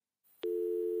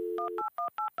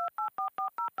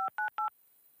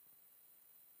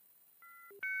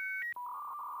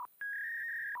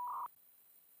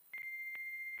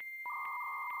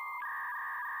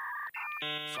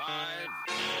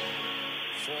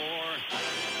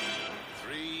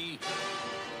3,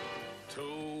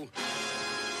 2,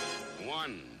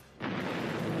 1.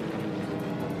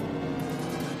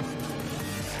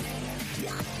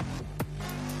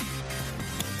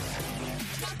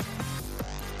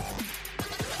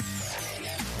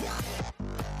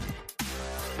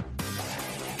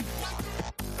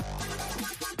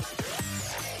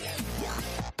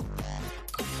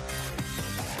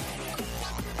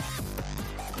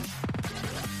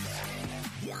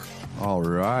 All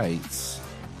right.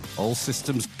 All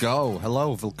systems go.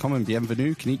 Hello, willkommen,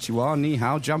 bienvenue, konnichiwa, ni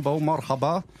hao, jambo,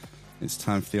 marhaba. It's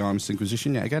time for the Arms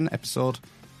Inquisition yet again, episode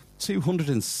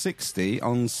 260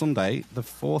 on Sunday, the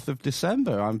 4th of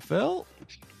December. I'm Phil.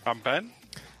 I'm Ben.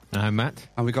 I'm Matt.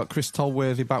 And we got Chris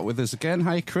Tolworthy back with us again.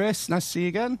 Hi, Chris. Nice to see you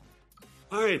again.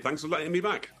 Hi, thanks for letting me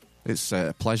back. It's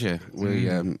a pleasure.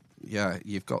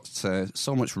 You've got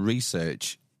so much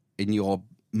research in your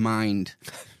mind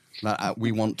that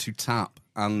we want to tap.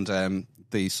 And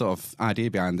the sort of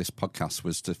idea behind this podcast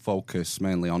was to focus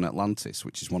mainly on Atlantis,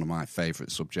 which is one of my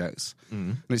favourite subjects.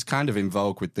 And it's kind of in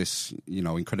vogue with this,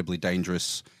 incredibly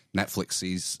dangerous Netflix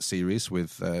series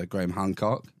with Graham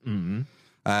Hancock.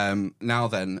 Now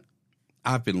then,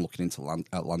 I've been looking into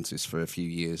Atlantis for a few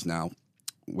years now,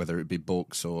 whether it be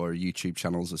books or YouTube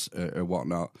channels or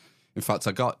whatnot. In fact,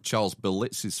 I got Charles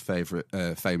Berlitz's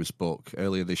famous book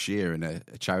earlier this year in a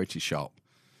charity shop,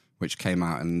 which came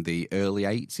out in the early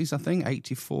 80s, I think,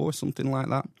 84, something like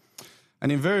that.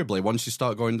 And invariably, once you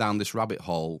start going down this rabbit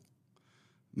hole,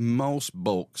 most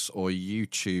books or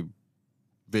YouTube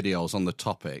videos on the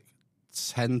topic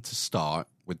tend to start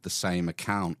with the same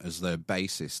account as their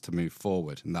basis to move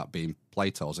forward, and that being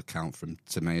Plato's account from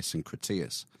Timaeus and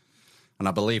Critias. And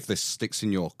I believe this sticks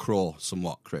in your craw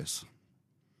somewhat, Chris.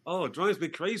 Oh, it drives me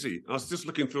crazy. I was just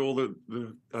looking through all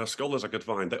the scholars I could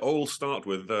find. They all start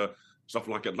with stuff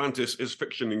like Atlantis is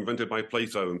fiction invented by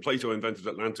Plato, and Plato invented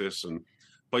Atlantis, and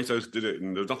Plato did it,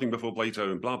 and there was nothing before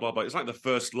Plato, and blah, blah, blah. It's like the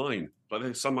first line.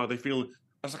 But somehow they feel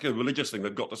that's like a religious thing.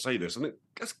 They've got to say this. And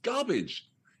that's garbage.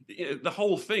 The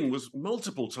whole thing was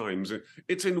multiple times.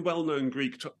 It's in well-known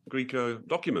Greek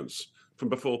documents from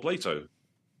before Plato.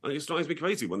 And it drives me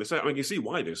crazy when they say it. I mean, you see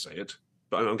why they say it,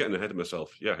 but I'm getting ahead of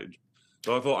myself. Yeah.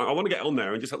 So I thought I want to get on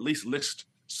there and just at least list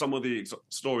some of the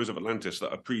stories of Atlantis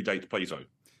that predate Plato.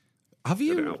 Have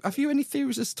you any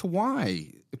theories as to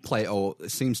why Plato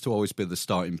seems to always be the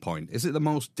starting point? Is it the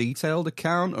most detailed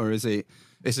account, or is it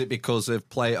because of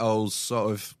Plato's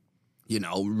sort of,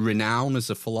 renown as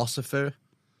a philosopher?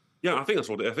 Yeah, I think that's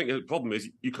what I think. The problem is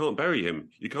you can't bury him.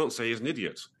 You can't say he's an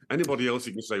idiot. Anybody else,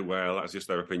 you can say, well, that's just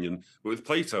their opinion. But with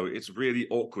Plato, it's really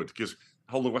awkward because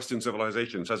the whole of Western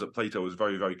civilization says that Plato is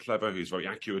very, very clever. He's very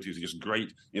accurate. He's just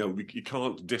great. You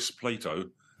can't diss Plato.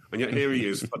 And yet here he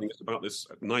is telling us about this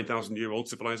 9,000-year-old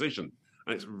civilization.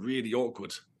 And it's really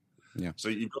awkward. Yeah. So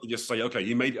you've got to just say, okay,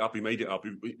 he made it up.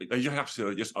 You have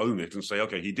to just own it and say,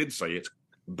 okay, he did say it,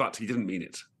 but he didn't mean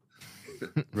it.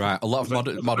 Right. A lot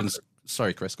of modern...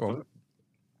 Sorry, Chris, go on.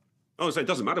 Oh, so it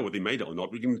doesn't matter whether he made it or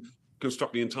not. We can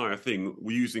construct the entire thing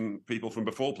using people from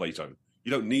before Plato.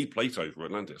 You don't need Plato for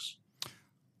Atlantis.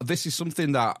 This is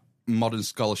something that modern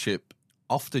scholarship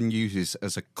often uses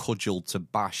as a cudgel to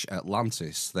bash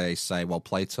Atlantis. They say, well,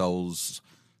 Plato's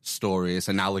story is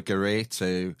an allegory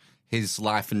to his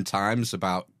life and times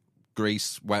about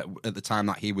Greece at the time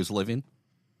that he was living.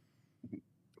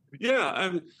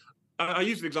 Yeah, I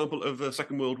use the example of the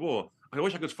Second World War. I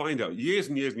wish I could find out. Years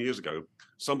and years and years ago,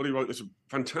 somebody wrote this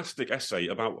fantastic essay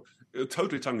about,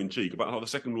 totally tongue-in-cheek, about how the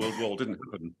Second World War didn't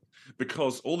happen.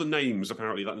 Because all the names,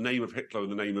 apparently, like the name of Hitler,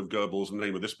 the name of Goebbels, and the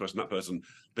name of this person, that person,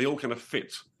 they all kind of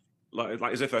fit, like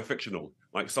as if they're fictional.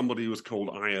 Like somebody was called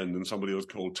Iron, and somebody was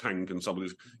called Tank, and somebody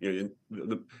was,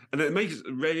 and it makes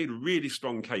a really, really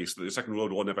strong case that the Second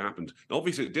World War never happened. Now,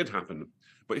 obviously, it did happen,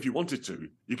 but if you wanted to,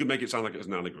 you could make it sound like it was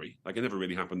an allegory. Like it never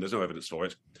really happened. There's no evidence for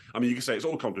it. I mean, you could say it's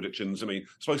all contradictions. I mean,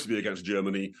 it's supposed to be against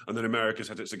Germany, and then America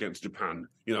said it's against Japan.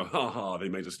 They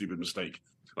made a stupid mistake.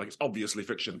 Like it's obviously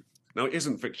fiction. Now, it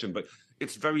isn't fiction, but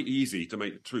it's very easy to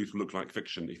make truth look like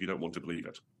fiction if you don't want to believe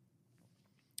it.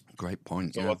 Great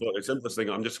point. So yeah. I thought it's interesting.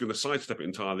 I'm just going to sidestep it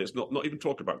entirely. Let's not even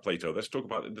talk about Plato. Let's talk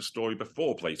about the story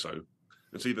before Plato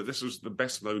and see that this was the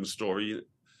best-known story.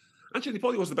 Actually, it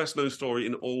probably was the best-known story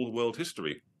in all world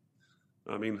history.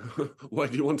 I mean, where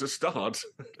do you want to start?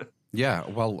 Yeah,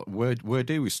 well, where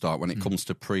do we start when it comes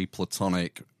to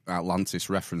pre-Platonic Atlantis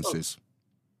references?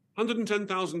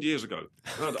 110,000 years ago.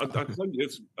 I tell you,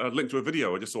 it's linked to a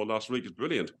video I just saw last week. It's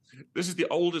brilliant. This is the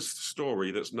oldest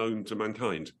story that's known to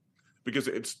mankind, because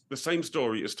it's the same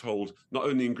story is told not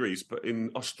only in Greece, but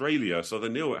in Australia. So they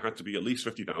knew it had to be at least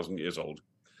 50,000 years old.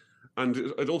 And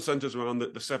it all centers around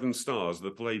the seven stars,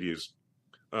 the Pleiades.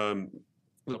 The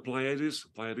Pleiades,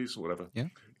 or whatever. Yeah.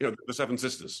 The seven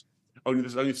sisters.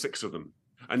 There's only six of them.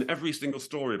 And every single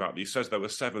story about these says there were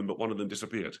seven, but one of them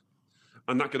disappeared.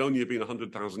 And that could only have been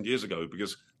 100,000 years ago,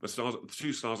 because the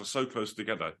two stars are so close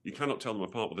together, you cannot tell them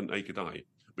apart with an naked eye,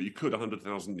 but you could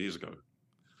 100,000 years ago.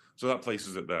 So that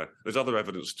places it there. There's other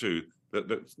evidence too that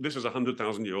this is a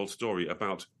 100,000-year-old story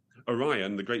about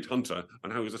Orion, the great hunter,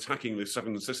 and how he was attacking the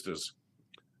seven sisters.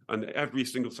 And every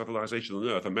single civilization on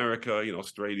Earth, America,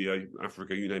 Australia,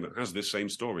 Africa, you name it, has this same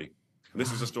story. And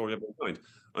this is a story of mankind.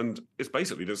 And it's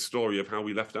basically the story of how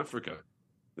we left Africa.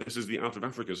 This is the Out of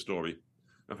Africa story,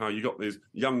 of how you got these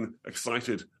young,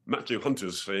 excited, macho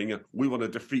hunters saying, we want to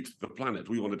defeat the planet,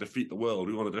 we want to defeat the world,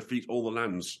 we want to defeat all the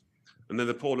lands. And then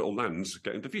the poor little lands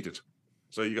getting defeated.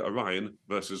 So you got Orion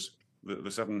versus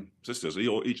the seven sisters.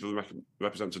 Each of them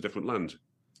represents a different land.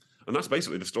 And that's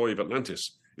basically the story of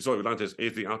Atlantis. The story of Atlantis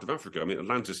is the Out of Africa. I mean,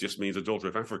 Atlantis just means a daughter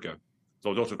of Africa.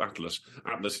 So a daughter of Atlas.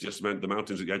 Atlas just meant the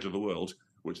mountains at the edge of the world,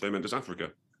 which they meant as Africa.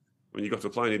 When you got to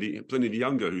Pliny the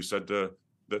Younger, who said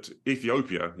that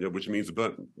Ethiopia, which means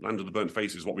the land of the burnt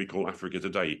face, is what we call Africa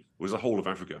today, was the whole of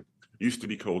Africa. Used to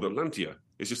be called Atlantia.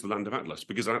 It's just the land of Atlas,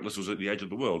 because Atlas was at the edge of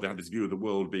the world. They had this view of the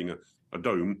world being a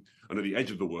dome, and at the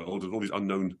edge of the world, there's all these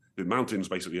unknown mountains,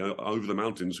 basically, over the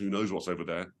mountains, who knows what's over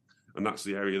there. And that's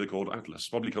the area they called Atlas.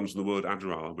 Probably comes from the word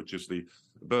Adrar, which is the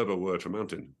Berber word for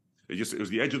mountain. It was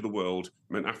the edge of the world,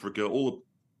 meant Africa, all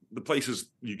the places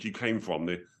you came from,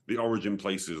 the origin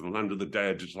places, the land of the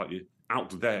dead, just like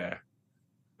out there.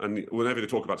 And whenever they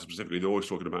talk about it specifically, they're always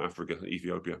talking about Africa,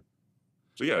 Ethiopia.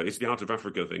 So yeah, it's the Out of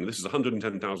Africa thing. This is a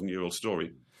 110,000-year-old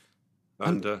story.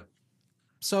 And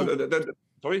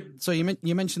sorry? So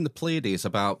you mentioned the Pleiades,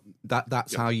 about that.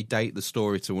 That's how you date the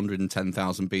story to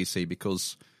 110,000 BC,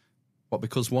 because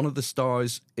one of the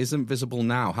stars isn't visible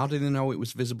now. How did they know it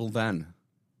was visible then?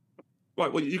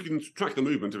 Right, well, you can track the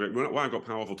movement of it. I've got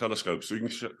powerful telescopes, so you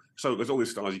can so there's all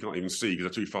these stars you can't even see because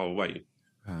they're too far away.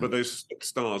 But there's six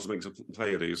stars that makes up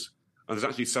Pleiades, and there's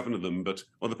actually seven of them. But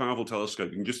on the powerful telescope,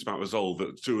 you can just about resolve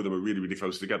that two of them are really, really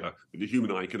close together. But the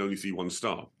human eye can only see one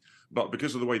star. But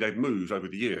because of the way they've moved over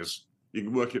the years, you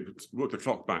can work the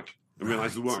clock back and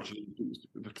realize the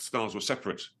stars were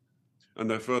separate, and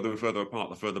they're further and further apart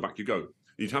the further back you go.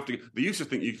 They used to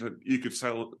think you could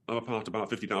sell them apart about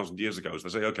 50,000 years ago. So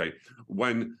they say, okay,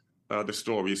 when the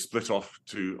story is split off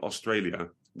to Australia,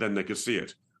 then they could see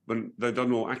it. But they've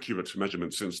done more accurate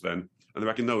measurements since then, and they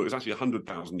reckon, no, it was actually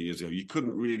 100,000 years ago. You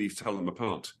couldn't really tell them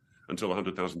apart until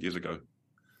 100,000 years ago.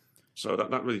 So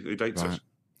that really dates it.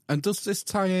 And does this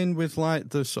tie in with like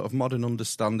the sort of modern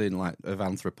understanding like of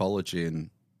anthropology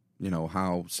and,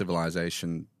 how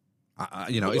civilization,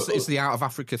 is the Out of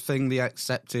Africa thing the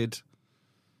accepted?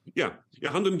 Yeah,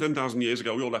 110,000 years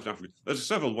ago, we all left Africa. There's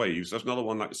several waves. There's another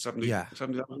one like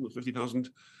 70,000 or 50,000.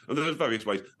 And there's various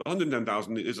ways.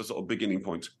 110,000 is a sort of beginning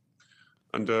point.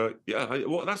 And this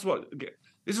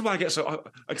is why I get so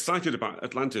excited about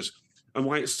Atlantis, and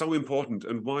why it's so important,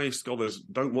 and why scholars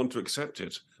don't want to accept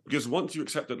it. Because once you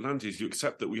accept Atlantis, you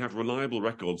accept that we have reliable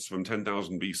records from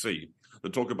 10,000 BC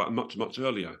that talk about much, much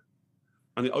earlier.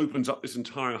 And it opens up this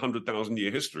entire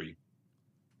 100,000-year history.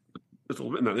 It's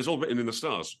all written there. It's all written in the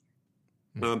stars.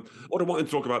 What I wanted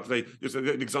to talk about today is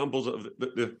the examples of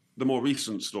the more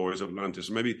recent stories of Atlantis,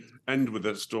 and maybe end with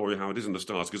the story how it is in the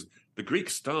stars, because the Greek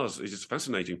stars is just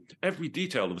fascinating. Every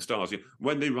detail of the stars,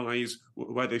 when they rise,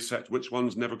 where they set, which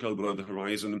ones never go below the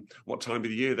horizon, what time of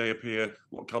the year they appear,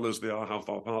 what colours they are, how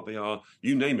far apart they are,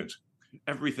 you name it.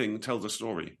 Everything tells a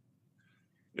story.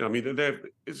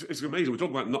 It's amazing. We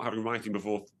talk about not having writing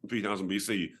before 3000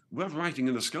 BC. We have writing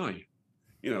in the sky.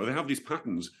 They have these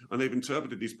patterns, and they've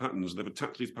interpreted these patterns, and they've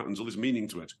attached these patterns, all this meaning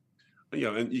to it.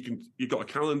 And you've got a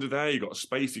calendar there, you've got a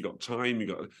space, you've got time,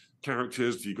 you've got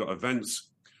characters, you've got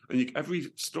events, and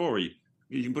every story,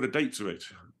 you can put a date to it.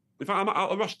 In fact,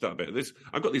 I'll rush that a bit.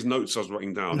 I've got these notes I was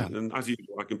writing down, and as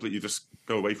usual, I completely just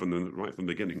go away from them right from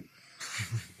the beginning.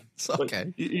 It's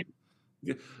okay.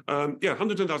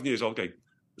 110,000 years old. Okay,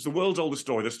 it's the world's oldest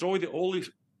story. The story that all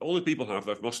the people have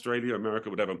there from Australia, America,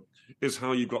 whatever, is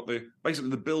how you've got basically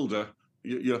the builder,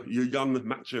 your young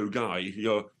macho guy,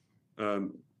 your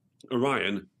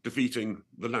Orion defeating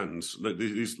the lands,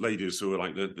 these ladies who are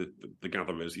like the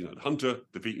gatherers, the hunter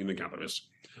defeating the gatherers.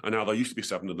 And now there used to be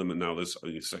 7 of them, and now there's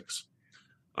only 6.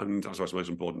 And that's what's most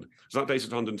important. So that dates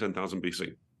at 110,000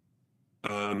 BC.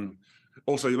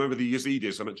 Also, you remember the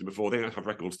Yazidis I mentioned before, they have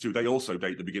records too. They also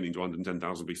date the beginning to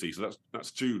 110,000 BC. So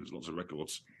that's 2 lots of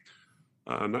records.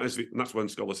 And that's when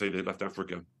scholars say they left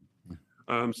Africa.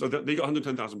 So you got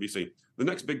 110,000 BC. The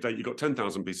next big date, you got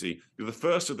 10,000 BC. You're the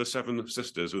first of the seven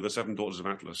sisters, who are the seven daughters of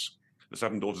Atlas, the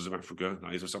seven daughters of Africa.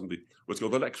 That is what's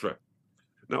called Electra.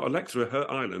 Now, Electra, her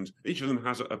island, each of them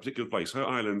has a particular place. Her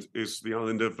island is the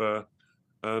island of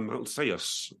Mount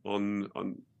Sayus on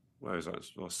where is that?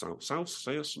 South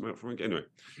Sayus? Anyway,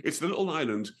 it's the little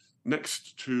island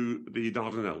next to the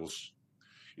Dardanelles,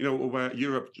 where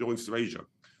Europe joins to Asia.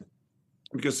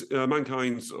 Because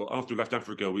mankind, after we left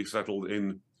Africa, we settled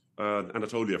in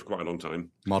Anatolia for quite a long time.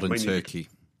 Modern Turkey.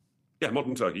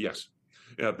 Modern Turkey, yes.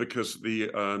 Yeah, because the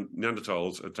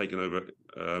Neanderthals had taken over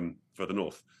further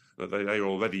north. They were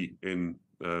already in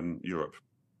Europe.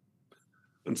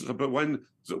 And so,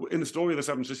 in the story of the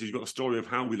Seven Sisters, you've got the story of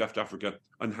how we left Africa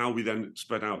and how we then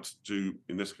spread out to,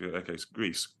 in this case,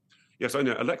 Greece. Yes, I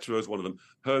know. Electra is one of them.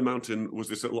 Her mountain was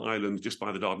this little island just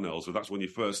by the Dardanelles. So that's when you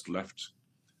first left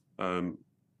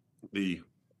the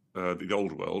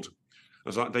old world.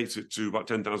 And so that dates it to about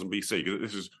 10,000 BC. Because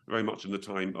this is very much in the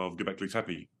time of Göbekli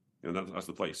Tepe. That's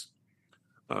the place.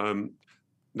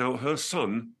 Now, her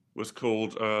son was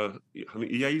called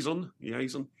Iason.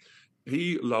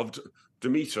 He loved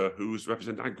Demeter, who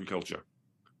represented agriculture,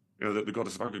 the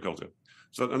goddess of agriculture.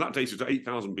 So, and that dates it to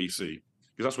 8,000 BC,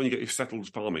 because that's when you get your settled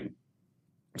farming.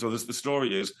 So the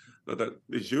story is that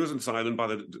she was in this island by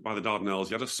the Dardanelles.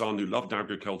 He had a son who loved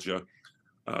agriculture.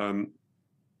 And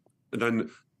then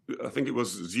I think it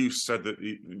was Zeus said that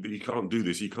he can't do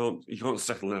this. He can't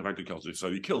settle in agriculture,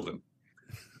 so he killed him.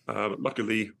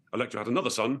 Luckily, Electra had another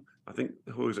son. I think,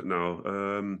 who is it now?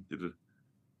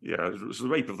 It was the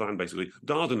rape of land, basically.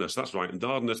 Dardanus, that's right. And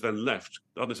Dardanus then left.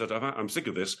 Dardanus said, I'm sick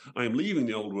of this. I am leaving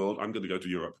the old world. I'm going to go to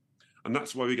Europe. And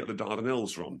that's where we get the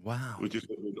Dardanelles from. Wow. Which is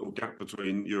a little gap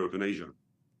between Europe and Asia.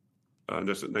 And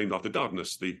it's named after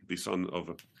Dardanus, the son of...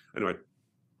 Anyway.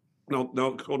 Now,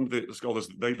 according to the scholars,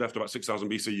 they left about 6,000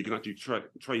 BC. You can actually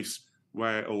trace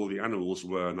where all the animals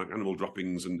were, like animal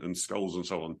droppings and skulls and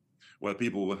so on, where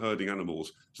people were herding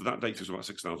animals. So that dates us about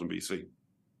 6,000 BC.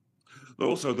 But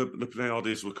also, the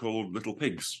Pleiades were called little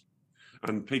pigs,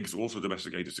 and pigs were also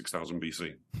domesticated 6,000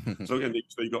 BC. So again,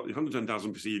 you've got your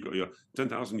 110,000 BC, you've got your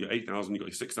 10,000, your 8,000, you've got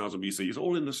your 6,000 BC. It's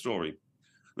all in the story.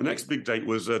 The next big date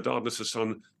was Dardanus'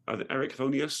 son,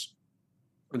 Erichthonius,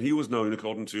 and he was known,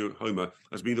 according to Homer,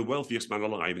 as being the wealthiest man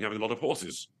alive and having a lot of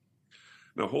horses.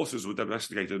 Now, horses were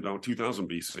domesticated about 2000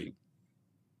 BC.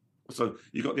 So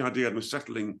you got the idea of them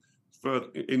settling further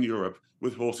in Europe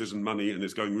with horses and money, and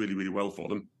it's going really, really well for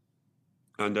them.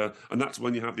 And that's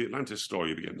when you have the Atlantis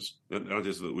story begins, the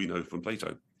Atlantis that we know from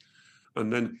Plato.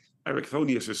 And then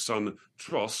Erichthonius' son,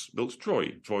 Tros, built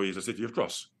Troy. Troy is a city of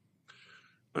Tros.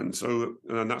 And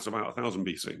that's about 1000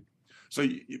 BC. So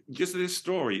just this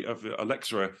story of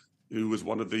Electra, who was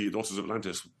one of the daughters of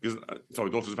Atlantis,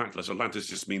 daughters of Atlas. Atlantis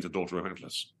just means a daughter of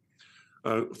Atlas.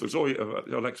 The story of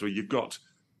Electra, you've got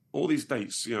all these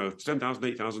dates, 10,000,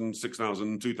 8,000,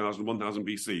 6,000, 2,000, 1,000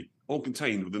 BC, all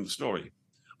contained within the story.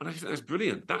 And I think that's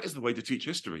brilliant. That is the way to teach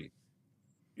history.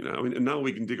 And now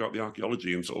we can dig up the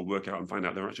archaeology and sort of work out and find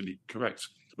out they're actually correct.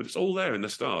 But it's all there in the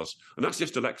stars. And that's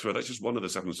just Electra. That's just one of the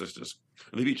seven sisters.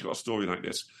 And they've each got a story like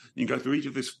this. You can go through each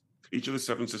of the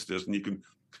seven sisters, and you can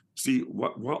see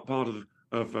what part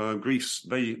of Greece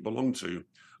they belong to,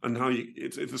 and how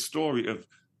it's a story of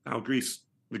how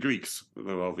the Greeks,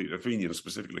 well, the Athenians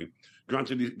specifically,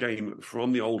 gradually came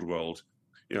from the old world,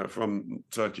 from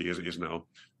Turkey as it is now,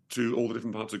 to all the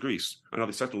different parts of Greece, and how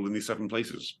they settled in these seven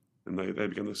places, and they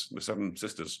became the seven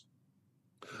sisters.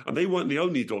 And they weren't the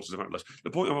only daughters of Atlas. The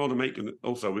point I want to make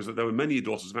also is that there were many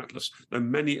daughters of Atlas. There are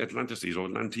many Atlantices or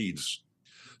Atlantides.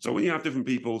 So when you have different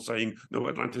people saying, no,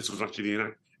 Atlantis was actually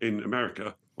in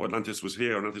America, or Atlantis was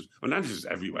here, Atlantis is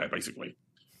everywhere, basically.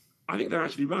 I think they're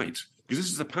actually right, because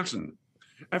this is a pattern.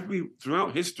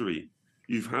 Throughout history,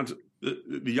 you've had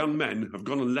the young men have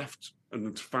gone and left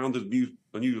and founded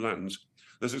a new land.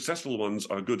 The successful ones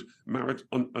are good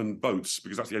on boats,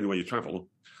 because that's the only way you travel.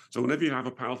 So whenever you have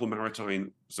a powerful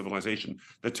maritime civilization,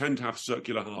 they tend to have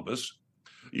circular harbours.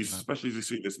 Especially you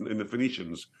see this in the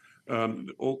Phoenicians. The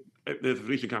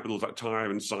Phoenician capitals like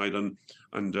Tyre and Sidon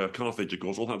and Carthage, of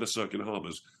course, all have their circular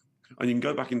harbours. And you can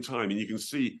go back in time and you can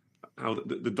see how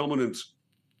the dominant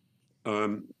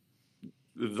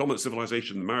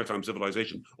civilization, the maritime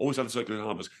civilization, always had the circular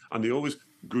harbours. And they always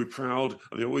grew proud,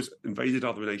 and they always invaded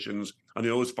other nations, and they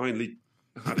always finally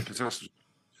had a catastrophe.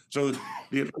 So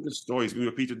the Atlantis story has been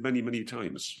repeated many, many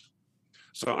times.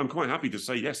 So I'm quite happy to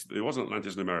say, yes, there was an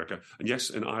Atlantis in America, and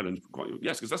yes, in Ireland.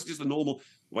 Yes, because that's just the normal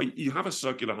way. You have a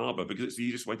circular harbour because it's the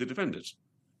easiest way to defend it.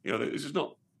 This is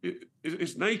not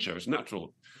It's nature. It's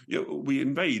natural. We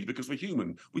invade because we're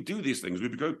human. We do these things. We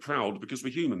grow proud because we're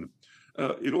human.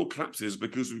 It all collapses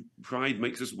because pride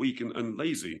makes us weak and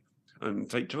lazy and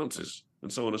take chances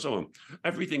and so on and so on.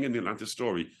 Everything in the Atlantis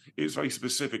story is very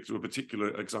specific to a particular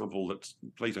example that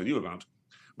Plato knew about,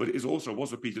 but it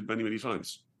was repeated many, many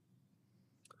times.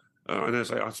 And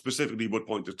as I specifically would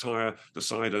point to Tyre, to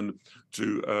Sidon,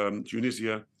 to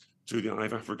Tunisia, to the Eye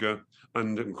of Africa,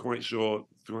 and I'm quite sure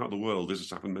throughout the world this has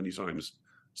happened many times.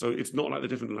 So it's not like the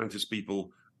different Atlantis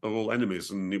people are all enemies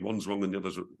and one's wrong and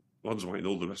one's right and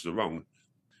all the rest are wrong.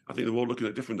 I think they're all looking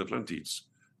at different Atlantids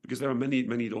because there are many,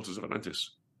 many daughters of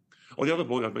Atlantis. Or the other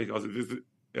point I'd make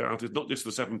is not just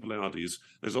the 7 Pleiades,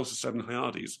 there's also 7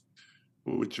 Hyades,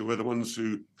 which were the ones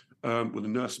who were the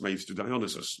nursemaids to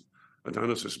Dionysus. And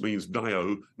Dionysus means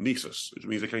Dionysus, which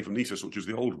means they came from Nisus, which is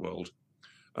the old world.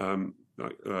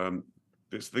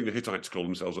 This thing the Hittites call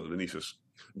themselves at the Nisus.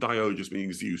 Dio just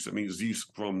means Zeus. It means Zeus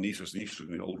from Nisus. Nisus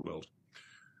in the old world.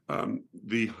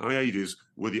 The Hyades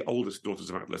were the oldest daughters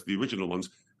of Atlas, the original ones.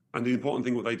 And the important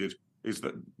thing what they did is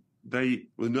that they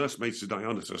were nursemaids to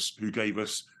Dionysus, who gave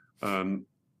us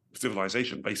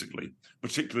civilization, basically.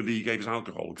 Particularly, he gave us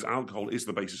alcohol, because alcohol is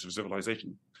the basis of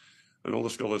civilization. And all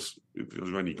the scholars, if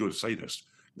they're any good, say this.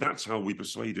 That's how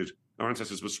our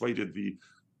ancestors persuaded the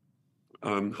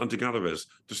hunter-gatherers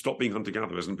to stop being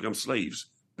hunter-gatherers and become slaves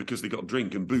because they got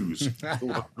drink and booze.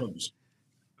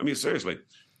 I mean, seriously.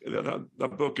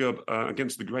 That book,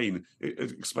 Against the Grain,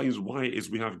 it explains why it is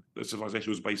we have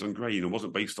civilization was based on grain and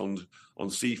wasn't based on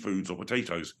seafoods or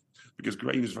potatoes, because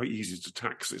grain is very easy to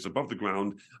tax. It's above the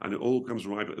ground and it all comes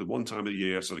ripe at one time of the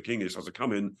year, so the king has to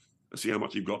come in and see how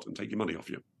much you've got and take your money off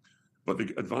you. But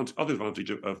the other advantage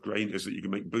of grain is that you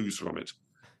can make booze from it.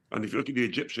 And if you look at the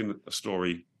Egyptian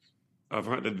story,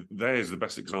 there's the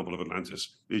best example of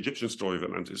Atlantis, the Egyptian story of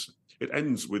Atlantis. It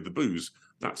ends with the booze.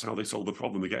 That's how they solve the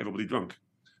problem. They get everybody drunk.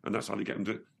 And that's how they get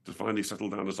them to finally settle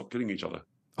down and stop killing each other.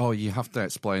 Oh, you have to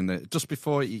explain that. Just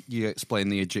before you explain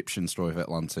the Egyptian story of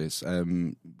Atlantis,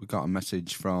 we got a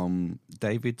message from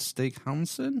David Stig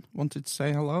Hansen. Wanted to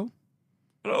say hello.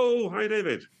 Hello. Hi,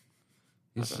 David.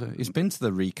 He's been to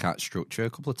the recat structure a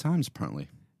couple of times, apparently.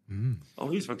 Oh,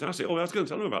 he's fantastic. Oh, I was going to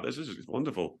tell him about this. This is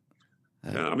wonderful.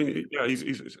 He's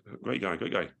a great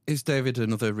guy. Is David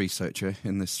another researcher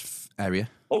in this area?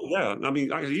 Oh, yeah. I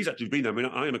mean, he's actually been there. I mean,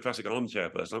 I am a classic armchair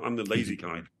person. I'm the lazy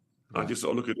kind. I just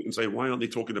sort of look at it and say, why aren't they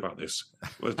talking about this?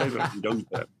 Whereas David actually knows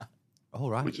that. Oh,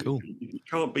 right, cool. You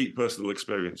can't beat personal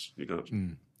experience. You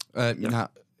can't.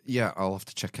 I'll have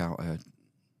to check out.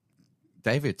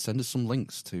 David, send us some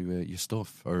links to your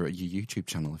stuff or your YouTube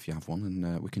channel if you have one,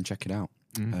 and we can check it out.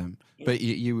 But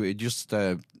you just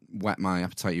whet my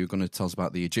appetite. You were going to tell us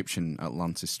about the Egyptian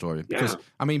Atlantis story. Because,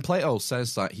 I mean, Plato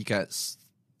says that he gets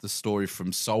the story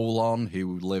from Solon,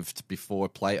 who lived before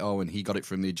Plato, and he got it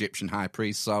from the Egyptian high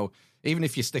priest. So even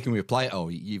if you're sticking with Plato,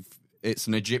 it's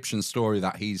an Egyptian story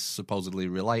that he's supposedly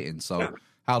relating. So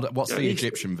what's the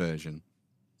Egyptian version?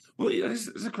 Well, it's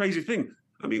a crazy thing.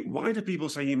 I mean, why do people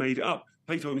say he made it up?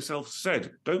 Plato himself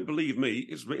said, don't believe me,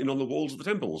 it's written on the walls of the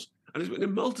temples. And it's written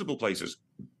in multiple places.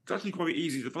 It's actually quite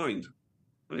easy to find.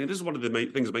 I mean, this is one of the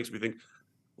main things that makes me think,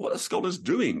 what are scholars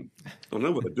doing? I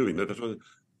know what they're doing.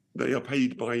 They are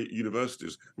paid by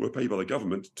universities who are paid by the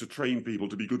government to train people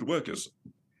to be good workers.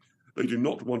 They do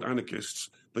not want anarchists.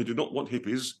 They do not want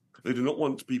hippies. They do not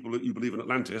want people who believe in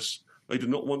Atlantis. They do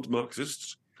not want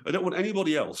Marxists. They don't want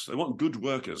anybody else. They want good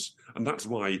workers. And that's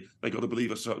why they got to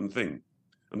believe a certain thing.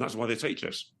 And that's why they teach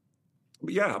us.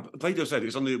 But yeah, Plato said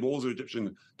it's on the walls of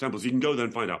Egyptian temples. You can go there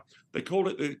and find out. They call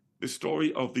it the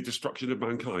story of the destruction of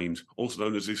mankind, also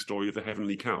known as the story of the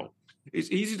heavenly cow.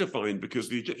 It's easy to find because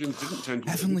the Egyptians didn't tend to...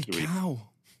 Heavenly cow?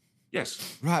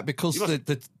 Yes. Right, because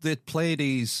the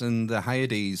Pleiades and the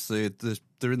Hyades,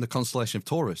 they're in the constellation of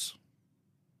Taurus.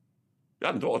 I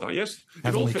hadn't thought of that, yes.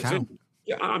 Heavenly cow.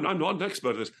 Yeah, I'm not an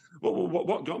expert at this.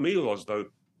 What got me was, though,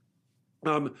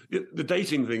 the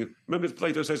dating thing. Remember,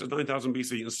 Plato says it's 9,000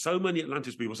 BC, and so many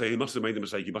Atlantis people say he must have made a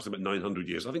mistake. He must have been 900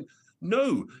 years. I think,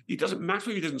 no, it doesn't matter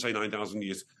if he doesn't say 9,000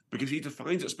 years, because he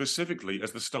defines it specifically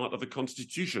as the start of the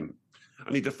Constitution.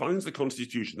 And he defines the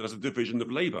Constitution as a division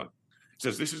of labor. He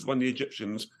says this is when the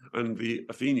Egyptians and the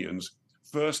Athenians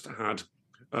first had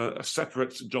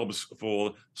separate jobs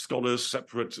for scholars,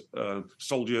 separate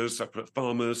soldiers, separate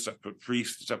farmers, separate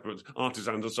priests, separate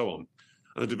artisans, and so on.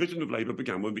 And the division of labour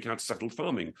began when we had settled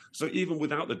farming. So even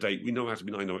without the date, we know how to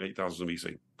be 9,000 or 8,000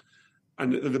 BC.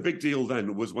 And the big deal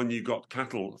then was when you got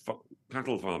cattle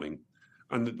farming.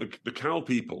 And the cow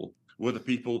people were the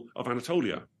people of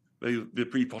Anatolia, the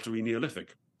pre-pottery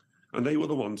Neolithic. And they were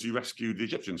the ones who rescued the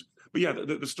Egyptians. But yeah,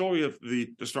 the story of the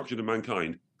destruction of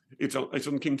mankind It's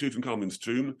on King Tutankhamun's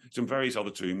tomb. It's in various other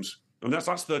tombs. And that's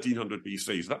 1300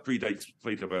 BC, so that predates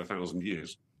Plato by 1,000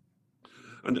 years.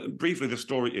 And briefly, the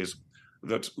story is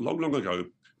that long, long ago,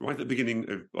 right at the beginning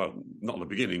of, well, not the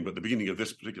beginning, but the beginning of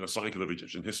this particular cycle of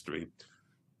Egyptian history,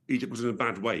 Egypt was in a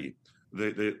bad way.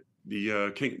 The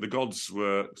gods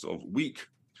were sort of weak.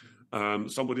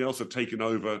 Somebody else had taken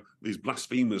over, these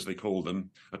blasphemers, they called them,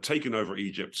 had taken over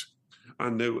Egypt.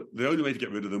 And the only way to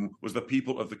get rid of them was the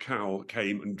people of the cow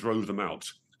came and drove them out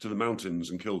to the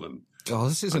mountains and killed them. Oh,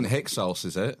 this isn't Hyksos,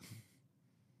 is it?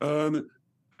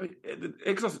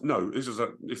 Hyksos, no, this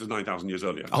is 9,000 years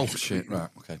earlier. Oh, shit, right,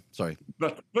 okay, sorry.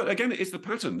 But again, it's the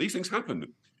pattern. These things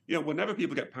happen. You know, whenever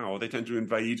people get power, they tend to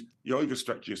invade. You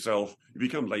overstretch yourself. You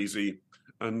become lazy.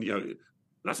 And, you know,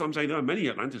 that's what I'm saying. There are many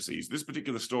Atlantises. This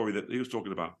particular story that he was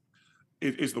talking about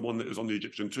is the one that was on the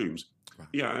Egyptian tombs. Right.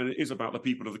 Yeah, and it is about the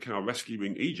people of the cow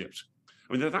rescuing Egypt.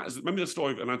 I mean, remember the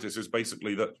story of Atlantis is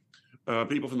basically that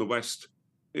people from the West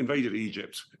invaded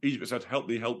Egypt. Egypt said, help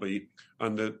me.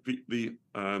 And the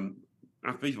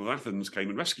people of Athens came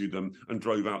and rescued them and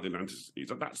drove out the Atlantis.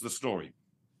 So that's the story.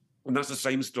 And that's the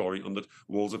same story on the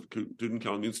walls of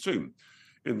Tutankhamun's tomb.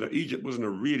 In that Egypt was in a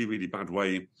really, really bad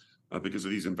way because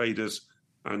of these invaders.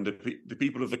 And the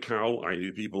people of the cow, i.e.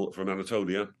 the people from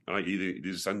Anatolia, i.e.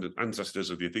 the ancestors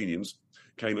of the Athenians,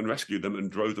 came and rescued them and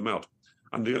drove them out.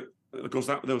 And of course,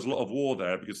 there was a lot of war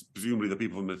there because presumably the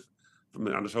people from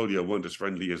Anatolia weren't as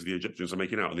friendly as the Egyptians are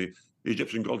making out. And the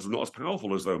Egyptian gods were not as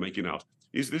powerful as they were making out.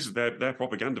 This is their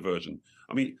propaganda version.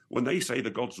 I mean, when they say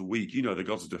the gods are weak, you know the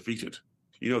gods are defeated.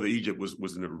 You know that Egypt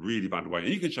was in a really bad way.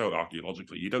 And you can show it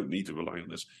archaeologically. You don't need to rely on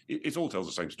this. It all tells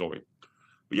the same story.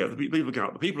 But yeah, the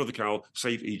people of the cow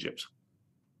saved Egypt.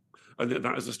 And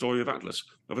that is the story of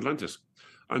Atlantis.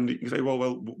 And you can say,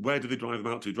 well, where did they drive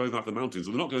them out to? Drove out the mountains.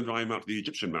 Well, they're not going to drive them out to the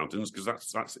Egyptian mountains because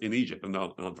that's in Egypt, and they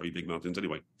aren't very big mountains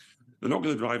anyway. They're not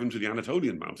going to drive them to the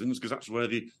Anatolian mountains because that's where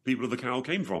the people of the cow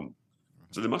came from.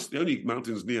 So the only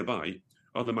mountains nearby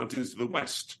are the mountains to the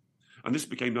west. And this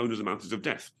became known as the Mountains of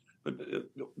Death.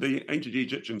 The ancient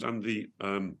Egyptians and the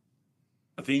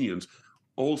Athenians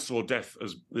all saw death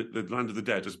as the land of the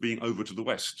dead as being over to the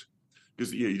west.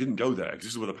 Because you didn't go there, because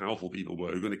this is where the powerful people were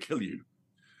who were going to kill you.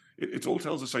 It all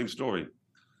tells the same story.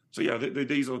 So yeah,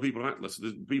 these are the people of Atlas.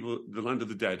 The land of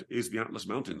the dead is the Atlas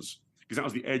Mountains, because that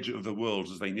was the edge of the world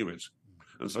as they knew it.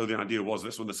 And so the idea was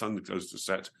that's when the sun goes to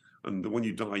set, and when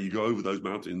you die, you go over those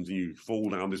mountains and you fall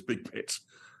down this big pit.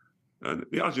 And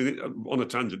actually, on a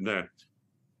tangent there,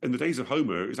 in the days of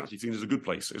Homer, it's actually seen as a good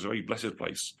place. It's a very blessed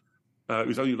place. It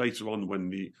was only later on when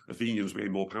the Athenians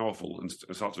became more powerful and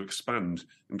started to expand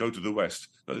and go to the west,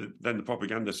 then the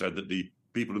propaganda said that the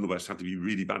people in the west had to be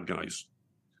really bad guys.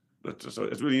 So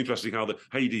it's really interesting how the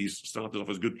Hades started off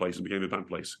as a good place and became a bad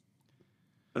place.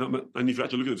 And if you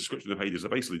actually look at the description of Hades, they're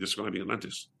basically describing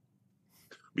Atlantis.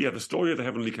 But yeah, the story of the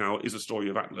heavenly cow is a story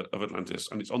of Atlantis,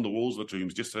 and it's on the walls of the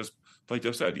tombs, just as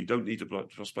Plato said. You don't need to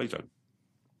trust Plato.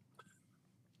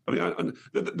 I mean, and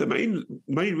the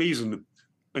main reason,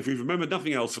 if you remember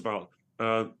nothing else about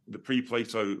the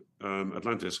pre-Plato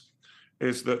Atlantis,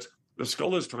 is that the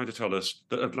scholars try to tell us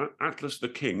that Atlas the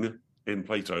king in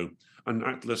Plato and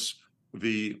Atlas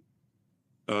the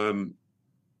mine's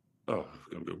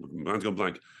gone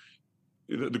blank.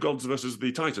 The gods versus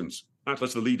the Titans.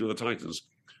 Atlas, the leader of the Titans.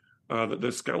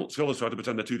 The scholars try to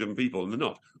pretend they're two different people, and they're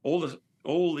not.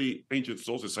 All the ancient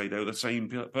sources say they're the same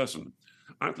person.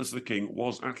 Atlas the king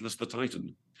was Atlas the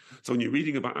Titan. So when you're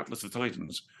reading about Atlas the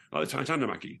Titans, like the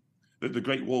Titanomachy, the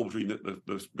great war between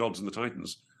the gods and the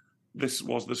Titans, this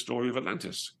was the story of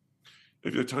Atlantis.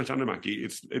 If the Titanomachy,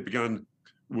 it began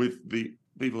with the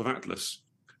people of Atlas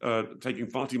taking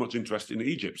far too much interest in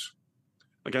Egypt.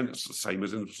 Again, it's the same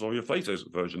as in the story of Plato's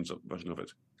version of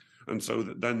it. And so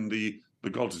then the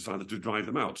gods decided to drive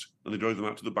them out, and they drove them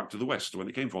out back to the west, where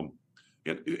they came from.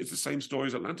 Again, it's the same story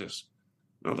as Atlantis.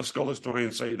 Now, the scholars try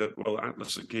and say that, well,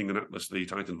 Atlas the king and Atlas the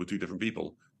Titan were two different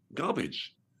people.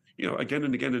 Garbage. Again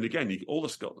and again and again, all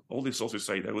the sources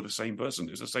say they were the same person.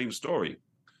 It's the same story.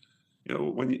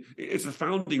 It's the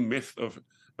founding myth of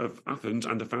Athens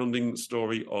and the founding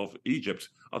story of Egypt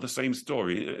are the same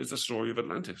story. It's the story of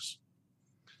Atlantis.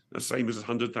 The same as a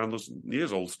 100,000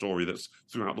 years old story that's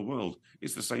throughout the world.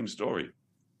 It's the same story.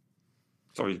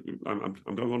 Sorry, I'm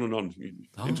going on and on.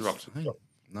 Interrupt.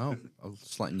 No, I'm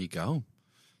just letting you go.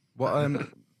 Well,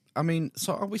 I mean,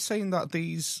 so are we saying that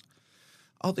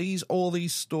all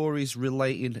these stories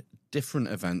relating different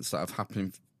events that have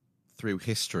happened through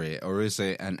history, or is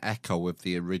it an echo of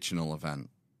the original event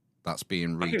that's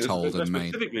being retold and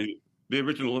made? Specifically, the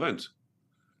original event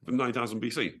from 9000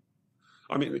 BC.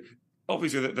 I mean,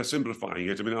 obviously they're simplifying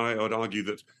it. I mean, I would argue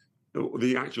that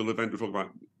The actual event we're talking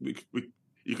about,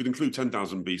 you could include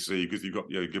 10,000 BC because you've got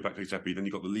Göbekli Tepe, then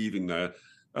you've got the leaving there.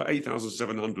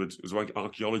 8,700 is where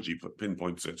archaeology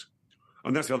pinpoints it.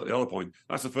 And that's the other point.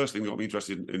 That's the first thing that got me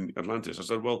interested in Atlantis. I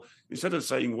said, well, instead of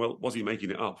saying, well, was he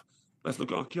making it up? Let's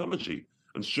look at archaeology.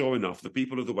 And sure enough, the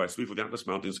people of the West, people of the Atlas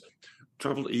Mountains,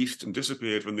 traveled east and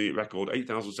disappeared from the record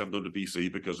 8,700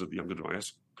 BC because of the Younger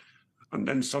Dryas. And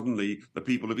then suddenly the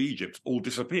people of Egypt all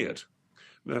disappeared,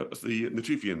 the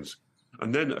Natufians.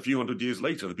 And then a few hundred years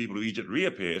later, the people of Egypt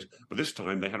reappeared, but this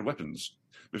time they had weapons.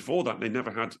 Before that, they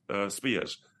never had bows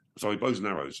and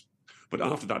arrows. But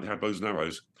after that, they had bows and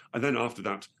arrows. And then after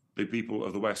that, the people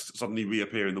of the West suddenly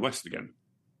reappear in the West again,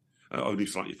 only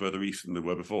slightly further east than they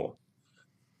were before.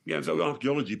 Yeah, so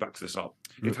archaeology backs this up.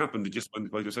 It happened just when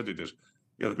Plato said it did.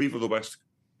 Yeah, the people of the West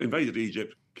invaded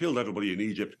Egypt, killed everybody in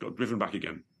Egypt, got driven back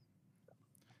again.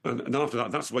 And after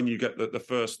that, that's when you get the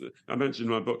first... I mentioned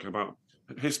in my book about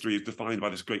history is defined by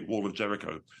this Great Wall of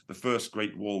Jericho, the first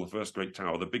great wall, the first great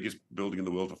tower, the biggest building in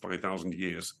the world for 5,000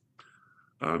 years,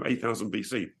 8,000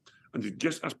 BC. And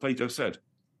just as Plato said,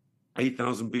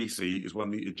 8,000 BC is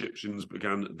when the Egyptians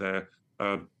began their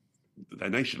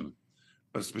nation.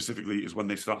 Specifically, is when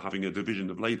they start having a division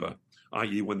of labor,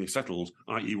 i.e., when they settled,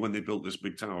 i.e., when they built this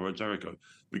big tower at Jericho.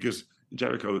 Because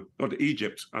Jericho, not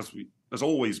Egypt, has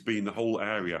always been the whole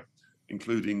area,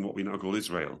 including what we now call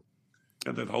Israel,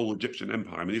 and the whole Egyptian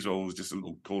empire. I mean, Israel was just a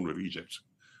little corner of Egypt.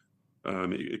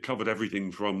 It covered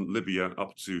everything from Libya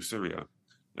up to Syria.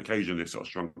 Occasionally, it sort of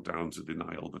shrunk down to the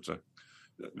Nile, but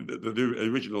the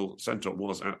original center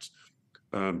was at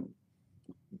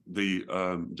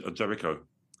Jericho.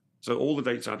 So all the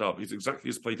dates add up. It's exactly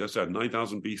as Plato said.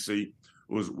 9,000 BC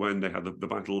was when they had the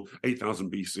battle.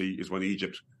 8,000 BC is when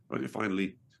Egypt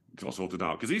finally got sorted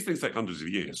out. Because these things take hundreds of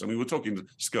years. I mean, we're talking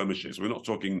skirmishes. We're not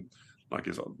talking like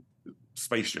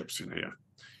spaceships in here.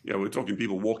 Yeah, we're talking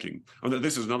people walking. And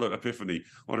this is another epiphany.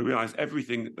 When I realized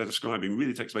everything they're describing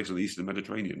really takes place in the Eastern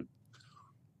Mediterranean.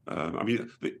 I mean,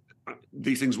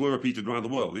 these things were repeated around the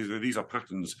world. These are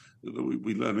patterns that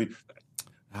we learn.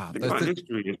 I mean,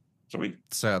 history. Sorry.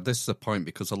 So this is the point,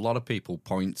 because a lot of people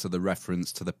point to the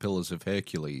reference to the Pillars of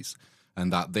Hercules,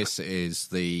 and that this is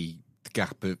the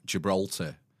gap at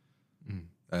Gibraltar.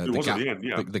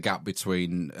 The gap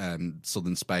between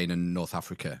southern Spain and North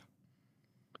Africa.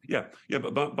 Yeah,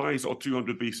 but by sort of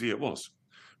 200 BC it was.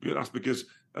 That's because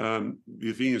the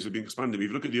Athenians had been expanding. If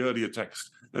you look at the earlier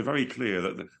texts, they're very clear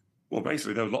that,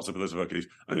 basically there were lots of Pillars of Hercules.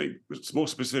 I mean, more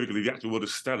specifically, the actual word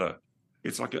is stela.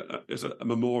 It's like it's a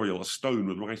memorial, a stone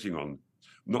with writing on,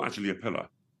 not actually a pillar.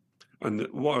 And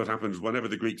what would happen is whenever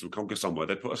the Greeks would conquer somewhere,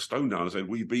 they'd put a stone down and say,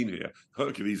 we've been here.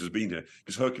 Hercules has been here.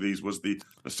 Because Hercules was the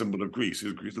symbol of Greece,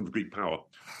 the symbol of Greek power.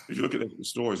 If you look at the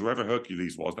stories, wherever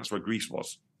Hercules was, that's where Greece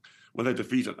was. When they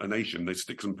defeat a nation, they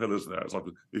stick some pillars there. It's like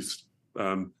this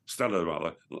stela,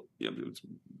 rather,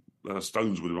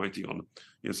 stones with writing on,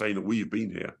 saying that we've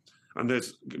been here. And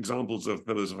there's examples of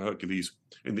Pillars of Hercules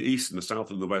in the east and the south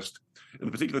and the west. In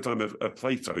the particular time of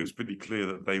Plato, it's pretty clear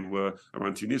that they were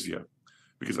around Tunisia,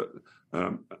 because,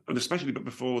 and especially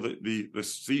before the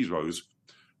seas rose,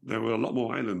 there were a lot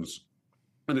more islands,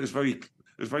 and it was very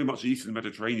much the Eastern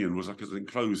Mediterranean was like as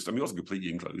enclosed. I mean, it wasn't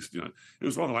completely enclosed, It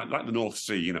was rather like the North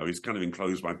Sea, It's kind of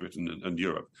enclosed by Britain and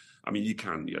Europe. I mean,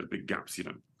 big gaps,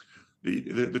 The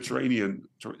Mediterranean,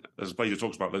 as Plato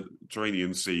talks about, the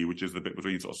Mediterranean Sea, which is the bit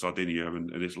between sort of Sardinia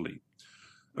and Italy,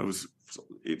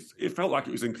 it felt like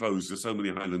it was enclosed. There's so many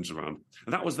islands around,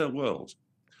 and that was their world.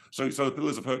 So the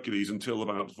Pillars of Hercules until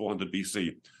about 400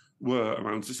 BC were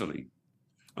around Sicily,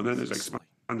 and then there's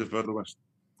expanded further west.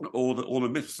 All the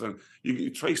myths, and you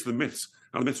trace the myths,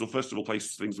 and the myths will first of all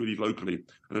place things really locally, and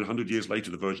then 100 years later,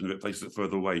 the version of it places it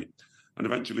further away. And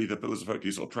eventually, the Pillars of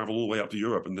Hercules sort of travel all the way up to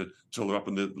Europe, and until they're up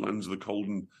in the lands of the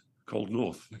cold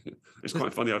north. It's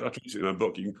quite funny. I trace it in my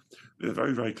book. They're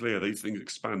very, very clear. These things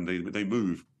expand. They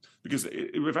move because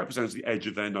it represents the edge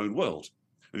of their known world,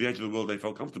 the edge of the world they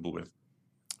felt comfortable with.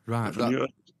 Right.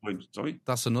 Sorry.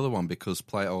 That's another one, because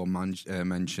Plato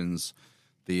mentions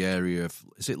the area of,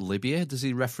 is it Libya? Does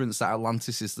he reference that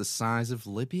Atlantis is the size of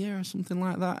Libya or something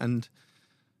like that? And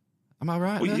am I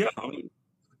right? Well, yeah.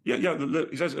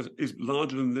 He says it's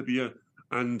larger than Libya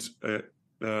and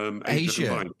Asia.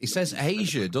 Combined. He says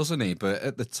Asia, doesn't he? But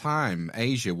at the time,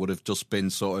 Asia would have just been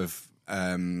sort of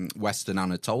Western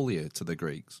Anatolia to the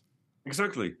Greeks.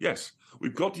 Exactly. Yes,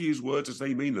 we've got to use words as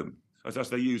they mean them, as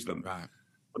they use them. Right.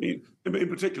 I mean, in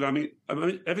particular,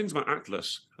 everything's about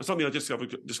Atlas. And something I just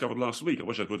discovered last week. I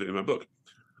wish I'd put it in my book.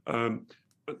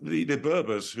 The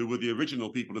Berbers, who were the original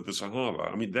people of the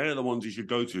Sahara, they're the ones you should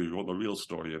go to if you want the real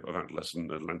story of Atlas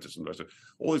and Atlantis and the rest of it.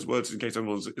 All these words, in case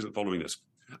anyone isn't following this.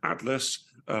 Atlas.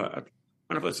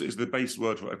 Atlas is the base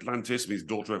word for Atlantis, means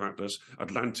daughter of Atlas.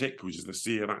 Atlantic, which is the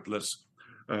sea of Atlas.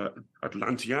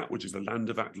 Atlantia, which is the land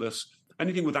of Atlas.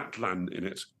 Anything with Atlan in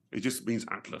it, it just means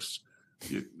Atlas.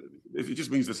 It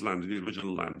just means this land, the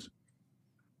original land.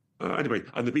 Anyway,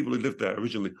 and the people who lived there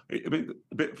originally,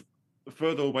 a bit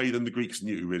further away than the Greeks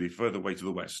knew, really, further away to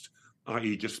the west,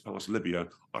 i.e. just past Libya,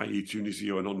 i.e.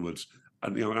 Tunisia and onwards.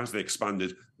 And as they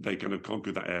expanded, they kind of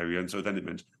conquered that area, and so then it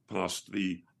meant past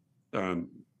the, into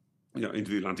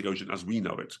the Atlantic Ocean as we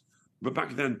know it. But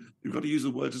back then, you've got to use the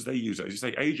words as they use it. As you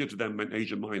say, Asia to them meant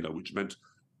Asia Minor, which meant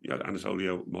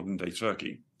Anatolia, modern-day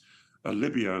Turkey.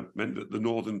 Libya meant the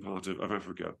northern part of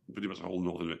Africa, pretty much the whole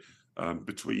northern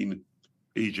between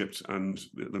Egypt and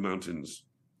the mountains.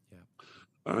 Yeah.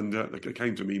 And it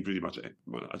came to mean pretty much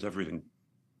as everything.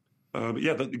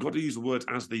 You've got to use the words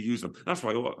as they use them. That's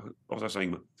why, what was I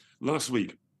saying? Last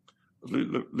week,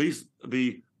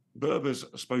 the Berbers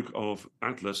spoke of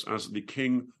Atlas as the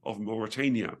king of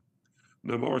Mauritania.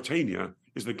 Now, Mauritania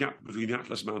is the gap between the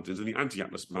Atlas Mountains and the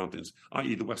anti-Atlas Mountains,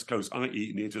 i.e. the west coast,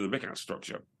 i.e. near to the Rikat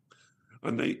structure.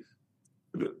 And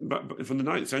but from the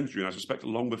 9th century, I suspect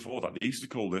long before that, they used to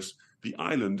call this the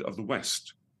island of the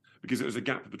West, because it was a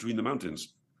gap between the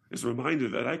mountains. It's a reminder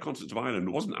that their concept of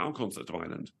island wasn't our concept of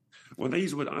island. When they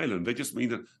use the word island, they just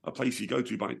mean a place you go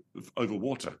to over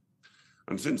water.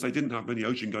 And since they didn't have many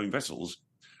ocean-going vessels,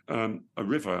 a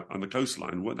river and the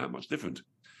coastline weren't that much different.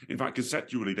 In fact,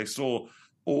 conceptually, they saw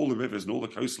all the rivers and all the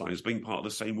coastlines being part of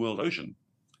the same world ocean.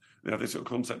 They have this sort of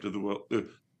concept of the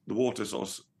water sort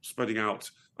of spreading out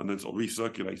and then sort of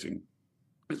recirculating.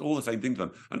 It's all the same thing to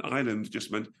them. An island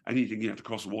just meant anything you had to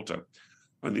cross water.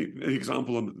 And the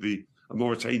example of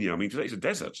Mauritania, I mean, today it's a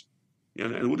desert.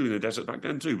 And it would have been a desert back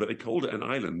then too, but they called it an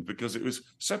island because it was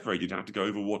separated. You had to go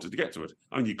over water to get to it.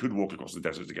 I mean, you could walk across the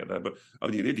desert to get there, but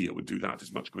only an idiot would do that.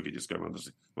 It's much quicker just go around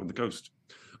the coast.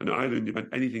 An island meant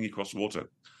anything you cross water.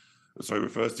 And so it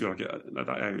refers to that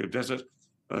area of desert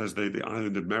as the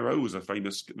island of Meroe was a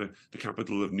famous, the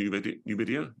capital of Nubia.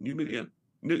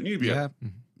 Yeah.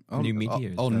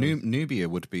 Nubia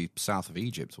would be south of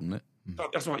Egypt, wouldn't it?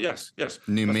 That's right. Yes.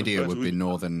 Numidia would be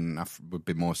would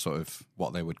be more sort of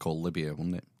what they would call Libya,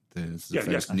 wouldn't it? The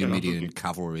first Numidian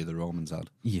cavalry the Romans had.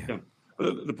 Yeah.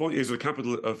 The point is, the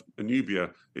capital of Nubia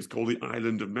is called the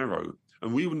island of Meroe,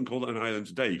 and we wouldn't call it an island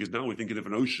today because now we're thinking of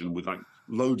an ocean with like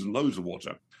loads and loads of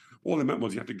water. All it meant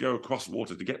was you had to go across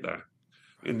water to get there.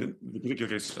 In the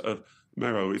particular case of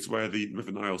Meroe, it's where the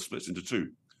River Nile splits into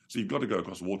two, so you've got to go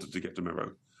across water to get to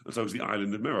Meroe. And so is the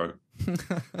island of Meroe.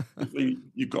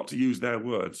 You've got to use their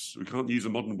words. We can't use the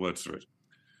modern words for it.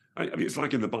 I mean, it's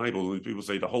like in the Bible when people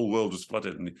say the whole world was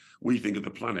flooded and we think of the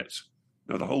planet.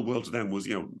 Now, the whole world to them was,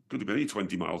 could have been only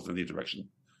 20 miles in any direction.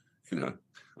 I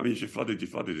mean, if you're flooded,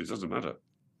 it doesn't matter.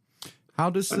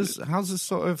 How's this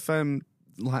sort of,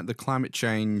 like the climate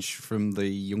change from the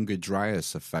Younger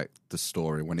Dryas affect the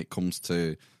story when it comes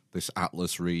to this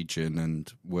Atlas region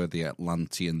and where the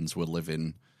Atlanteans were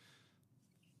living?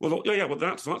 Well, well,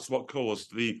 that's what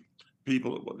caused the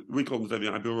people, we call them today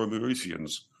the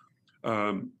Ibero-Mauritians.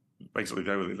 Basically,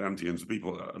 they were the Atlanteans, the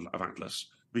people of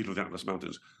Atlas, people of the Atlas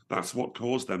Mountains. That's what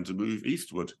caused them to move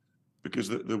eastward, because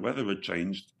the weather had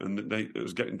changed and it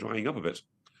was drying up a bit.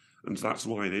 And so that's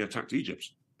why they attacked Egypt.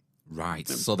 Right,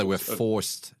 so they were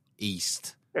forced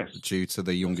east due to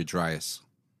the Younger Dryas.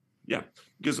 Yeah,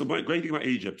 because the great thing about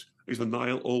Egypt is the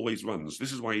Nile always runs.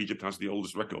 This is why Egypt has the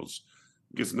oldest records.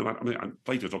 Because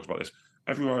Plato talks about this.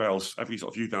 Everywhere else, every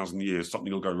sort of few thousand years,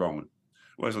 something will go wrong.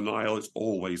 Whereas the Nile, it's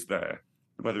always there.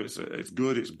 Whether it's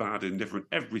good, it's bad, indifferent,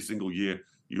 every single year,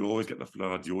 you always get the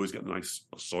flood, you always get the nice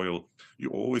soil, you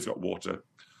always got water.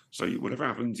 So whatever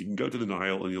happens, you can go to the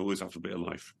Nile and you always have a bit of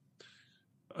life.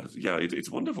 It's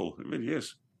wonderful. It really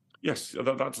is. Yes,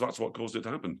 that's what caused it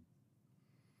to happen.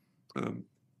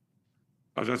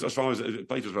 As far as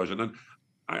Plato's version, and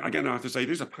again, I have to say,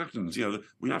 these are patterns.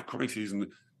 We have crises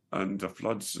and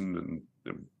floods and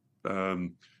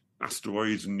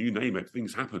asteroids and you name it.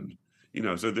 Things happen.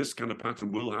 So this kind of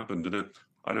pattern will happen.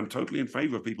 And I'm totally in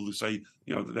favour of people who say,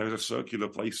 that there's a circular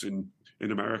place in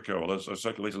America or there's a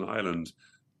circular place on an island,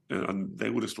 and they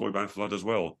were destroyed by a flood as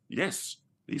well. Yes,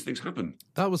 these things happen.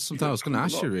 That was something I was going to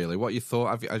ask you. Really, what you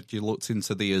thought? Have you looked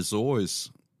into the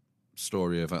Azores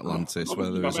story of Atlantis?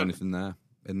 Whether there was anything there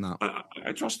in that?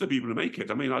 I trust the people who make it.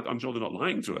 I mean, I'm sure they're not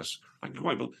lying to us.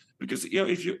 Because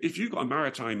if you've got a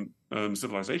maritime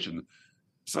civilization,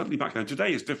 certainly back then,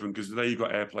 today it's different because today you've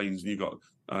got airplanes and you've got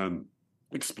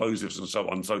explosives and so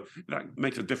on. So that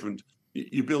makes a different.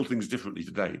 You build things differently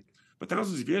today. But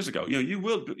thousands of years ago, you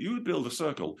would build a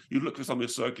circle. You look for something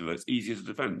circular; it's easier to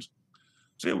defend.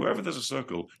 So wherever there's a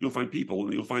circle, you'll find people,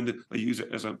 and you'll find that they use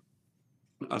it as a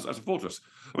fortress.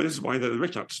 I mean, this is why the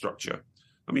Richat structure.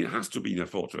 I mean, it has to be their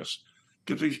fortress.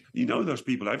 Because those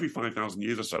people every 5,000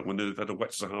 years or so, when they had a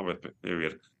wet Sahara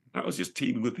period, that was just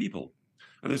teeming with people.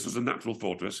 And this was a natural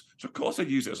fortress. So, of course, they'd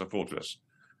use it as a fortress.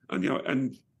 And,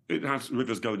 and it has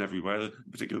rivers going everywhere,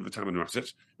 particularly the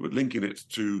Tamanrasset, linking it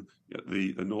to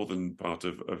the northern part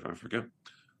of Africa.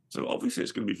 So, obviously,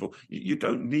 it's going to be full. You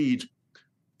don't need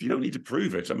to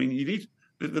prove it. I mean, you need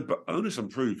the onus on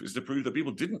proof is to prove that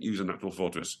people didn't use a natural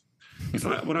fortress. It's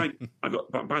like when I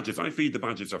got badgers, I feed the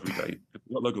badgers every day.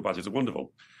 Local badgers are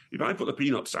wonderful. If I put the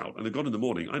peanuts out and they're gone in the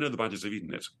morning, I know the badgers have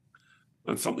eaten it,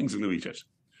 and something's going to eat it.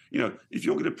 If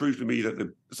you're going to prove to me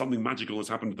that something magical has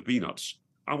happened to the peanuts,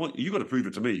 you've got to prove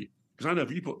it to me, because I know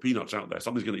if you put peanuts out there,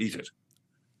 something's going to eat it.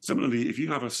 Similarly, if you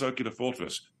have a circular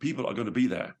fortress, people are going to be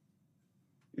there.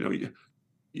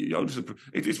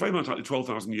 It's very much like the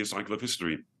 12,000 year cycle of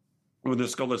history. When the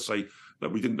scholars say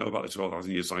that we didn't know about the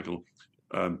 12,000 year cycle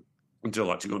until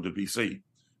like 200 BC,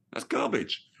 that's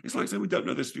garbage. It's like saying we don't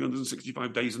know there's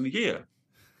 365 days in the year.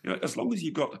 As long as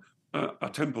you've got a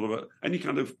temple or any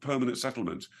kind of permanent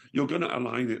settlement, you're going to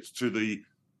align it to the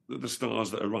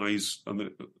stars that arise in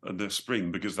the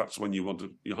spring, because that's when you want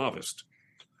your harvest.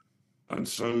 And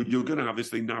so you're going to have this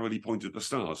thing narrowly pointed at the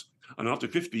stars. And after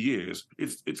 50 years,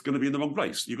 it's going to be in the wrong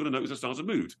place. You're going to notice the stars have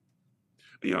moved.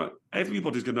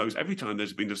 Everybody's going to notice every time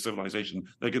there's been a civilization,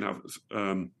 they're going to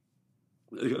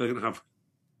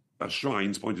have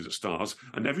shrines pointed at stars.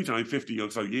 And every time 50 or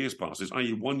so years passes,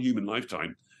 i.e. one human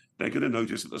lifetime, they're going to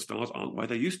notice that the stars aren't where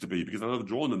they used to be, because they'll have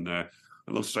drawn them there.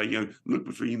 And they'll say, look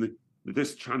between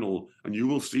this channel and you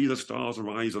will see the stars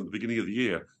arise at the beginning of the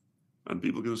year. And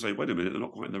people are going to say, wait a minute, they're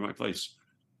not quite in the right place.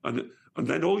 And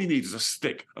then all you need is a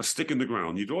stick in the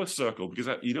ground. You draw a circle, because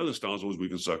the stars always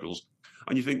move in circles.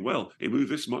 And you think, well, it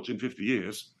moved this much in 50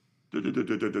 years.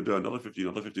 Another 50,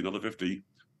 another 50, another 50,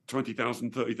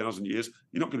 20,000, 30,000 years.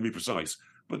 You're not going to be precise.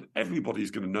 But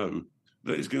everybody's going to know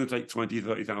that it's going to take 20,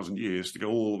 30,000 years to go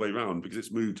all the way around, because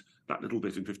it's moved that little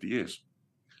bit in 50 years.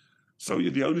 So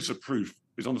the onus of proof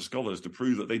is on the scholars to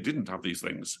prove that they didn't have these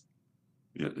things.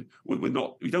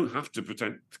 We don't have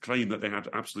to claim that they had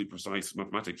absolute precise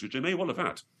mathematics, which they may well have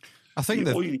had. I think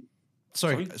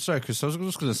sorry, Chris, I was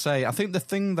just going to say, I think the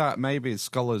thing that maybe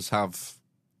scholars have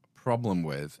problem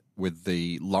with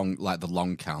the long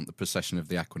count, the precession of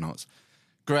the equinox.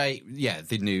 Great, yeah,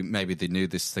 they knew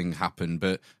this thing happened,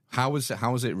 but how is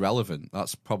it relevant?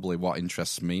 That's probably what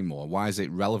interests me more. Why is it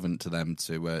relevant to them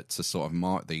to sort of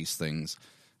mark these things?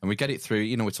 And we get it through,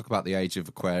 we talk about the age of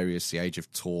Aquarius, the age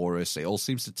of Taurus. It all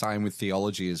seems to tie in with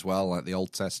theology as well, like the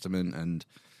Old Testament and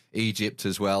Egypt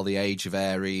as well, the age of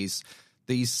Aries.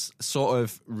 These sort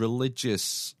of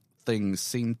religious things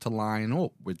seem to line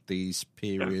up with these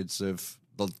periods of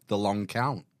the long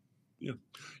count. Yeah.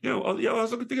 I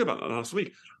was thinking about that last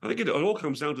week. I think it all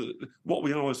comes down to what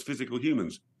we are as physical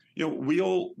humans. We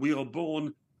are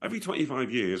born every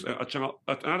 25 years. A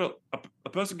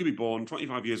person can be born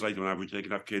 25 years later on average. They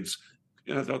can have kids,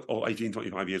 or 18,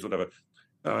 25 years, whatever.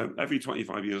 Every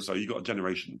 25 years or so, you've got a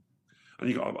generation. And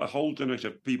you've got a whole generation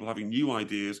of people having new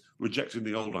ideas, rejecting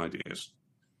the old ideas.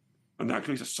 And that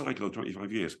creates a cycle of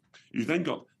 25 years. You've then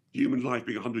got human life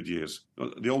being 100 years.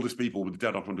 The oldest people were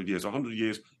dead after 100 years. 100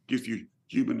 years gives you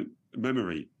human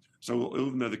memory. So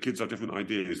even though the kids have different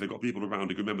ideas, they've got people around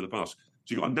who can remember the past.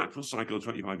 So you've got a natural cycle of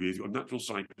 25 years. You've got a natural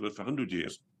cycle of 100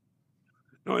 years.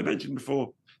 Now, I mentioned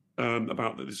before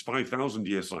about this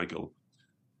 5,000-year cycle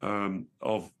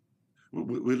of...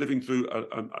 We're living through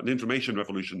an information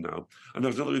revolution now. And there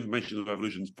was another information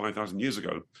revolution 5,000 years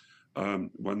ago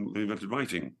when we invented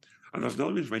writing. And there's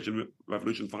another information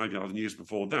revolution 5,000 years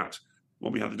before that,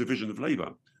 when we had the division of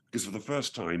labor. Because for the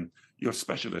first time, you have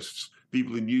specialists,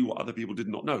 people who knew what other people did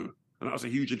not know. And that was a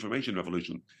huge information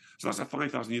revolution. So that's a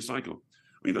 5,000-year cycle.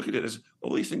 I mean, look at it.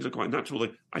 All these things are quite natural.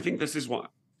 I think this is what...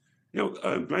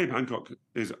 Graham Hancock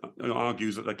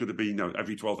argues that there could have been,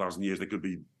 every 12,000 years, there could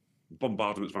be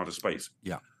bombardments from outer space.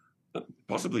 Yeah.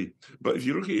 Possibly. But if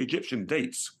you look at Egyptian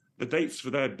dates, the dates for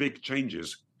their big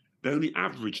changes, they only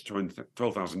average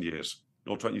 12,000 years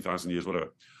or 20,000 years,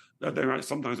 whatever.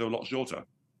 Sometimes they're a lot shorter.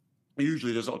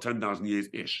 Usually there's 10,000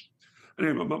 years-ish.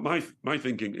 Anyway, my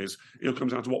thinking is it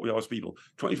comes down to what we are as people.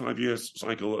 25 years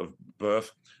cycle of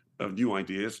birth, of new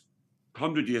ideas.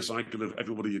 100-year cycle of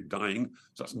everybody dying.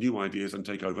 So that's new ideas and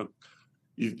take over.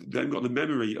 You've then got the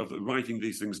memory of writing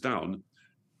these things down.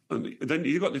 And then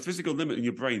you've got the physical limit in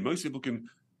your brain. Most people can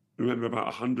remember about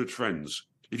 100 friends.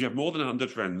 If you have more than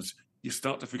 100 friends, you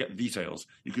start to forget the details.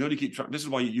 You can only keep track. This is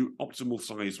why optimal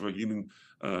size for a human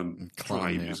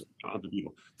tribe is 100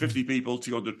 people. 50 people,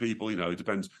 200 people, it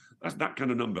depends. That's that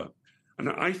kind of number. And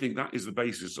I think that is the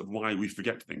basis of why we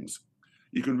forget things.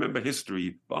 You can remember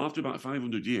history, but after about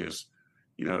 500 years,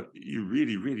 you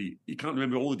really, you can't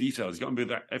remember all the details. You can't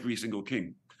remember every single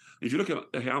king. If you look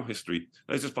at our history,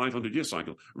 there's this 500-year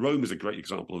cycle. Rome is a great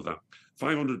example of that.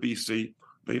 500 BC,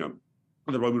 the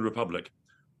Roman Republic.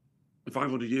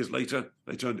 500 years later,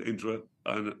 they turned it into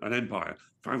an empire.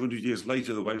 500 years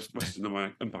later, the Western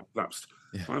Empire collapsed.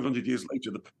 Yeah. 500 years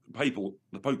later,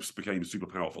 the popes became super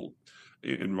powerful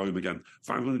in Rome again.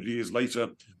 500 years later,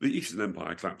 the Eastern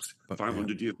Empire collapsed.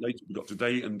 500 years later, we got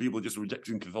today, and people are just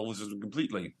rejecting Catholicism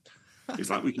completely. It's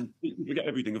like we can forget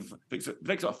everything. It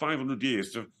takes about 500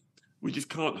 years we just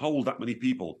can't hold that many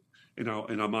people in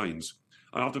our minds.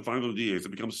 And after 500 years, it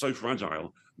becomes so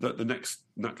fragile that the next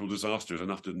natural disaster is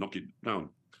enough to knock it down.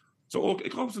 So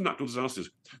it comes to natural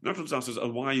disasters. Natural disasters are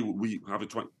why we have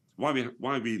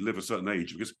why we live a certain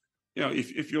age. Because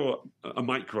if you're a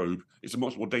microbe, it's a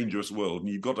much more dangerous world,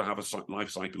 and you've got to have a life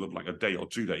cycle of like a day or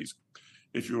 2 days.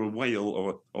 If you're a whale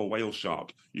or a whale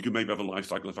shark, you can maybe have a life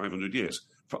cycle of 500 years.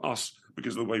 For us,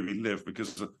 because of the way we live,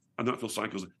 because our natural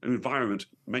cycles, an environment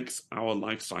makes our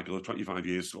life cycle of 25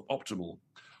 years optimal.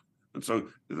 And so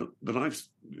the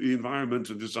environment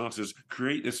and disasters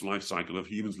create this life cycle of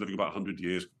humans living about 100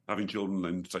 years, having children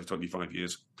in, say, 25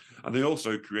 years. And they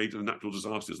also create the natural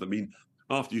disasters that mean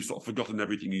after you've sort of forgotten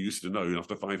everything you used to know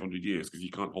after 500 years, because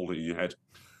you can't hold it in your head,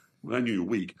 then you're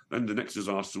weak, then the next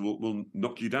disaster will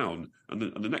knock you down, and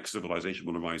the next civilization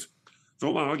will arise.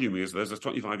 So what my argument is, there's a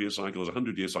 25-year cycle, there's a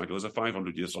 100-year cycle, there's a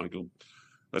 500-year cycle,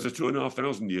 there's a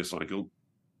 2,500-year cycle,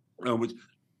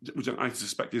 which I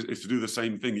suspect is to do the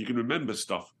same thing. You can remember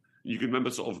stuff, you can remember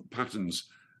sort of patterns,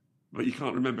 but you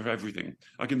can't remember everything.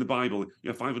 Like in the Bible,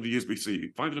 500 years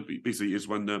BC. 500 BC is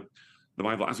when the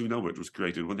Bible, as we know it, was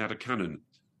created, when they had a canon.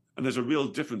 And there's a real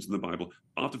difference in the Bible.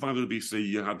 After 500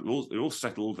 BC, they're all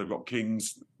settled, they've got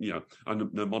kings, and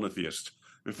they're monotheists.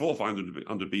 Before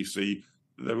 500 BC,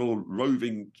 they're all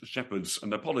roving shepherds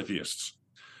and they're polytheists.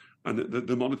 And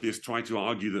the monotheists try to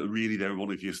argue that really they were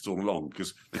monotheists all along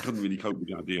because they couldn't really cope with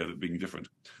the idea of being different.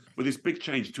 But this big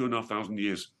change, 2,500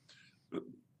 years,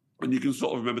 and you can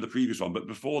sort of remember the previous one, but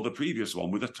before the previous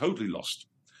one, they're totally lost.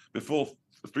 Before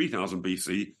 3000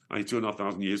 BC,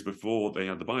 2,500 years before they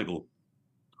had the Bible,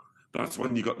 that's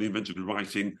when you got the invention of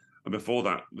writing. And before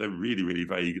that, they're really, really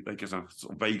vague. They get a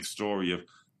sort of vague story of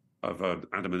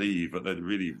Adam and Eve, but they're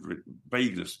really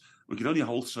vagueness. We can only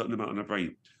hold a certain amount in our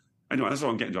brain. Anyway, that's what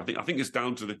I'm getting to. I think it's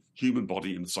down to the human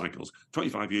body and the cycles.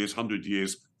 25 years, 100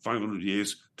 years, 500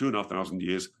 years, 2,500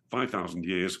 years, 5,000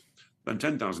 years, then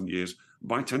 10,000 years.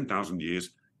 By 10,000 years,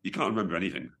 you can't remember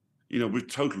anything. We've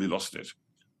totally lost it.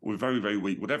 We're very, very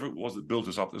weak. Whatever it was that built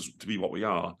us up to be what we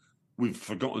are, we've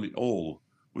forgotten it all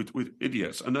with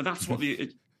idiots. And then that's what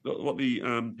the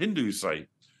Hindus say.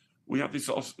 We have these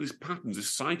patterns, this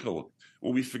cycle,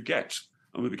 where we forget,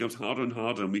 and it becomes harder and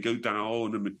harder, and we go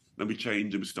down, and then we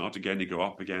change, and we start again, and go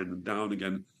up again, and down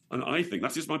again. And I think,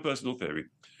 that's just my personal theory,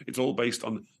 it's all based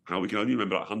on how we can only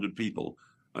remember 100 people,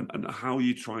 and how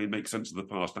you try and make sense of the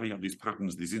past. Now you have these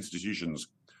patterns, these institutions,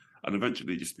 and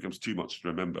eventually it just becomes too much to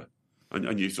remember.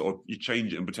 And you you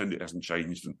change it and pretend it hasn't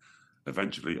changed, and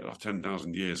eventually, after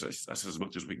 10,000 years, that's as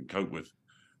much as we can cope with.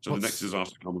 So the next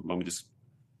disaster comes along, we just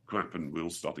crap, and we'll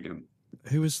start again.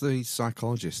 Who was the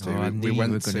psychologist? Oh, we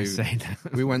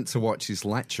went to watch his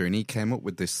lecture, and he came up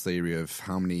with this theory of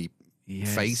how many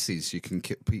faces you can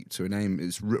keep to a name.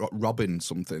 It's Robin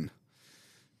something.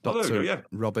 Dr.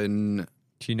 Robin.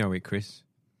 Do you know it, Chris?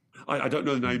 I don't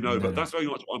know the name, no, but that's very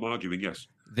much what I'm arguing. Yes,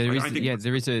 there is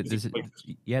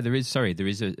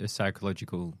a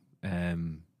psychological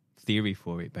theory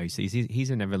for it. Basically, he's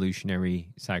an evolutionary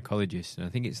psychologist, and I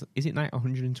think is it like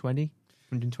 120,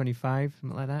 125,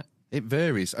 something like that. It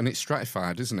varies, and it's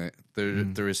stratified, isn't it?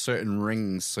 There are certain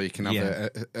rings, so you can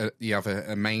have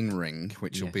a main ring,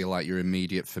 which will be like your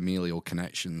immediate familial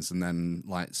connections, and then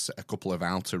like a couple of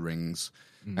outer rings,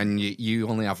 and you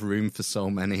only have room for so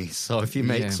many. So if you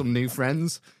make some new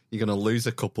friends, you're going to lose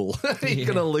a couple. You're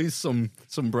going to lose some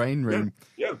brain room.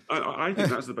 Yeah. I think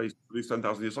that's the base of these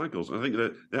 10,000-year cycles. And I think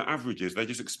that their averages, their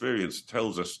just experience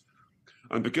tells us,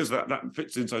 and because that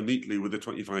fits in so neatly with the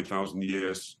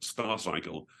 25,000-year star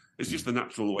cycle, it's just the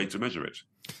natural way to measure it.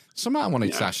 Something I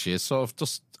wanted to ask you, sort of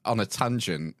just on a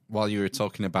tangent, while you were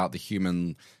talking about the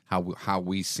human, how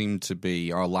we seem to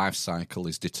be, our life cycle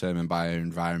is determined by our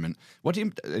environment.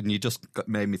 And you just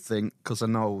made me think, because I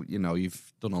know,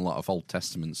 you've done a lot of Old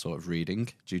Testament sort of reading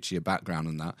due to your background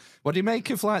and that. What do you make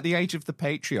of like the age of the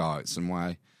patriarchs and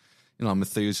why,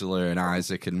 Methuselah and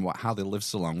Isaac and how they lived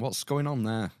so long. What's going on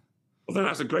there? Well, then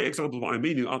that's a great example of what I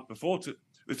mean. Before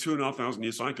the 2,500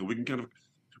 year cycle, we can kind of,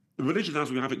 the religion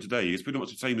as we have it today is pretty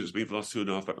much the same as it's been for the last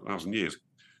 2,500 years.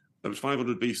 There was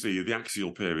 500 BC, the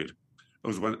axial period. It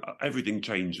was when everything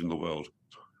changed in the world.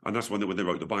 And that's when they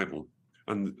wrote the Bible.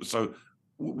 And so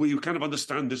we kind of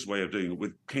understand this way of doing it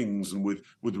with kings and with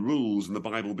rules and the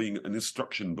Bible being an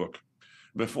instruction book.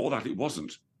 Before that, it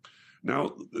wasn't.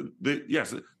 Now,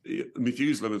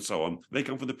 Methuselah and so on, they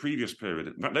come from the previous period.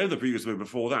 In fact, they're the previous period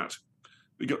before that.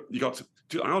 You got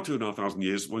our 2,500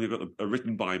 years when you've got a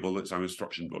written Bible that's our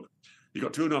instruction book. You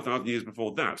got 2,500 years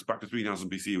before that, back to 3,000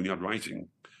 BC when you had writing.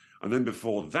 And then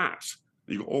before that,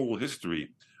 you got oral history.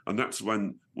 And that's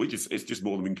when it's just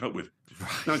more than we can cope with.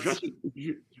 Right. Now,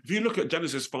 if you look at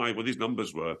Genesis 5, where these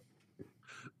numbers were,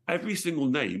 every single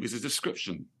name is a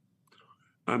description.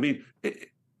 I mean,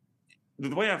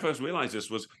 the way I first realized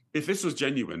this was, if this was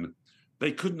genuine,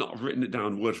 they could not have written it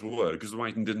down word for word because the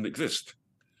writing didn't exist.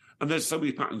 And there's so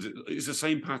many patterns. It's the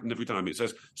same pattern every time. It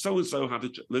says, so-and-so had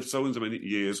to live so-and-so many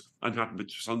years and had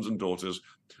sons and daughters,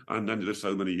 and then lived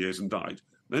so many years and died.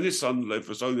 Then his son lived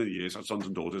for so many years, had sons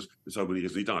and daughters for so many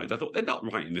years, and he died. I thought, they're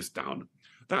not writing this down.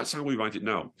 That's how we write it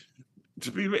now.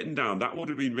 To be written down, that would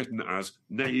have been written as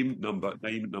name, number,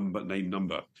 name, number, name,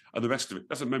 number. And the rest of it,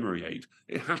 that's a memory aid.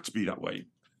 It had to be that way.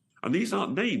 And these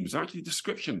aren't names, they're actually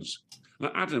descriptions.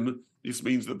 Now, Adam, this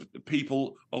means the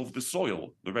people of the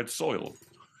soil, the red soil.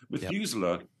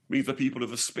 Methuselah means the people of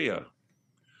the spear.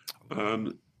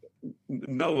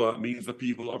 Noah means the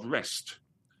people of rest.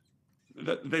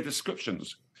 They're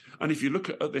descriptions. And if you look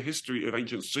at the history of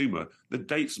ancient Sumer, the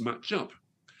dates match up.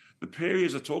 The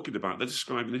periods they're talking about, they're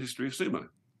describing the history of Sumer.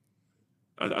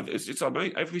 And it's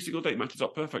amazing. Every single date matches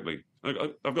up perfectly. I've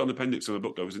got an appendix in the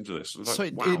book that goes into this. So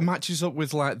it matches up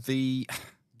with like the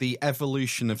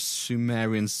evolution of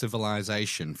Sumerian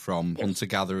civilization from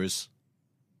hunter-gatherers.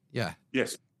 Yeah.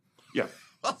 Yes. Yeah.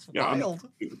 That's wild.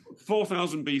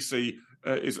 4,000 BC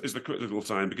is the critical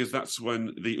time, because that's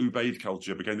when the Ubaid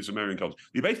culture became the Sumerian culture.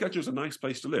 The Ubaid culture was a nice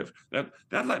place to live. They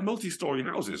had like multi-story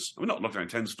houses. I mean, not like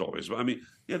 10 stories, but I mean,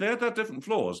 yeah, they had different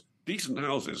floors, decent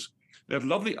houses. They had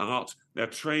lovely art. They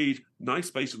had trade, nice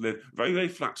place to live, very, very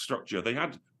flat structure. They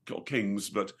had kings,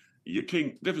 but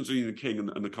difference between the king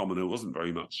and the commoner wasn't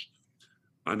very much.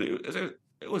 And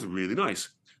it was really nice.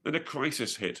 Then a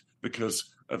crisis hit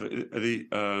because of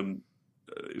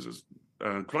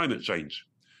climate change.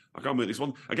 I can't remember this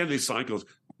one. Again, these cycles,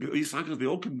 they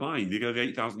all combine. You go the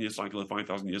 8,000 year cycle, the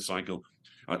 5,000 year cycle.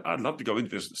 I'd love to go into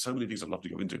this. So many things I'd love to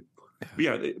go into. But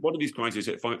yeah, one of these crises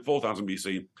hit 4,000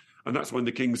 BC, and that's when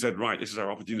the king said, right, this is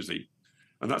our opportunity.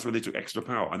 And that's when they took extra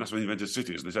power, and that's when they invented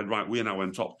cities. They said, right, we are now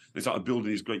on top. They started building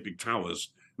these great big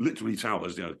towers, literally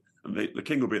towers, and the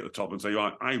king will be at the top and say,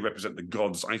 right, I represent the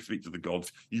gods, I speak to the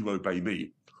gods, you obey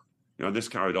me. And this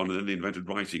carried on, and then they invented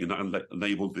writing, and that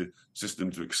enabled the system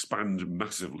to expand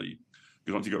massively.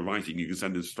 Because once you got writing, you can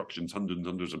send instructions hundreds and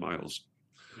hundreds of miles.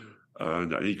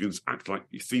 And you can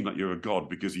you seem like you're a god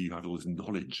because you have all this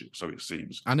knowledge, so it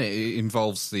seems. And it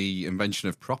involves the invention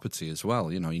of property as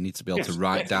well. You need to be able to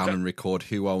write down and record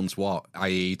who owns what,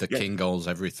 i.e. the king owns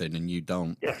everything and you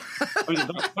don't. Yeah. I mean,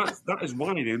 that is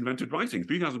why they invented writing.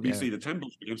 3000 BC, the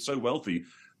temples became so wealthy.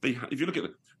 If you look at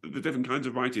the different kinds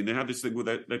of writing, they had this thing where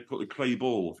they put a clay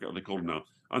ball, I forget what they call them now,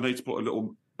 and they'd put a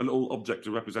little object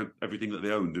to represent everything that they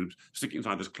owned and stick it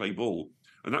inside this clay ball.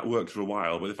 And that worked for a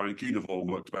while, but they found cuneiform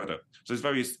worked better. So there's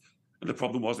various, and the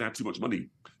problem was they had too much money.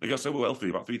 They got so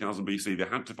wealthy, about 3000 BC, they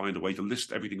had to find a way to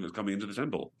list everything that's coming into the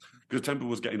temple. Because the temple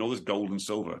was getting all this gold and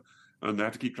silver, and they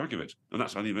had to keep track of it. And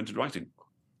that's how they invented writing.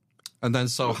 And then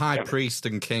high priest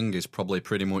and king is probably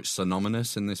pretty much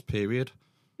synonymous in this period?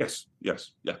 Yes, yeah.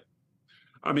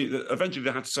 I mean, eventually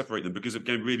they had to separate them because it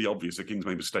became really obvious the kings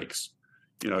made mistakes.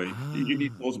 You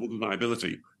need plausible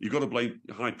deniability. You've got to blame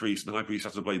the high priest, and the high priest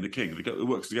has to blame the king. It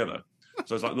works together.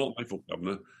 So it's like, not my fault,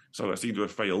 governor. So I seem to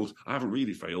have failed. I haven't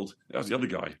really failed. That's the other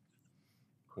guy.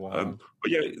 Wow.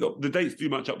 But yeah, the dates do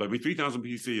match up though. 3000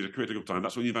 BC is a critical time.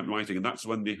 That's when you invent writing, and that's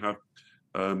when they have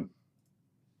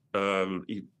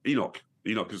Enoch.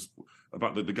 Enoch is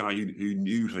about the guy who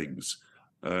knew things.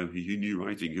 He knew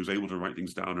writing. He was able to write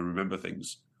things down and remember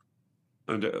things.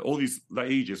 And all these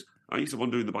ages, I used to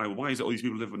wonder in the Bible, why is it all these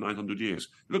people live for 900 years?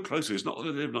 Look closer, it's not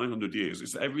that they live 900 years.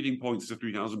 It's that everything points to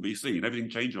 3000 BC, and everything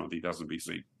changed around 3000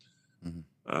 BC.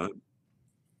 Mm-hmm.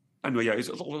 Anyway, yeah, it's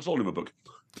all in my book.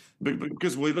 But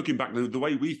because we're looking back, the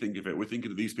way we think of it, we're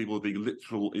thinking of these people as being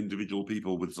literal individual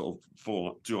people with sort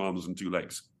of two arms and two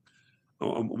legs.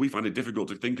 And we find it difficult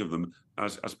to think of them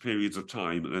as periods of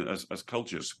time, as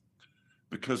cultures,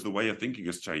 because the way of thinking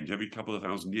has changed every couple of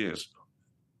thousand years.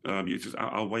 It's just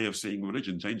our way of seeing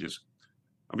religion changes.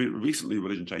 I mean, recently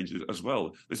religion changed as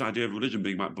well. This idea of religion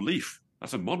being about belief,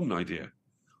 that's a modern idea.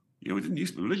 It didn't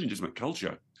used to be religion, just meant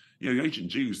culture. The ancient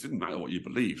Jews didn't matter what you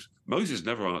believed. Moses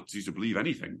never asked you to believe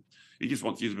anything. He just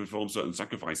wants you to perform certain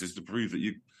sacrifices to prove that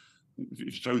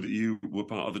to show that you were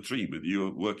part of the team, that you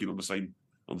were working on the same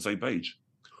page.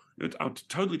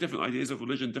 Totally different ideas of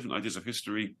religion, different ideas of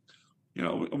history.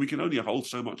 We can only hold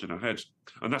so much in our heads,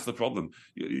 and that's the problem.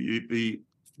 The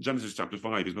Genesis chapter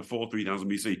 5 is before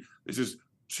 3000 BC. This is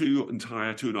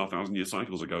 2,500 year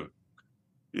cycles ago.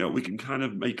 We can kind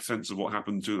of make sense of what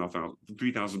happened 3,000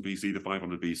 BC to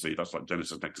 500 BC. That's like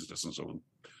Genesis, Exodus, and so on.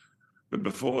 But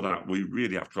before that, we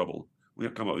really have trouble. We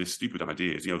have come up with stupid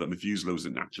ideas, that Methuselah was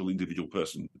an actual individual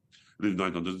person, lived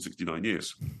 969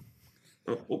 years.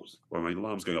 Oops, well, my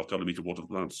alarm's going off telling me to water the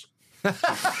plants. That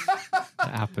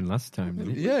happened last time,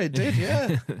 didn't it? Yeah, it did,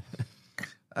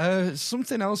 yeah.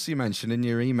 Something else you mentioned in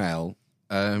your email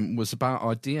was about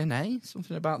our DNA.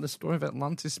 Something about the story of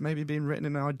Atlantis maybe being written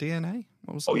in our DNA.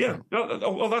 What was that? Yeah.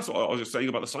 Well, that's what I was just saying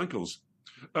about the cycles.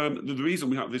 The reason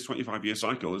we have this 25-year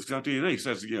cycle is because our DNA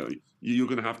says, you're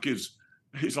going to have kids.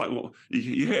 It's like, well,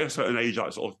 you hit a certain age,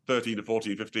 like sort of 13 to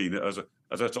 14, 15, as a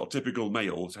sort of typical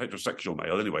male, heterosexual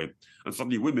male anyway, and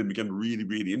suddenly women become really,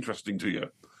 really interesting to you.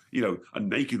 And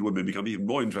naked women become even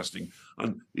more interesting.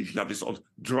 And you have this sort of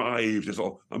drive, this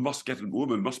sort of, I must get a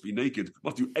woman, must be naked,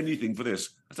 must do anything for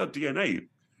this. That's our DNA.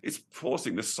 It's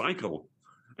forcing this cycle.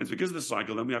 And it's because of the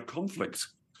cycle, then we have conflict.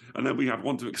 And then we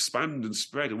want to expand and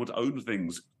spread and want to own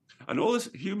things. And all this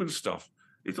human stuff,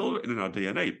 it's all written in our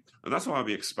DNA. And that's why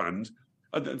we expand.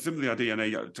 And simply our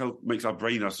DNA makes our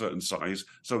brain a certain size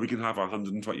so we can have our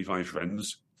 125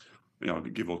 friends.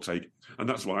 Give or take. And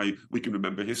that's why we can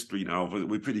remember history now.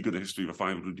 We're pretty good at history for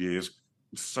 500 years,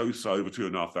 so-so for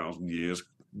 2,500 years,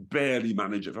 barely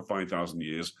manage it for 5,000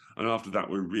 years. And after that,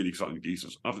 we're really exciting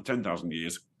geezers. After 10,000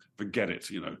 years, forget it,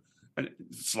 And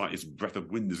it's like this breath of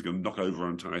wind is going to knock over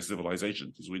our entire civilization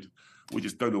because we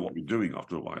just don't know what we're doing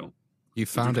after a while. You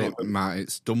found it, Matt.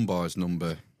 It's Dunbar's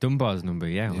number. Dunbar's number,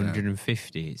 yeah.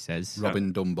 150, it says.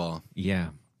 Robin Dunbar. Yeah.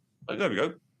 There we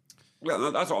go.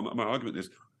 Well, that's what my argument is.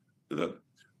 And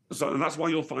that's why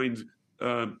you'll find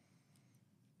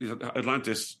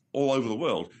Atlantis all over the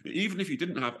world. Even if you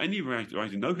didn't have any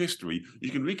writing, no history,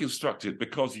 you can reconstruct it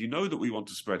because you know that we want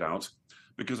to spread out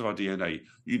because of our DNA.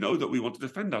 You know that we want to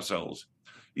defend ourselves.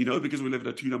 Because we live in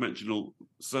a two-dimensional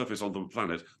surface on the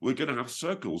planet, we're going to have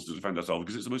circles to defend ourselves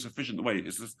because it's the most efficient way.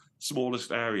 It's the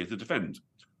smallest area to defend.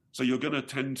 So you're going to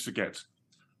tend to get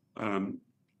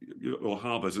or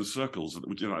harbours and circles,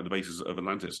 which are like the basis of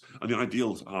Atlantis. And the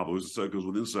ideal harbour was circles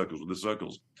within circles within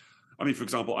circles. I mean, for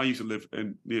example, I used to live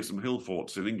near some hill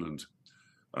forts in England.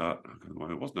 I don't know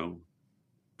where it was now.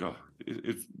 God,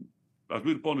 I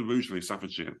was born in Rugeley,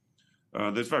 Staffordshire.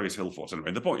 There's various hill forts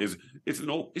anyway. The point is, it's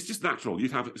just natural.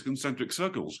 You'd have concentric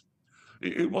circles.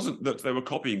 It wasn't that they were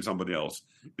copying somebody else.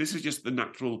 This is just the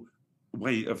natural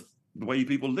way of the way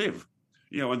people live.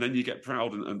 And then you get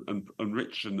proud and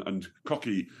rich and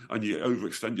cocky, and you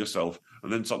overextend yourself,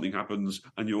 and then something happens,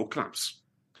 and you all collapse.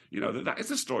 That is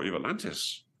the story of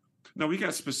Atlantis. Now we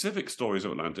get specific stories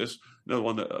of Atlantis, the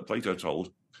one that Plato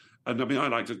told, and I mean I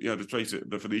like to trace it.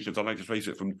 The Phoenicians, I like to trace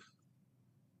it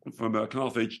from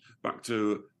Carthage back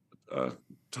to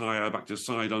Tyre, back to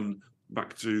Sidon,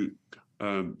 back to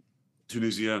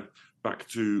Tunisia, back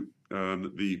to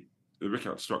the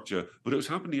Rickard structure, but it was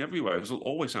happening everywhere. It will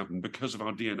always happen because of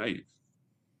our DNA.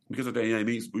 Because our DNA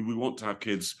means we want to have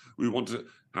kids, we want to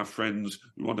have friends,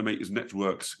 we want to make these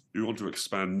networks, we want to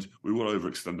expand, we will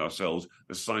overextend ourselves.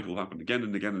 The cycle will happen again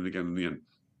and again and again and again.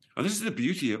 And this is the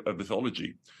beauty of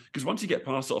mythology, because once you get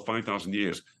past sort of 5,000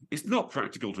 years, it's not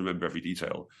practical to remember every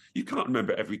detail. You can't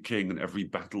remember every king and every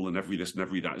battle and every this and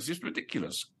every that. It's just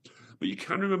ridiculous. But you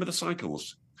can remember the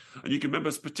cycles. And you can remember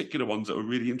particular ones that were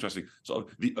really interesting. Sort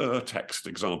of the text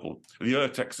example. And the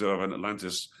text of an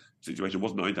Atlantis situation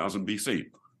was 9,000 BC,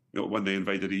 when they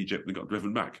invaded Egypt and got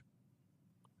driven back.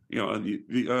 And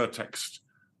the text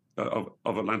of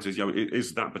Atlantis, it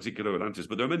is that particular Atlantis,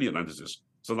 but there are many Atlantises.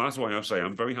 So that's why I say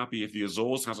I'm very happy if the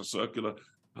Azores has a circular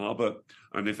harbour,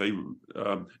 and if they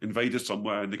invaded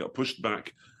somewhere and they got pushed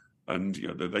back and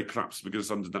they collapsed because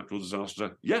of some natural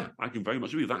disaster. Yeah, I can very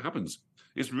much believe that happens.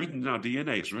 It's written in our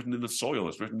DNA. It's written in the soil.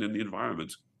 It's written in the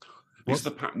environment. These are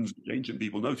the patterns the ancient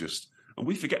people noticed. And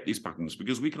we forget these patterns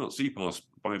because we can't see past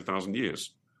 5,000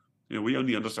 years. We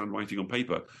only understand writing on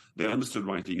paper. They understood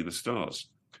writing in the stars.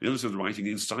 They understood writing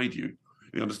inside you.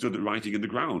 They understood the writing in the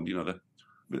ground,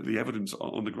 the evidence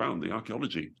on the ground, the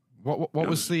archaeology.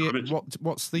 What's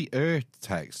the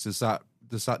text? Is that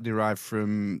does that derive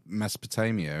from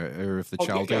Mesopotamia or of the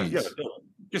Chaldees? Yeah.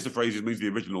 Just the phrases means the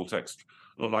original text,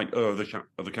 like of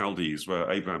the Chaldees, where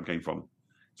Abraham came from.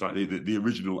 It's like the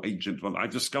original ancient one. I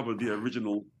discovered the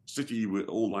original city where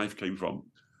all life came from.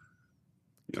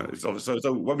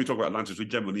 So when we talk about Atlantis, we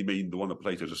generally mean the one that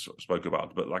Plato just spoke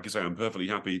about. But like I say, I'm perfectly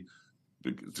happy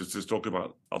to talk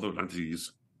about other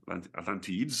Atlantides,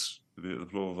 the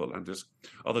plural of Atlantis,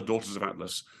 other daughters of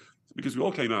Atlas, because we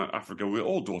all came out of Africa. We're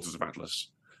all daughters of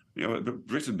Atlas.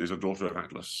 Britain is a daughter of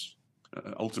Atlas.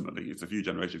 Ultimately, it's a few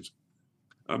generations.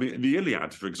 I mean, the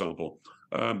Iliad, for example,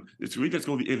 it's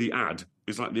called the Iliad.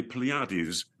 It's like the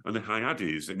Pleiades and the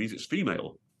Hyades. It means it's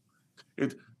female.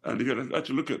 And if you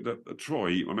actually look at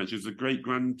Troy, I mentioned, is the great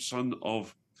grandson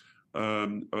of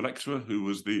Electra, who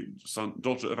was the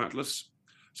daughter of Atlas.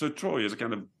 So Troy is a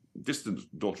kind of distant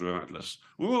daughter of Atlas.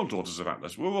 We're all daughters of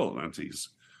Atlas. We're all Atlantes.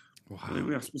 Wow.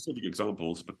 We have specific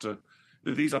examples, but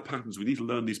these are patterns. We need to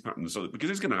learn these patterns because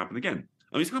it's going to happen again.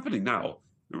 I mean, it's happening now,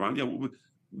 right?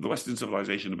 The Western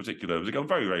civilization in particular has become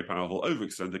very, very powerful,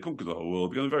 overextended, conquered the whole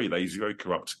world, become very lazy, very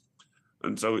corrupt.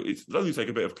 And so it'll only take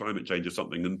a bit of climate change or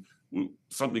something, and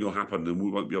something will happen, and we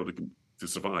won't be able to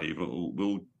survive.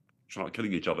 We'll start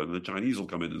killing each other, and the Chinese will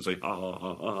come in and say, ha, ha,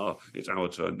 ha, ha, ha, it's our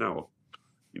turn now.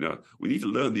 We need to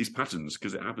learn these patterns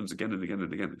because it happens again and again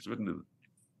and again. It's written in.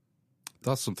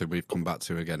 That's something we've come back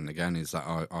to again and again, is that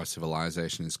our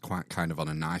civilization is quite kind of on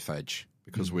a knife edge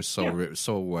because we're so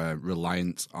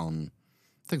reliant on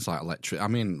things like electric. I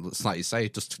mean, it's like you say,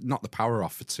 just knock the power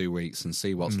off for 2 weeks and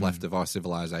see what's left of our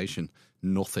civilization.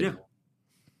 Nothing.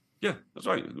 Yeah, that's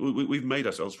right. We've made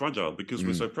ourselves fragile because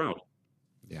we're so proud.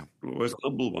 Yeah. Whereas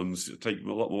humble ones take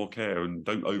a lot more care and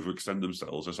don't overextend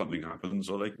themselves if something happens,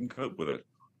 or they can cope with it.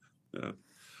 Yeah.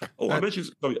 I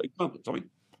mentioned. Sorry.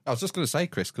 I was just going to say,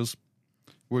 Chris, because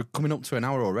we're coming up to an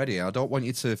hour already. I don't want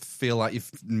you to feel like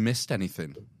you've missed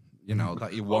anything.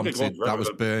 That you wanted, that was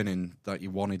burning, that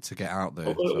you wanted to get out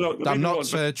there. I'm not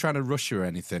trying to rush you or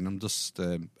anything. I'm just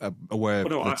aware of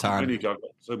the time. I need to have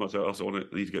so much else I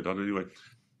need to get done anyway.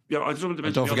 Yeah, I just wanted to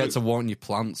mention. Don't forget to warn your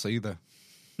plants either.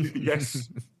 Yes,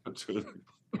 absolutely.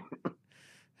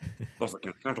 Plus,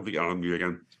 I can't think I'm hungry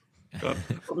again.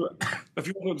 A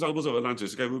few other examples of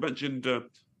Atlantis. Okay, we mentioned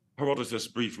Herodotus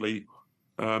briefly.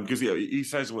 Because he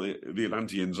says what the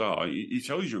Atlanteans are. He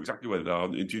tells you exactly where they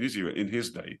are in Tunisia in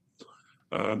his day.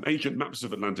 Ancient maps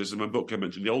of Atlantis, in my book I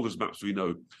mentioned, the oldest maps we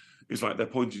know, is like they're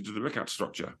pointing to the Rikat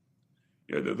structure.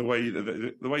 The way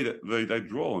that they're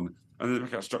drawn, and the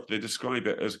Rikat structure, they describe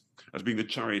it as being the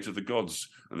chariot of the gods,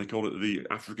 and they call it the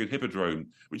African hippodrome,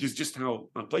 which is just how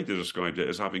Plato described it,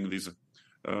 as having these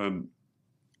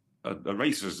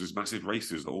races, these massive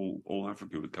races that all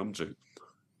Africa would come to.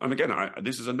 And again,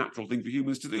 this is a natural thing for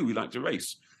humans to do. We like to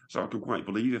race. So I can quite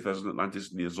believe if there's an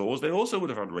Atlantis in the Azores, they also would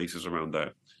have had races around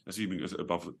there, assuming it was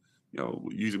above,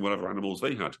 using whatever animals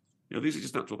they had. These are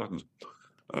just natural patterns.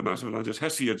 Maps of Atlantis,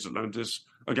 Hesiod's Atlantis.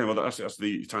 Again, well, that's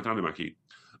the Titanomachy.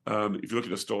 If you look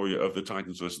at the story of the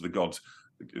Titans versus the gods,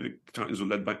 the Titans were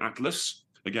led by Atlas,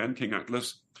 again, King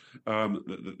Atlas.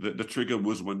 The trigger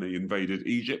was when they invaded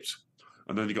Egypt,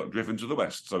 and then they got driven to the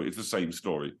west. So it's the same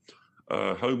story.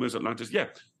 Homer's Atlantis,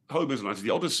 Homer's Atlantis,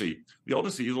 the Odyssey. The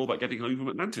Odyssey is all about getting home from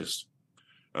Atlantis.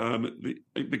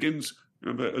 It begins,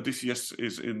 remember, Odysseus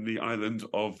is in the island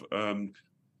of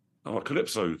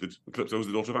Calypso. Calypso was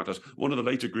the daughter of Atlas. One of the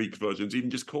later Greek versions even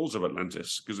just calls her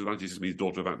Atlantis, because Atlantis means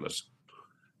daughter of Atlas.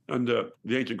 And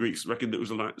the ancient Greeks reckoned it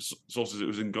was sources. It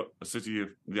was in a city of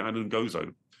the island of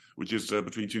Gozo, which is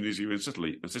between Tunisia and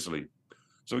Sicily.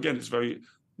 So again,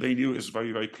 they knew it was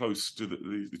very, very close to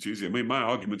the Tunisia. I mean, my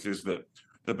argument is that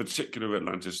the particular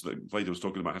Atlantis that Plato was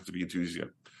talking about has to be in Tunisia.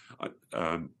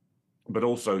 But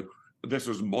also, this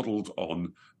was modelled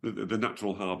on the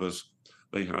natural harbours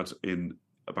they had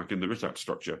back in the Ritat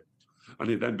structure.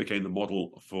 And it then became the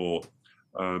model for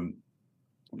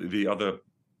the other...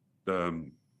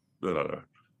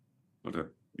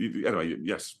 anyway,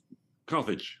 yes,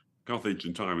 Carthage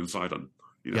and Tyre and Sidon.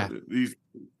 There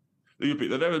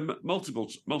are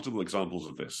multiple examples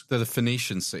of this. They're the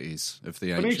Phoenician cities of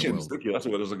the ancient world. Thank you. That's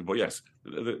what I was looking for. Yes,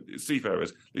 the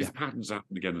seafarers. These patterns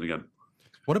happen again and again.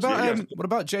 What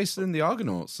about Jason and the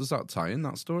Argonauts? Does that tie in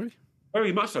that story?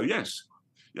 Very much so. Yes.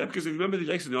 Yeah, because if you remember the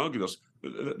Jason and the Argonauts,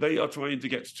 they are trying to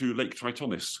get to Lake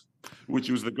Tritonis, which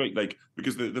was the Great Lake,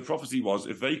 because the prophecy was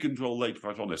if they control Lake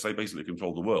Tritonis, they basically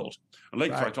control the world. And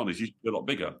Lake Tritonis used to be a lot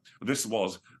bigger. This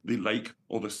was the lake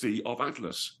or the sea of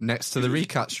Atlas. Next to the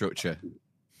Rikat structure.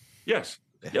 Yes.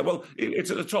 Yeah, well, it's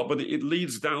at the top, but it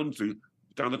leads down the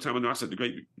Tamanrasset,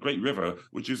 the great river,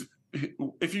 which is,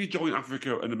 if you join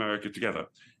Africa and America together,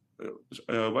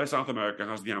 where South America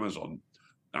has the Amazon,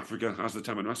 Africa has the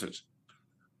Tamanrasset.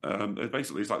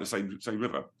 Basically, it's like the same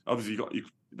river. Obviously,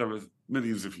 there are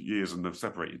millions of years and they're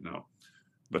separated now.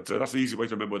 But that's the easy way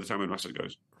to remember where the Tamanrasset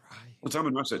goes. Right. The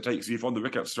Tamanrasset takes you from the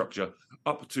Rikat structure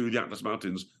up to the Atlas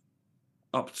Mountains,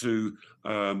 up to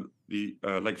the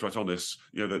Lake Tritonis,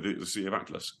 the Sea of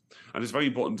Atlas. And it's very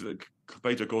important that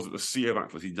Plato calls it the Sea of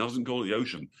Atlas. He doesn't call it the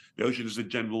ocean. The ocean is a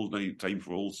general name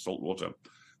for all salt water.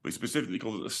 But he specifically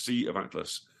calls it the Sea of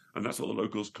Atlas. And that's what the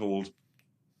locals called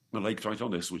the Lake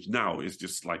Tritonis, which now is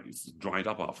just like it's dried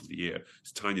up half of the year.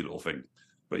 It's a tiny little thing.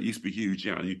 But it used to be huge,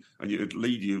 and it'd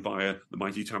lead you via the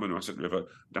mighty Tamanrasset River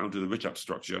down to the Richat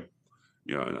structure,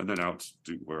 and then out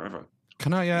to wherever.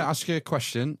 Can I ask you a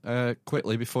question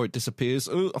quickly before it disappears?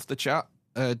 Off the chat,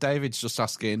 David's just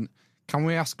asking, can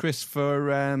we ask Chris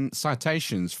for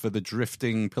citations for the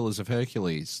drifting Pillars of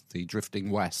Hercules, the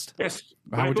drifting west? Yes.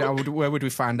 Where would we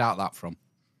find out that from?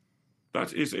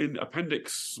 That is in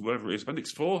Appendix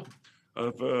 4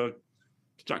 of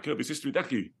Jack Kirby's History.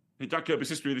 Jack Kirby's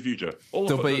History of the Future. All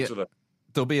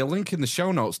there'll be a link in the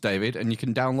show notes, David, and you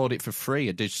can download it for free,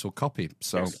 a digital copy.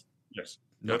 So, yes.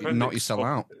 Not you sell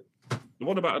out. The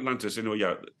one about Atlantis, the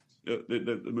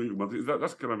movie one,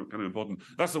 that's kind of important.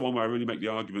 That's the one where I really make the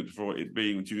argument for it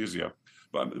being in Tunisia.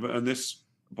 But in this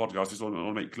podcast, I just want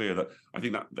to make clear that I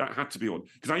think that had to be one.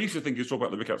 Because I used to think you talk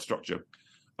about the Rikat structure.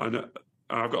 And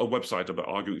I've got a website about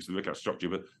arguments to the Rikat structure,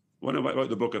 but when I wrote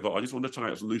the book, I thought I just want to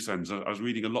tie up some loose ends. I was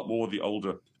reading a lot more of the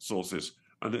older sources,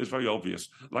 and it was very obvious.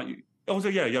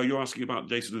 You're asking about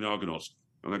Jason and the Argonauts,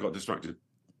 and I got distracted.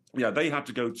 Yeah, they had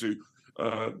to go to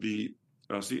the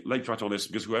Lake Tritonis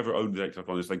because whoever owned the Lake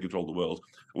Tritonis, they controlled the world.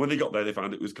 And when they got there, they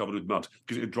found it was covered with mud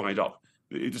because it had dried up.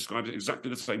 It describes it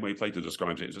exactly the same way Plato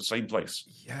describes it. It's the same place.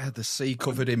 Yeah, the sea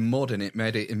covered in mud, and it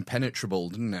made it impenetrable,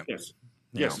 didn't it? Yes.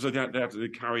 Yes, so they had to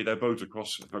carry their boat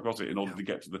across it in order to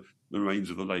get to the remains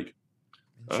of the lake.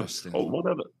 Interesting. One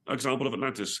other example of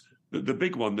Atlantis, the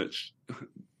big one that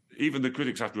even the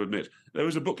critics have to admit, there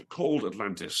was a book called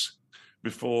Atlantis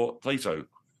before Plato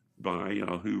by,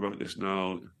 who wrote this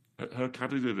now?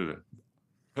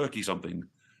 Herky something.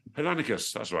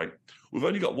 Hellanicus, that's right. We've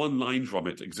only got one line from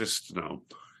it exists now.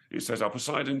 It says, our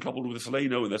Poseidon coupled with a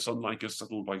Seleno and their son Lycus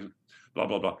settled by blah,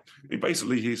 blah, blah.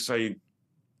 Basically, he's saying,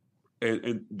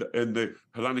 in the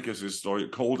Hellanicus' story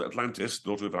called Atlantis,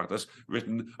 daughter of Atlas,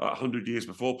 written 100 years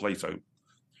before Plato.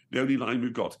 The only line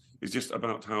we've got is just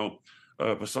about how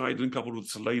Poseidon coupled with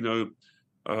Seleno,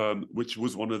 which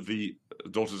was one of the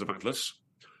daughters of Atlas,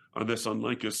 and their son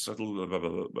Lycus settled. Blah,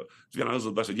 blah, blah.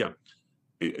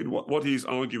 What he's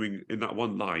arguing in that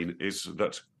one line is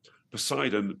that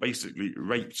Poseidon basically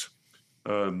raped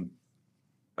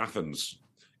Athens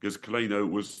because Seleno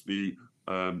was the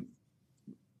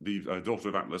daughter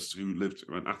of Atlas who lived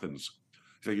in Athens.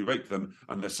 So he raped them,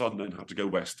 and their son then had to go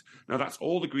west. Now, that's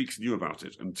all the Greeks knew about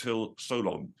it until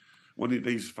Solon, when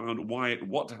they found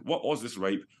what was this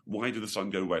rape? Why did the son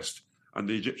go west? And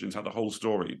the Egyptians had the whole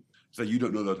story. So you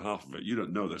don't know that half of it. You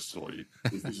don't know this story.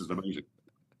 This is amazing.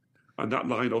 And that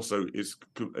line also is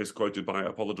quoted by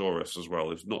Apollodorus as well.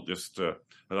 It's not just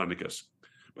Hellanicus.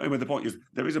 But anyway, the point is,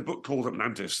 there is a book called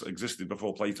Atlantis that existed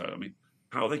before Plato. I mean,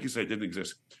 how they can say it didn't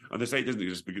exist. And they say it doesn't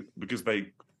exist because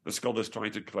the scholars try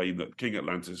to claim that King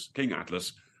Atlas,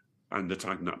 and the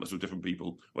Titan Atlas were different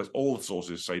people, whereas all the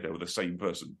sources say they were the same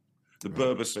person. The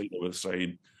Berbers say they were the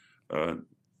same. I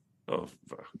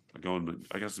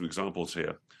guess some examples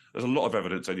here. There's a lot of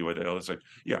evidence anyway. They say,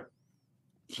 yeah.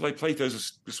 So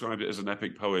Plato's described it as an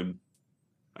epic poem.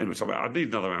 Anyway, so I need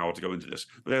another hour to go into this,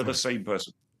 but they're the same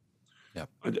person. Yeah.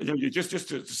 And just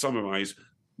to summarise,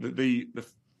 the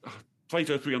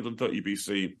Plato 330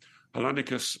 BC,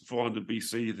 Hellanicus 400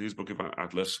 BC, his book about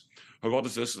Atlas,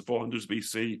 Herodotus 400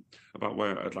 BC about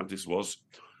where Atlantis was.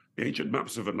 The ancient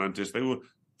maps of Atlantis, they were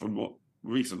from what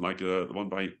recent, like the one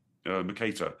by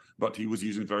Mercator, but he was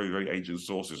using very, very ancient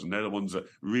sources, and they're the ones that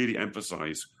really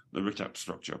emphasise the Richat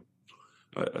structure.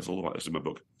 That's all about this in my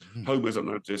book. Homer's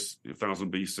Atlantis,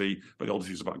 1000 BC, but the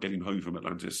Odyssey is about getting home from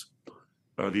Atlantis.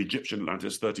 The Egyptian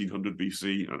Atlantis, 1300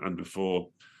 BC and before,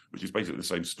 which is basically the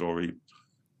same story.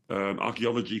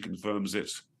 Archaeology confirms it.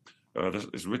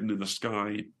 It's written in the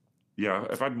sky. Yeah,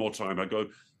 if I had more time, I'd go,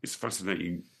 it's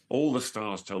fascinating. All the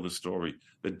stars tell the story.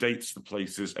 The dates, the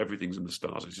places, everything's in the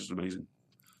stars. It's just amazing.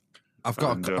 I've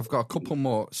got a couple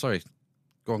more. Sorry.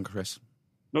 Go on, Chris.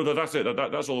 No, that's it.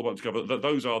 That's all I want to cover.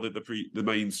 Those are the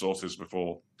main sources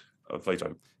before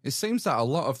Plato. It seems that a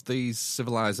lot of these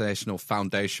civilizational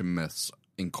foundation myths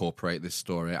incorporate this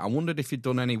story. I wondered if you'd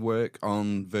done any work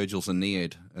on Virgil's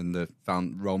Aeneid and the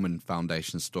Roman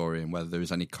foundation story and whether there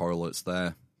was any correlates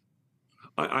there.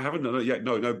 I haven't done it yet.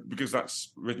 No, because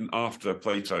that's written after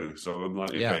Plato. So I'm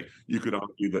like, okay, you could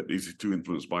argue that these are too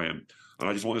influenced by him. And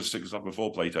I just wanted to stick this up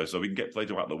before Plato, so we can get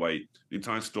Plato out of the way. The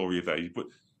entire story of there.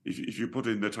 If you put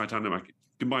in the Titanomachy,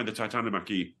 combine the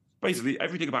Titanomachy, basically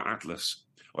everything about Atlas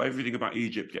or everything about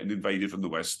Egypt getting invaded from the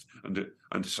west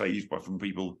and saved from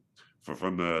people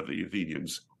from the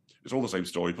Athenians. It's all the same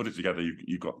story. Put it together,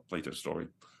 you've got Plato's story.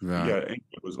 Right. Yeah, it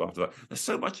was after that. There's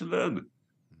so much to learn.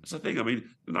 That's the thing. I mean,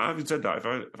 having said that, if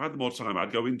I had more time,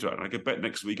 I'd go into it, and I could bet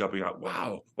next week I'll be like,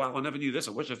 wow, I never knew this.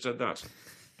 I wish I'd said that.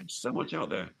 There's so much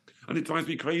out there. And it drives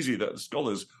me crazy that the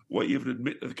scholars won't even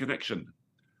admit the connection.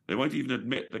 They won't even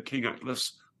admit that King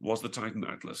Atlas was the Titan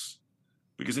Atlas.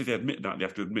 Because if they admit that, they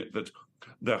have to admit that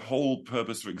their whole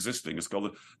purpose for existing, a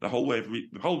scholar, the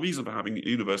whole reason for having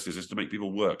universities is to make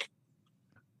people work.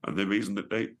 And the reason that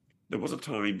there was a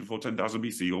time before 10,000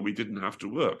 BC when we didn't have to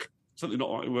work. Certainly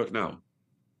not like we work now.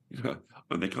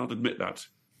 And they can't admit that.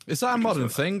 Is that a modern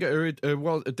thing? Or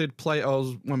did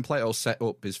when Plato set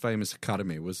up his famous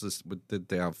academy, did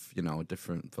they have, a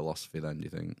different philosophy then, do you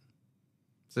think?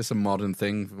 Is this a modern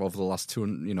thing over the last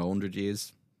 100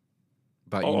 years?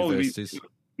 About universities?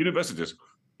 Universities,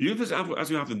 as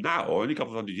we have them now, are only a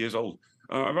couple of hundred years old.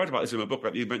 I write about this in my book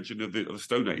about the invention of the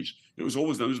Stone Age. It was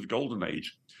always known as the Golden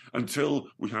Age until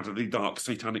we had the dark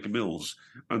satanic mills,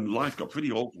 and life got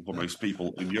pretty awful for most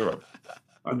people in Europe.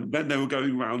 And then they were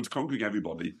going around conquering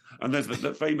everybody. And there's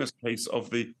the famous case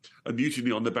of a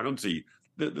mutiny on the Bounty.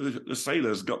 The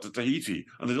sailors got to Tahiti,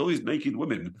 and there's all these naked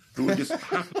women who were just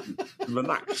happy and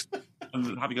relaxed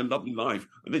and having a lovely life.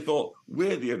 And they thought,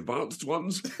 we're the advanced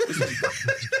ones.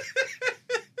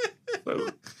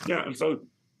 So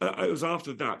it was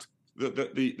after that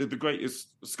the greatest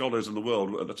scholars in the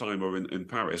world at the time were in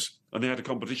Paris, and they had a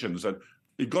competition and said,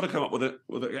 you've got to come up with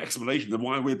an explanation of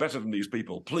why we're better than these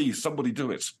people. Please, somebody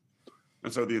do it.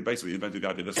 And so they basically invented the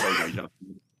idea of the Stone Age.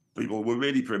 People were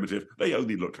really primitive. They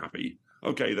only look happy.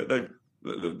 Okay,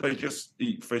 they just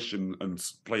eat fish and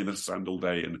play in the sand all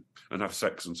day and have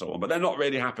sex and so on. But they're not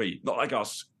really happy. Not like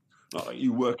us. Not like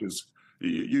you workers.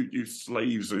 You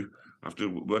slaves who have to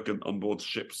work on board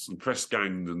ships and press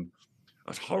ganged, and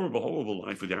that's horrible, horrible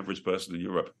life for the average person in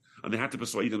Europe. And they had to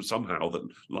persuade them somehow that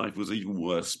life was even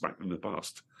worse back in the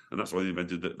past. And that's why they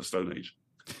invented the Stone Age.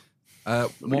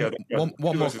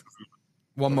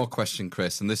 One more question,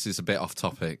 Chris, and this is a bit off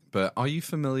topic, but are you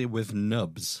familiar with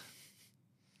nubs?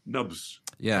 Nubs?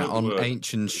 Yeah, on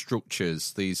ancient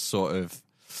structures, these sort of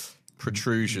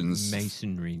protrusions.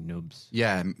 Masonry nubs.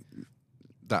 Yeah,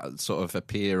 that sort of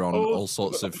appear on all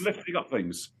sorts of... Lifting up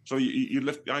things. So you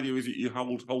lift, the idea is you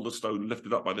hold a stone and lift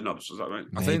it up by the nubs, is that right?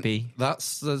 I think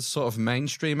that's the sort of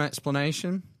mainstream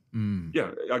explanation. Mm.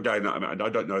 Yeah, again, I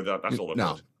don't know that. That's all I've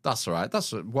heard. That's all right.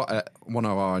 That's what one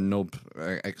of our nub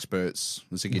experts,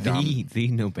 Ziggy Dan. The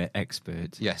nub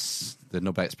expert. Yes, the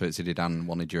nub expert, Ziggy Dan,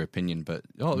 wanted your opinion, but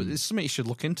it's something you should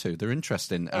look into. They're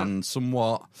interesting and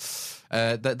somewhat...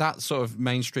 that sort of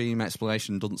mainstream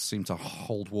explanation doesn't seem to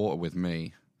hold water with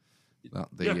me. That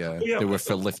they were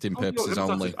for lifting purposes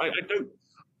only.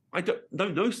 I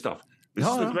don't know stuff. This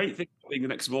is the great thing about being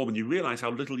an ex-Mormon. You realise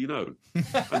how little you know.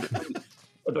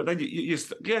 But then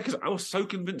because I was so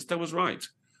convinced I was right.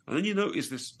 And then you notice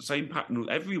this same pattern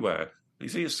everywhere. And you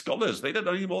see, as scholars, they don't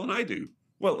know any more than I do.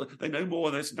 Well, they know more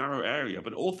in this narrow area,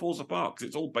 but it all falls apart because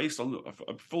it's all based on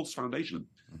a false foundation.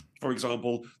 For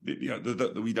example,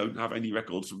 that we don't have any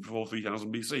records from before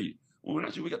 3000 BC. Well,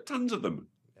 actually, we got tons of them.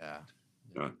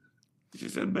 Yeah.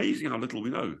 It's amazing how little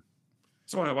we know.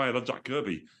 That's why I love Jack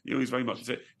Kirby. He's very much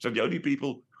so the only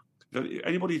people,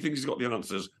 anybody who thinks he's got the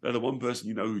answers, they're the one person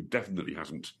you know who definitely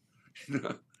hasn't.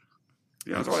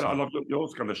 That's why I love your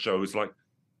kind of show. It's like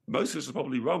most of us are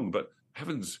probably wrong, but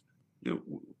heavens,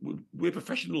 we're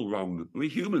professional wrong. We're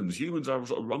humans. Humans are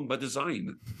sort of wrong by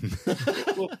design.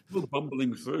 we're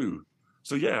bumbling through.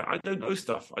 So I don't know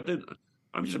stuff.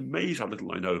 I'm just amazed how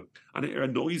little I know. And it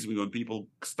annoys me when people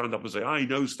stand up and say, I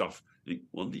know stuff.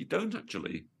 Well, you don't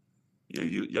actually.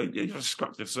 You have to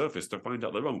scratch the surface to find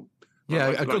out they're wrong. Yeah,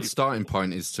 a good starting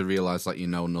point is to realise that you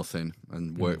know nothing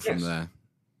and work from there.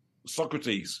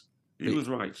 Socrates, he was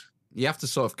right. You have to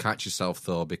sort of catch yourself,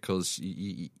 though, because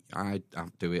I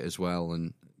do it as well,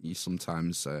 and you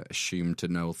sometimes assume to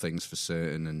know things for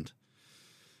certain, and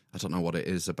I don't know what it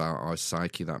is about our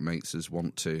psyche that makes us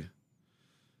want to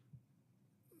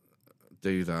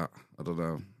do that. I don't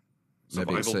know.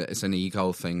 Maybe it's an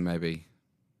ego thing, maybe.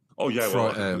 Oh, yeah.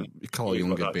 Carl Jung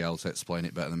would be able to explain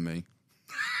it better than me.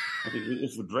 I think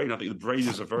it's the brain. I think the brain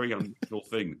is a very unusual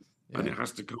thing, and it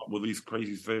has to come up with these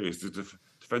crazy theories to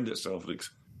defend itself and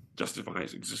justify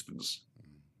its existence.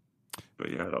 But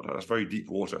that's very deep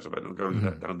water, so I'm not going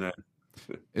down there.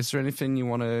 Is there anything you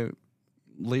want to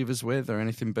leave us with, or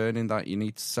anything burning that you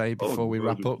need to say before we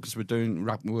wrap up? Because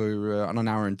we're on an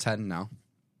hour and 10 now.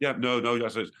 Yeah, no.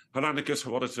 Yes, it's Hellanicus,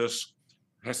 Herodotus,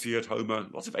 Hesiod, Homer.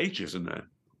 Lots of H's in there.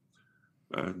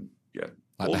 Yeah,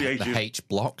 like all the H's. H's. The H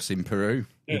blocks in Peru.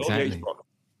 Yeah, exactly. all the H blocks.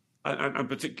 And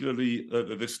particularly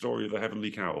this story of the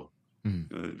heavenly cow,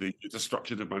 the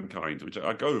destruction of mankind, which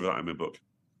I go over that in my book.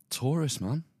 Taurus,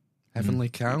 man. Heavenly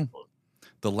cow.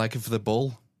 The leg of the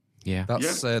bull. Yeah.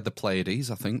 That's the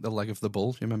Pleiades, I think, the leg of the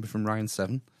bull. You remember from Ryan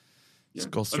 7? Yeah.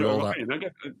 It goes through all Ryan,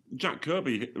 Jack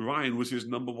Kirby, Ryan was his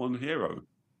number one hero.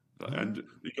 And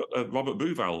you got Robert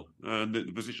Bouval and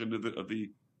the position of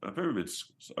the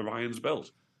pyramids, Orion's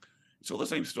belt. It's all the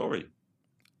same story.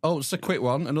 Oh, it's a quick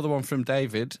one. Another one from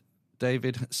David.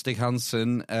 David Stig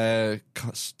Hansen.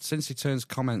 Since he turns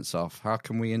comments off, how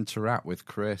can we interact with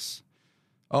Chris?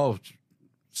 Oh,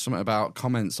 something about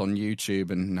comments on YouTube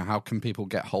and how can people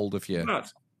get hold of you?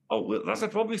 That's a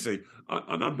problem, you see.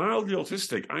 I'm mildly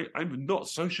autistic. I'm not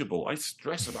sociable. I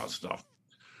stress about stuff.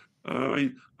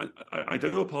 I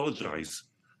do apologise,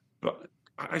 but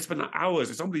I spend hours.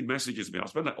 If somebody messages me, I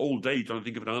spend that all day trying to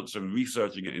think of an answer and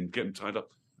researching it and getting tied up.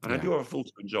 And I do have a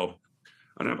full-time job.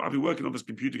 And I've been working on this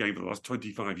computer game for the last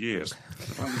 25 years.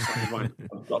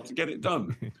 I've got to get it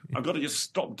done. I've got to just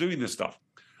stop doing this stuff.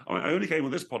 I only came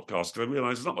with this podcast because I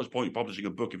realised there's not much point publishing a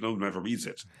book if no one ever reads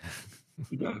it.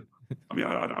 I'm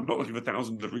not looking for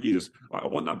thousands of readers. I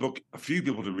want that book, a few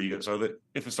people to read it, so that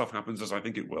if the stuff happens as I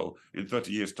think it will, in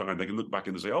 30 years' time, they can look back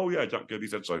and say, oh, yeah, Jack Kirby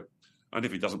said so. And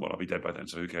if he doesn't, well, I'll be dead by then,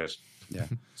 so who cares? Yeah.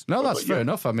 No, that's fair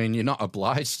enough. I mean, you're not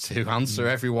obliged to answer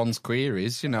everyone's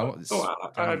queries, It's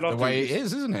the way it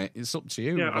is, isn't it? It's up to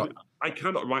you. Yeah, I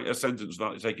cannot write a sentence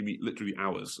without it taking me literally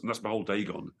hours, and that's my whole day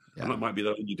gone. Yeah. And that might be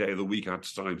the only day of the week I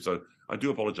have time, so I do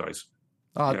apologise.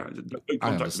 Don't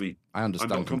contact me. I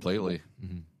understand completely.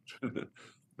 Actually,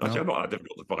 I'm not that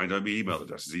difficult to find. My email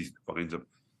address is easy to find.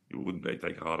 It wouldn't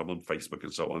take hard. I'm on Facebook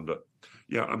and so on. But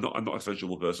yeah, I'm not a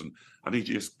sociable person. I need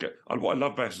to just what I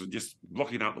love best is just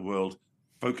blocking out the world,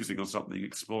 focusing on something,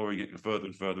 exploring it further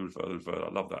and further and further and further. I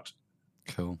love that.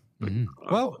 Cool.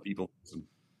 Well, people.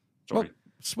 Sorry.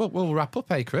 Well, we'll wrap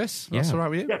up, Chris? That's all right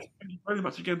with you? Yeah, thank you very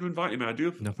much again for inviting me. I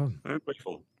do. No problem. I'm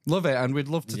grateful. Love it, and we'd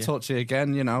love to talk to you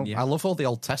again. Yeah. I love all the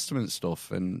Old Testament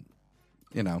stuff, and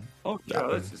Oh yeah,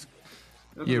 that's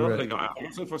another thing.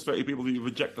 I'm so frustrated people who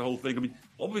reject the whole thing. I mean,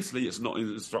 obviously it's not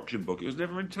an instruction book. It was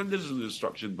never intended as an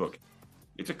instruction book.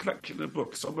 It's a collection of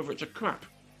books, some of which are crap,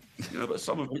 but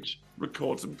some of which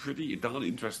record some pretty darn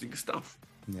interesting stuff.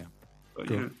 Yeah.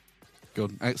 But,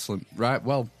 Good, excellent. Right,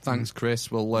 well, thanks, Chris.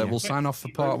 We'll sign off for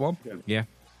part one. Yeah.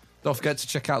 Don't forget to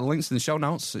check out the links in the show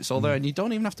notes. It's all there, and you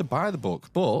don't even have to buy the book.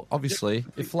 But obviously,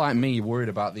 if like me, you're worried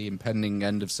about the impending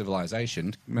end of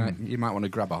civilization, you might want to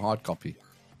grab a hard copy.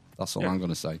 That's all I'm going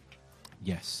to say.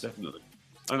 Yes, definitely.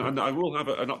 And I will have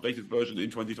an updated version in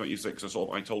 2026, a sort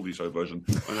of I told you so version.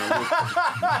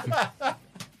 And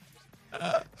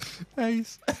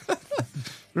Nice.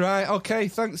 Right, okay,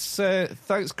 thanks,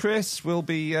 Chris. We'll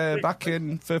be back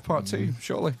in for part 2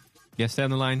 shortly. Yes, stay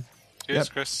on the line. Cheers,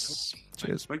 Chris.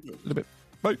 Cheers. Thank you. A little bit.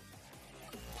 Bye.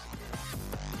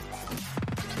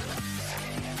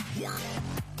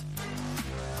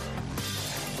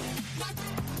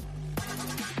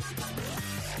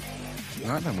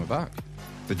 Right, then we're back.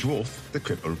 The Dwarf, the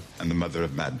Cripple, and the Mother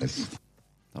of Madness.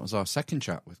 That was our second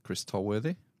chat with Chris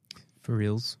Tolworthy, For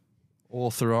reals.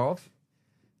 author of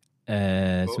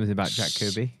Something about Jack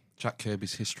Kirby. Jack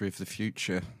Kirby's History of the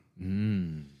Future.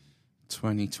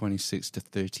 2026 to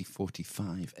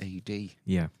 3045 AD.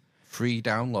 Yeah. Free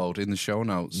download in the show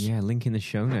notes. Yeah, link in the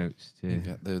show notes. You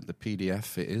get the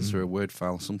PDF it is, or a Word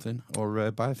file or something, or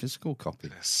buy a physical copy.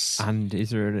 And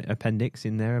is there an appendix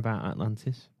in there about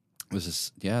Atlantis?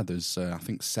 There's I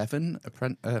think 7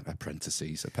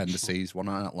 appendices, one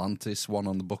on Atlantis, one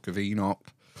on the Book of Enoch.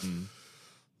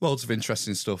 Loads of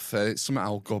interesting stuff. It's something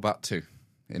I'll go back to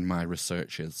in my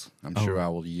researches. I'm sure I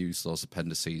will use those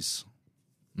appendices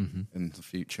in the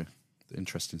future. The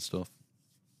interesting stuff.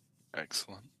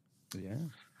 Excellent. Yeah.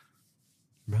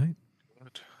 Right.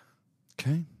 Good.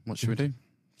 Okay, what should we do?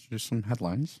 Should we do some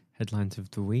headlines? Headlines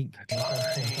of the week.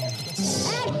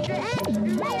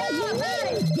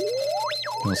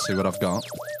 We'll see what I've got.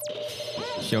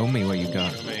 Show me what you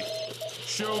got.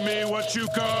 Show me what you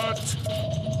got.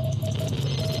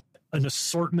 An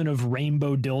assortment of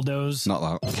rainbow dildos.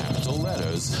 Not that. Capital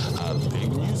letters, a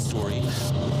big news story.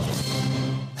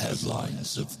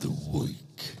 Headlines of the week.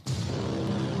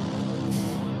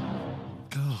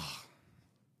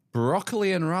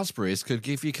 Broccoli and raspberries could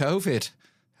give you COVID.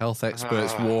 Health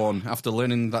experts warn after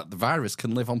learning that the virus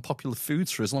can live on popular foods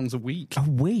for as long as a week. A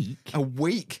week? A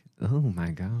week? Oh,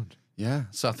 my God. Yeah.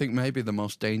 So I think maybe the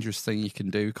most dangerous thing you can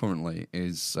do currently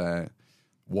is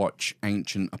watch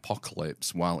Ancient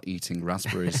Apocalypse while eating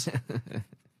raspberries.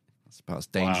 That's about as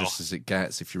dangerous as it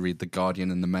gets if you read The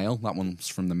Guardian and The Mail. That one's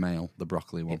from The Mail, the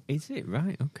broccoli one. Is it?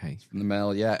 Right, okay. From The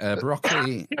Mail, yeah.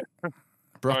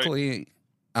 Broccoli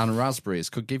and raspberries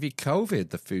could give you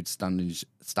COVID, the Food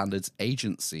Standards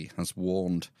Agency has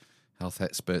warned. Health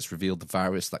experts revealed the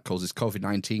virus that causes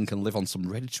COVID-19 can live on some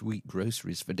ready-to-eat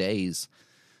groceries for days.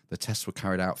 The tests were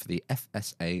carried out for the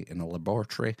FSA in a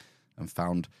laboratory and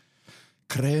found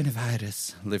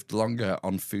coronavirus lived longer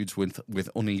on foods with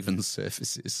uneven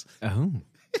surfaces. Oh.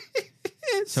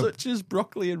 Such as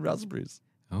broccoli and raspberries.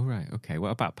 Oh, right, okay.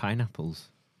 What about pineapples?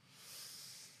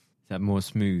 Is that more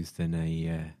smooth than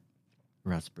a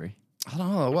raspberry? I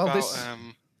don't know. Well,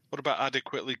 what about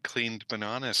adequately cleaned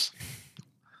bananas?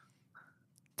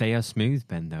 They are smooth,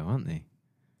 Ben, though, aren't they?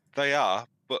 They are,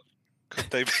 but could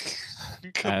they be?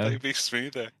 They be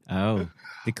smoother? Oh,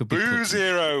 they could be Boo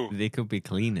zero. They could be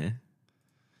cleaner.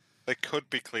 They could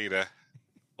be cleaner.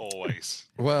 Always.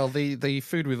 Well, the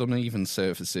food with uneven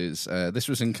surfaces, this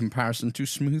was in comparison to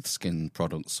smooth-skinned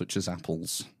products such as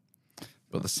apples.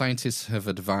 But the scientists have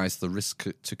advised the risk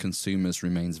to consumers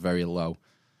remains very low.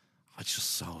 It's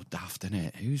just so daft, isn't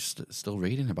it? Who's still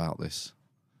reading about this?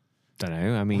 Don't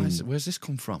know. I mean, where's this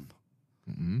come from?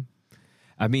 Mm-hmm.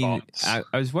 I mean, I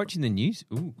was watching the news.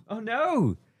 Ooh. Oh,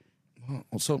 no.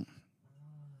 What's up?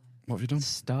 What have you done?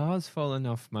 Stars falling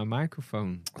off my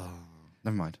microphone. Oh,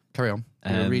 never mind. Carry on.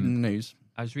 You were reading the news.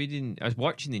 I was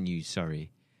watching the news,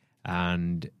 sorry.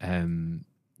 And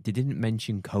they didn't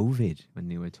mention COVID when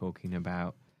they were talking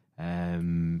about,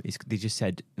 they just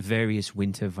said various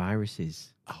winter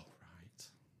viruses. Oh, right.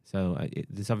 So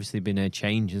there's obviously been a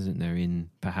change, isn't there,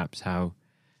 in perhaps how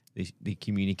they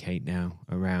communicate now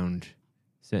around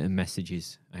certain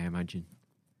messages, I imagine.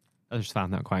 I just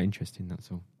found that quite interesting,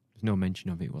 that's all. There's no mention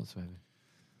of it whatsoever.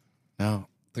 No,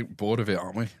 I think we're bored of it,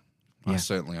 aren't we? I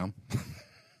certainly am.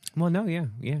 Well, no, yeah.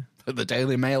 But the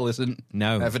Daily Mail isn't.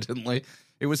 No. Evidently.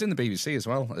 It was in the BBC as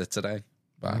well today,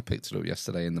 but I picked it up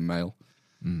yesterday in the Mail.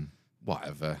 Mm.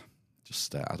 Whatever.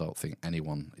 Just, I don't think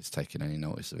anyone is taking any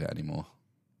notice of it anymore.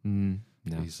 No.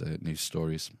 These news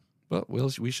stories. But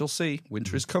we shall see.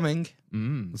 Winter is coming,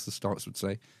 as the Starks would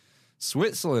say.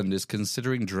 Switzerland is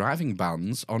considering driving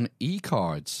bans on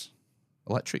e-cards,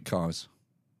 electric cars.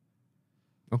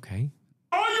 Okay.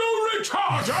 Are you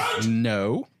retarded?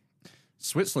 No.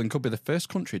 Switzerland could be the first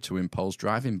country to impose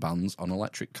driving bans on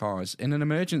electric cars in an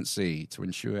emergency to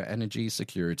ensure energy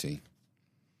security.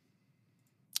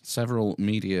 Several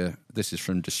media, this is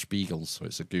from Der Spiegel, so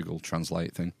it's a Google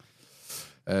Translate thing.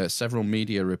 Several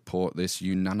media report this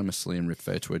unanimously and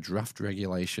refer to a draft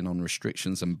regulation on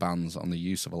restrictions and bans on the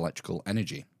use of electrical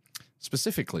energy.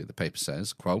 Specifically, the paper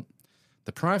says, quote,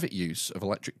 the private use of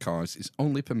electric cars is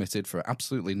only permitted for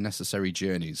absolutely necessary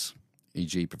journeys,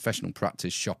 e.g. professional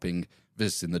practice, shopping,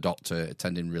 visiting the doctor,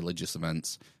 attending religious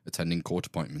events, attending court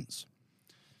appointments.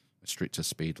 A stricter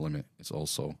speed limit is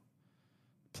also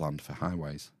planned for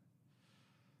highways.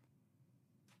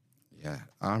 Yeah,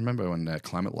 I remember when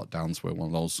climate lockdowns were one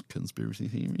of those conspiracy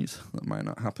theories that might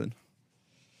not happen.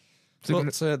 So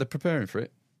they're preparing for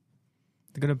it.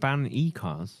 They're going to ban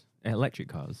e-cars, electric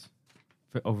cars,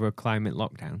 over a climate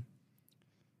lockdown.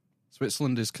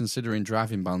 Switzerland is considering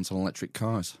driving bans on electric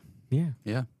cars. Yeah.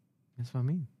 Yeah. That's what I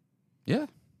mean. Yeah.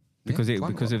 Because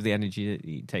of the energy that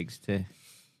it takes to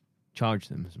charge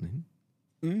them or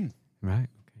something. Right,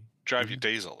 okay. Drive your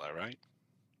diesel there, right?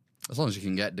 As long as you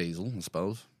can get diesel, I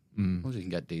suppose. As long as you can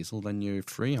get diesel, then you're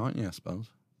free, aren't you, I suppose?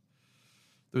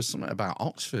 There was something about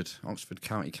Oxford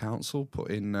County Council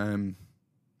putting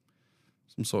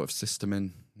some sort of system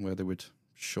in where they would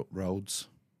shut roads.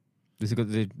 They're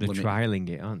trialling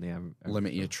it, aren't they?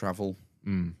 Limit your travel.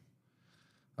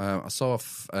 I saw,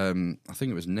 I think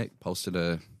it was Nick posted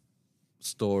a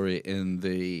story in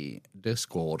the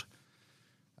Discord,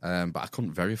 but I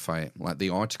couldn't verify it. Like, the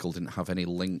article didn't have any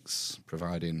links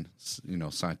providing,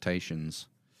 citations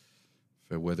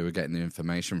for where they were getting the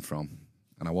information from.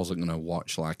 And I wasn't going to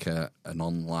watch like an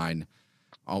online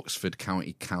Oxford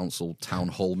County Council town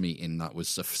hall meeting that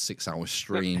was a 6-hour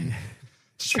stream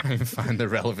to try and find the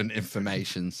relevant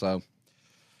information. So,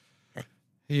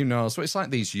 who knows? So it's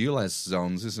like these ULEZ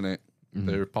zones, isn't it?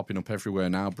 They're popping up everywhere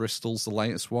now. Bristol's the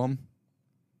latest one.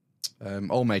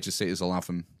 All major cities will have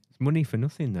them. It's money for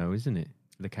nothing, though, isn't it?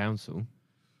 For the council.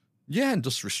 Yeah, and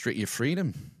just restrict your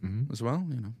freedom as well.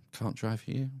 Can't drive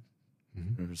here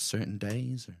or certain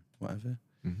days or whatever.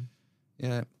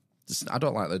 Yeah, I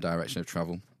don't like the direction of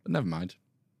travel. But never mind.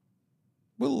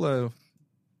 We'll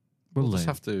just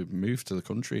have to move to the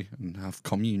country and have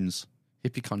communes,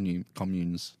 hippie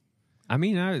communes. I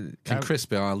mean, Can Chris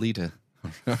be our leader?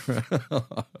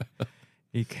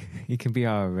 He can be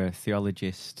our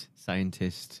theologist,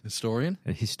 scientist, Historian,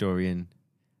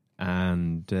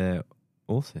 and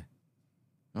author.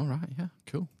 All right, yeah,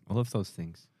 cool. All of those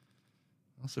things.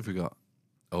 What else have we got?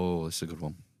 Oh, this is a good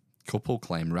one. Couple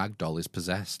claim ragdoll is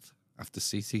possessed after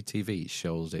CCTV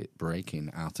shows it breaking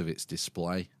out of its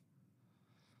display.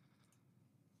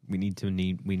 We need to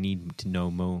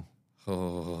know more.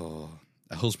 Oh,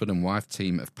 a husband and wife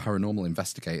team of paranormal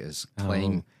investigators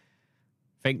claim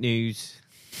fake news.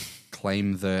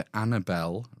 Claim the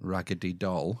Annabelle Raggedy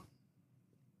doll.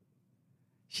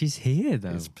 She's here though.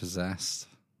 Is possessed.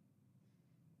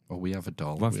 Well, we have a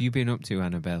doll. What have you been up to,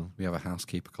 Annabelle? We have a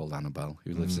housekeeper called Annabelle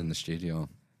who lives in the studio.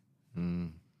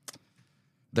 Mm.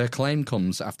 Their claim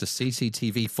comes after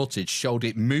CCTV footage showed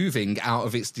it moving out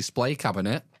of its display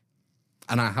cabinet.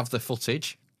 And I have the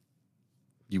footage.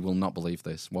 You will not believe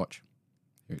this. Watch.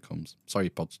 Here it comes. Sorry,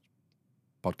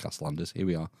 podcast landers. Here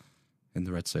we are in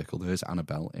the red circle. There's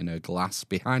Annabelle in her glass,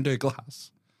 behind her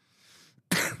glass.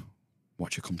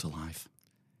 Watch her come to life.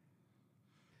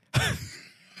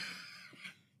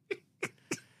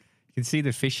 You can see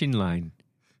the fishing line.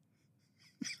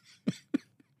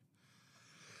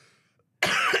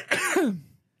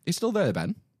 He's still there,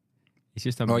 Ben? It's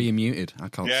just are you muted? I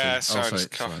can't see. Sorry, I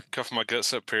just cough my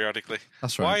guts up periodically.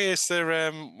 That's right.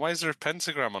 Why is there a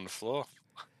pentagram on the floor?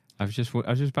 I was just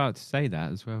about to say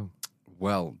that as well.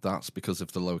 Well, that's because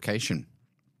of the location.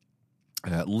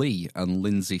 Lee and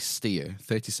Lindsay Steer,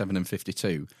 37 and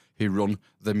 52, who run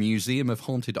the Museum of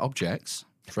Haunted Objects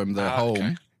from their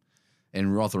home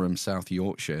in Rotherham, South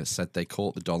Yorkshire, said they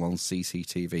caught the doll on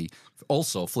CCTV,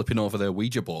 also flipping over their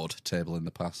Ouija board table in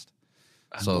the past.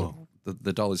 So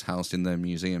the doll is housed in their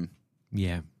museum.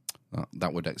 Yeah.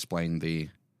 That would explain the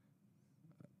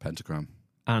pentagram.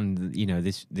 And,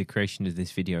 the creation of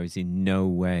this video is in no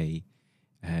way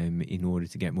in order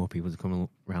to get more people to come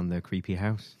around their creepy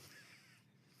house.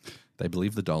 They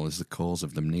believe the doll is the cause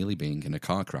of them nearly being in a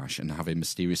car crash and having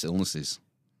mysterious illnesses.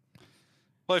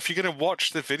 Well, if you're going to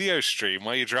watch the video stream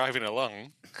while you're driving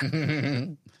along,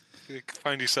 you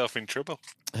find yourself in trouble.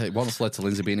 It once led to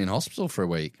Lindsay being in hospital for a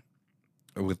week,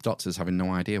 with doctors having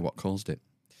no idea what caused it.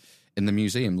 In the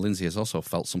museum, Lindsay has also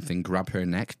felt something grab her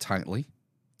neck tightly.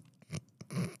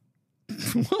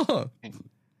 What?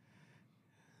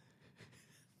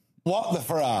 What the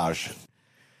farage? Do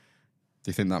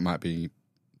you think that might be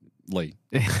Lee?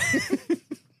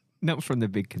 Not from the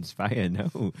Big Conspire,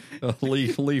 no.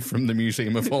 Lee from the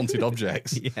Museum of Haunted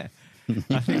Objects. Yeah.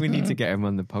 I think we need to get him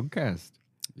on the podcast.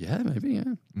 Yeah, maybe,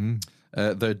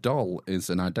 yeah. Their doll is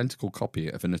an identical copy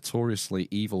of a notoriously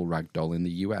evil rag doll in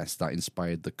the US that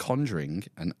inspired The Conjuring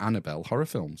and Annabelle horror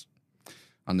films.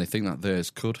 And they think that theirs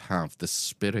could have the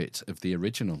spirit of the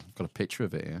original. I've got a picture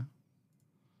of it here.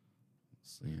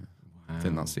 Wow. I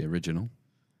think that's the original.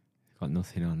 Got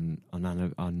nothing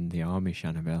on the Amish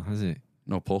Annabelle, has it?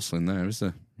 No porcelain there, is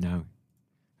there? No. I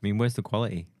mean, where's the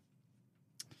quality?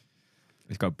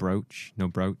 It's got brooch, no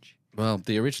brooch. Well,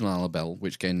 the original Annabelle,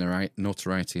 which gained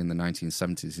notoriety in the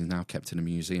 1970s, is now kept in a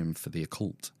museum for the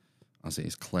occult, as it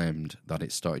is claimed that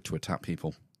it started to attack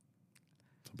people.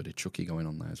 A bit of Chucky going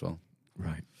on there as well.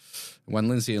 Right. When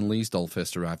Lindsay and Lee's doll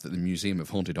first arrived at the Museum of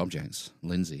Haunted Objects,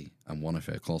 Lindsay and one of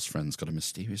her close friends got a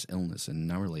mysterious illness and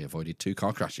narrowly avoided 2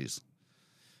 car crashes.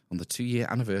 On the 2-year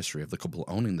anniversary of the couple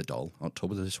owning the doll,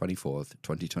 October the 24th,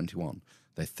 2021,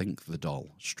 they think the doll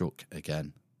struck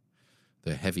again.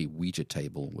 The heavy Ouija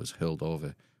table was hurled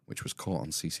over, which was caught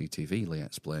on CCTV, Lee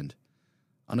explained.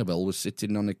 Annabelle was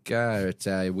sitting on a car at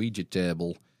a Ouija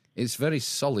table. It's very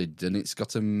solid and it's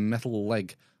got a metal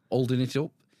leg holding it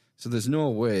up, so there's no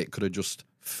way it could have just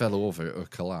fell over or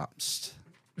collapsed.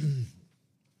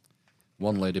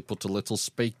 One lady put a little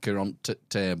speaker on the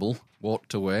table,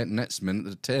 walked away, and next minute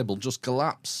the table just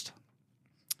collapsed.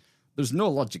 There's no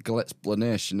logical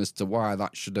explanation as to why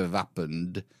that should have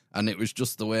happened, and it was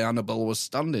just the way Annabelle was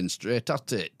standing straight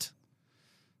at it.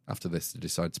 After this, they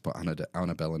decided to put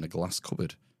Annabelle in a glass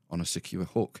cupboard on a secure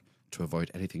hook to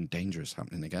avoid anything dangerous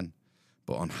happening again.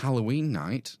 But on Halloween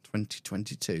night,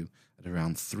 2022, at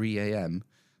around 3 a.m.,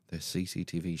 the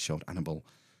CCTV showed Annabelle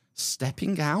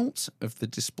stepping out of the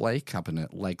display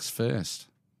cabinet legs first.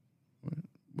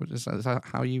 Is that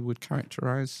how you would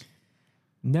characterise?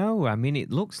 No, I mean,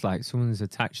 it looks like someone's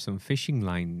attached some fishing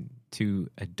line to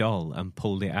a doll and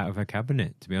pulled it out of a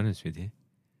cabinet, to be honest with you.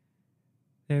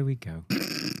 There we go.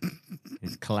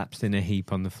 It's collapsed in a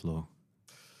heap on the floor.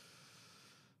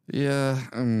 Yeah,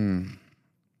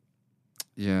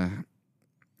 Yeah.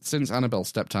 Since Annabelle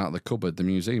stepped out of the cupboard, the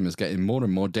museum is getting more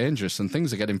and more dangerous and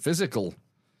things are getting physical.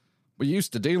 We're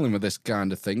used to dealing with this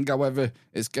kind of thing, however,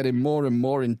 it's getting more and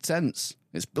more intense.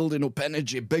 It's building up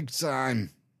energy big time.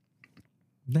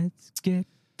 Let's get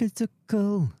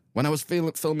physical. When I was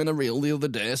filming a reel the other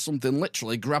day, something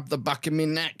literally grabbed the back of my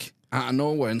neck out of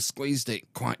nowhere and squeezed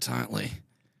it quite tightly.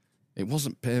 It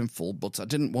wasn't painful, but I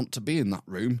didn't want to be in that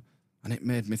room, and it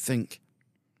made me think,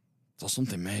 so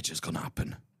something major's going to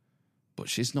happen. But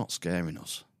she's not scaring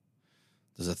us.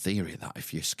 There's a theory that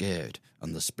if you're scared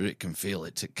and the spirit can feel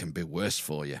it, it can be worse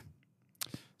for you.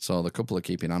 So the couple are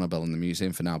keeping Annabelle in the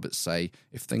museum for now, but say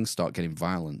if things start getting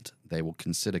violent, they will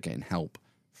consider getting help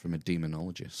from a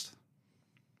demonologist.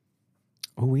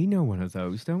 Oh, we know one of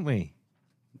those, don't we?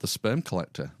 The sperm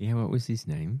collector. Yeah, what was his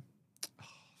name?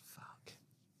 Fuck.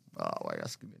 Oh, why are you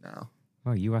asking me now?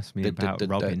 Oh, you asked me about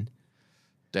Robin.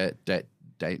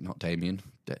 Not Damien.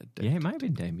 Yeah, it might have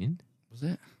been Damien. Was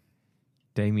it?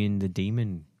 Damien the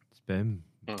demon sperm.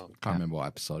 Oh. Can't remember what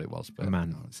episode it was, but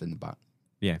Man. no, it's in the back.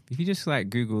 Yeah, if you just like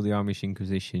Google the Amish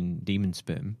Inquisition demon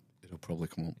sperm, It'll probably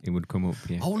come up. it would come up.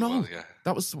 Yeah. Oh no, Well, yeah.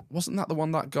 that wasn't that the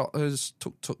one that got us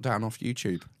took down off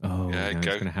YouTube? Oh, Yeah, no, it's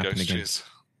going to happen ghost again. jizz.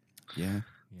 Yeah.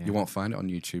 Yeah. You won't find it on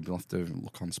YouTube. You'll have to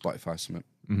look on Spotify or something.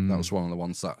 Mm. That was one of the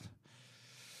ones that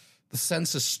the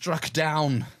censor struck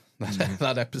down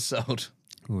that episode.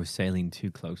 We were sailing too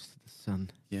close to the sun.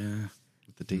 Yeah.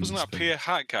 With the demon Wasn't that spin. Pierre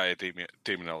Hat guy a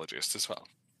demonologist as well?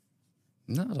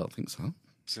 No, I don't think so.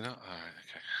 Is he not? All right,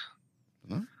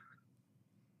 okay. No.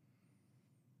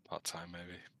 Part time,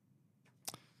 maybe.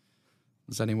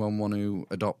 Does anyone want to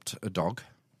adopt a dog?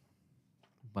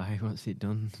 Why? What's it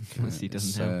done? What's he done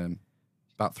It's, now?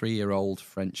 about 3-year-old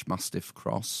French Mastiff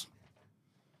cross.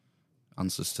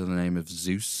 Answers to the name of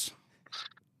Zeus.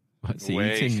 What's he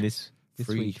Way. eating this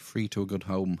Free to a good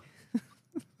home.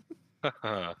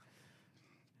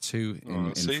 Two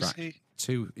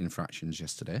infractions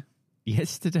yesterday.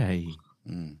 Yesterday.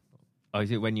 Mm. Oh, is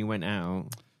it when you went out?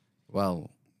 Well,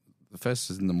 the first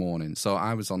is in the morning. So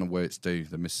I was on a work do,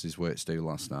 the missus' work do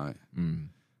last night. Mm.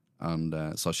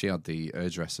 And so she had the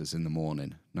hairdressers in the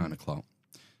morning, 9 o'clock.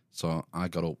 So I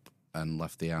got up and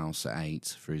left the house at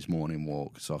 8 for his morning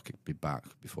walk so I could be back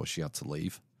before she had to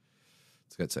leave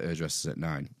to get to hairdressers at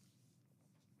 9.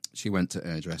 She went to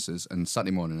hairdressers, and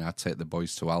Saturday morning I'd take the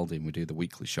boys to Aldi and we do the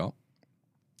weekly shop.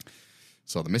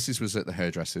 So the missus was at the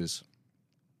hairdressers.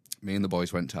 Me and the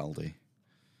boys went to Aldi, and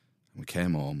we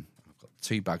came home. I've got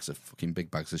 2 bags of fucking big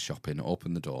bags of shopping.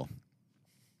 Opened the door,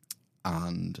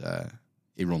 and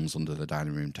he runs under the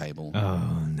dining room table.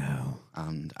 Oh, no.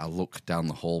 And I look down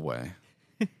the hallway,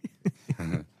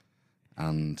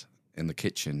 and in the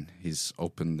kitchen, he's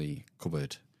opened the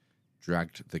cupboard,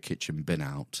 dragged the kitchen bin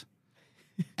out,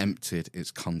 emptied its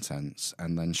contents,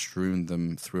 and then strewn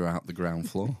them throughout the ground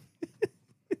floor.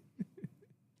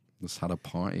 Just had a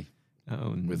party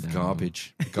Oh, with no.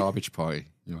 garbage. A garbage party,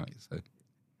 you might say.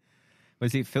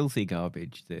 Was it filthy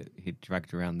garbage that he'd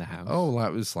dragged around the house? Oh,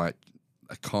 that was like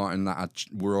a carton that had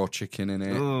raw chicken in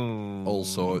it. Oh, all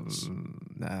sorts.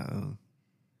 No.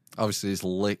 Obviously, he's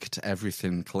licked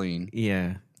everything clean.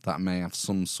 Yeah. That may have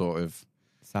some sort of,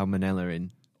 Salmonella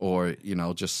in. or,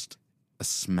 just a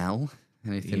smell.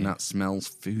 Anything Yeah. that smells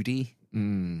foody.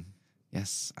 Mm.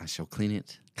 Yes, I shall clean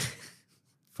it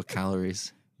for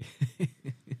calories.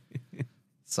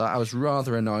 So I was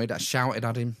rather annoyed. I shouted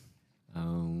at him.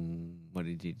 Oh, what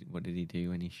did he do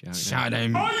when he shouted? Shout at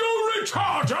him. Are you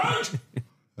retarded?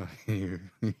 He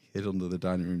hid under the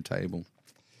dining room table.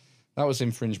 That was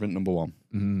infringement number 1.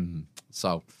 Mm.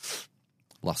 So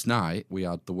last night we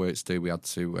had the works do. We had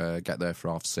to get there for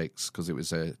 6:30 because it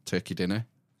was a turkey dinner.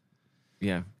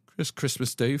 Yeah.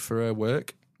 Christmas do for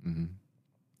work. Mm-hmm.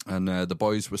 And the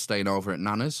boys were staying over at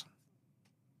Nana's.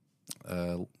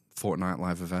 Fortnite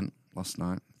live event last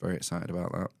night. Very excited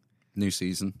about that. New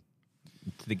season.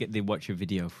 They watch a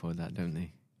video for that, don't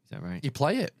they? Is that right? You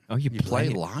play it. Oh, you play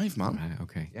it live, man. Right,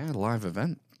 okay. Yeah, live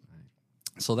event.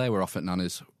 So they were off at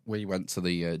Nana's. We went to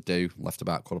the do, left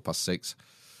about 6:15.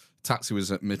 Taxi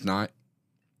was at midnight.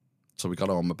 So we got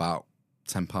home about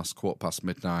 10 past, 15:15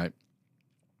 midnight.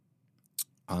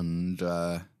 And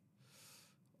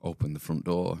opened the front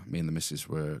door. Me and the missus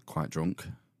were quite drunk.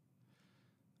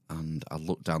 And I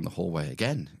looked down the hallway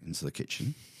again into the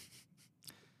kitchen.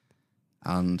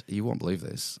 And you won't believe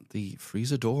this, the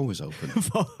freezer door was open.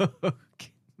 Fuck.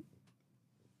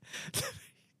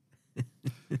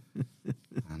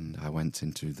 And I went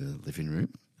into the living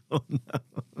room. Oh, no.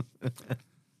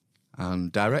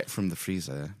 And direct from the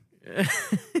freezer,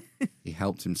 he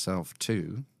helped himself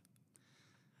to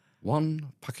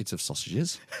 1 packet of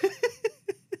sausages,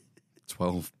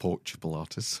 12 pork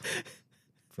chipolatas,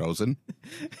 frozen.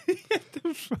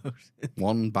 They're frozen.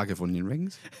 1 bag of onion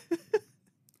rings.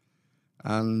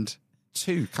 And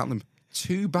 2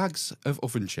 bags of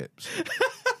oven chips.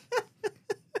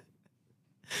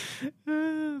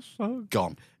 Fuck.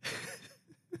 Gone.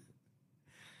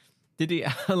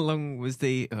 How long was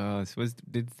did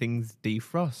things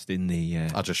defrost in the...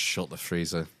 I just shut the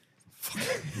freezer.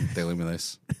 Fucking dealing with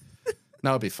this.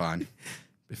 No, it'll be fine.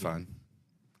 Be fine.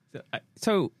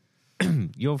 So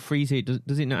your freezer,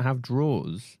 does it not have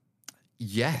drawers?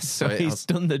 Yes. So he's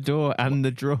done the door and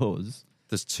the drawers.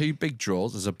 There's 2 big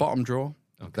drawers. There's a bottom drawer,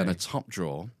 then a top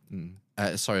drawer.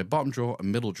 A bottom drawer, a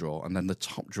middle drawer, and then the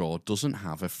top drawer doesn't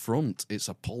have a front. It's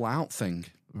a pull-out thing.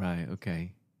 Right,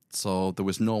 okay. So there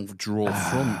was no drawer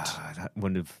front.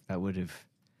 That would have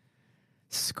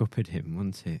scuppered him,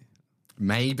 wouldn't it?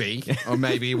 Maybe. Or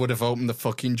maybe he would have opened the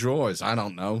fucking drawers. I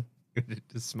don't know.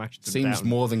 Just smashed them Seems down.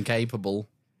 more than capable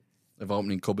of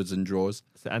opening cupboards and drawers.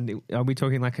 And are we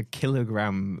talking like a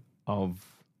kilogram of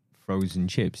frozen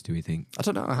chips, do we think? I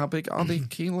don't know. How big are the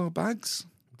kilo bags?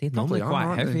 They're Probably normally quite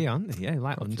aren't they? heavy, aren't they? Yeah,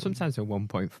 like sometimes they're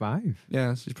 1.5.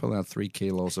 Yeah, so he's probably had 3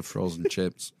 kilos of frozen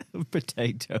chips.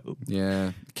 Potato.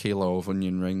 Yeah, a kilo of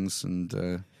onion rings and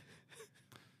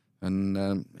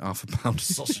half a pound of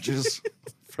sausages.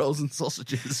 Frozen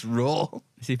sausages, raw.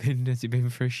 Has he been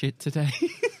for a shit today?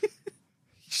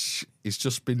 He's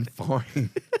just been farting.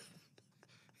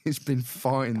 He's been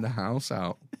farting the house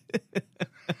out.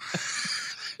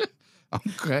 I'm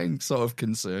getting sort of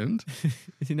concerned.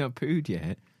 Is he not pooed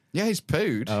yet? Yeah, he's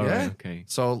pooed. Oh, yeah. right, okay.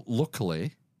 So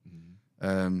luckily,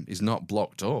 he's not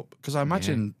blocked up because I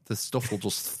imagine the stuff will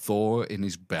just thaw in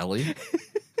his belly,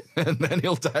 and then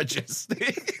he'll digest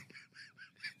it.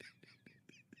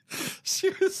 She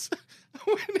was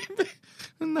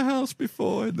in the house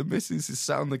before, and the missus is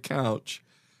sat on the couch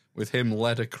with him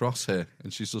led across her,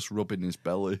 and she's just rubbing his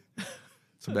belly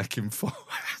to make him forward.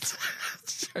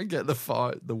 Try and get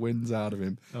the winds out of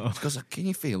him. Oh. She goes, can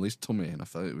you feel his tummy? And I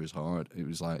thought it was hard. It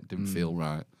was like, didn't feel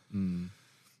right. And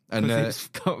it's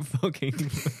got fucking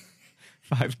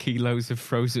 5 kilos of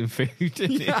frozen food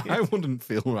in yeah, it. I wouldn't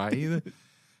feel right either.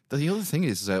 The other thing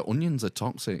is onions are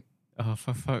toxic Oh,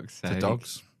 for fuck's sake. to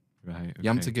dogs. Right, okay. You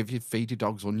have to feed your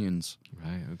dogs onions.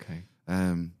 Right, okay.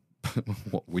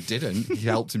 What we didn't. He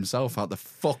helped himself out the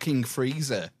fucking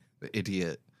freezer. The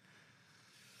idiot.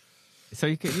 So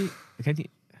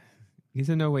is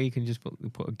there no way you can just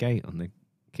put a gate on the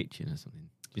kitchen or something?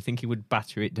 Do you think he would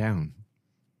batter it down?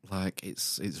 Like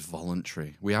it's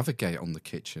voluntary. We have a gate on the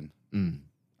kitchen, Mm.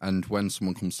 and when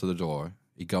someone comes to the door,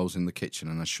 he goes in the kitchen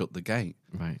and I shut the gate.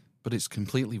 Right. But it's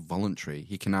completely voluntary.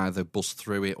 He can either bust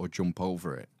through it or jump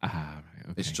over it. Ah, right,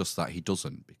 okay. It's just that he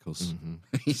doesn't because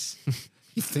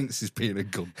he thinks he's being a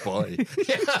good boy.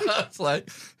 Yeah, it's like,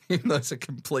 even though it's a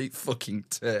complete fucking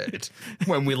turd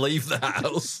when we leave the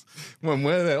house, when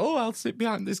we're there, I'll sit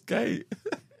behind this gate.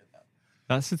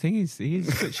 That's the thing, he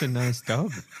is such a nice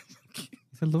dog.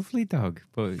 He's a lovely dog,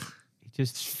 but he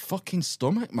just Fucking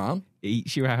stomach, man.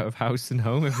 eats you out of house and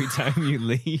home every time you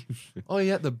leave. Oh,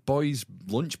 yeah, the boy's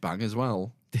lunch bag as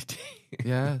well. Did he?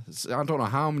 Yeah, I don't know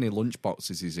how many lunch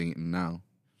boxes he's eating now.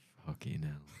 Fucking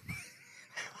hell.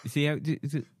 See,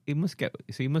 he must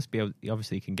be able, he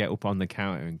obviously can get up on the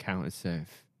counter and counter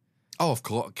surf. Oh, of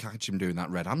course, catch him doing that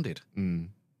red-handed. Mm.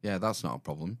 Yeah, that's not a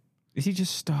problem. Is he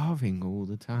just starving all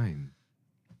the time?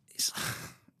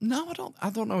 No, I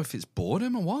don't know if it's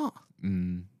boredom or what.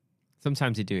 Mm.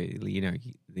 Sometimes they do it, you know,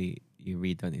 you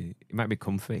read that it might be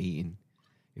comfort eating.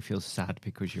 You feel sad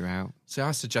because you're out. See,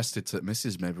 I suggested to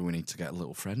Mrs. maybe we need to get a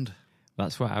little friend.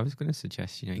 That's what I was going to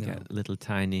suggest. You know, you get a little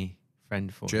tiny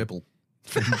friend for him. Gerbil.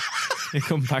 You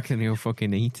come back and he'll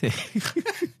fucking eat it.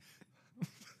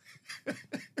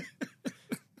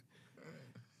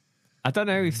 I don't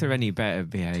know if they're any better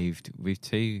behaved with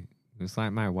 2. It was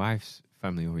like my wife's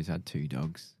family always had 2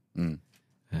 dogs. Mm.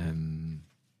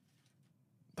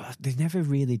 But they never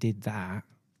really did that.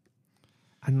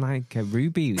 And like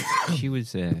Ruby, she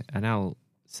was an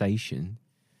Alsatian.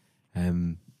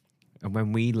 And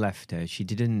when we left her, she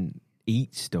didn't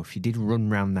eat stuff. She did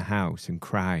run around the house and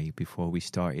cry before we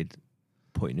started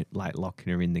putting it, like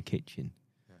locking her in the kitchen,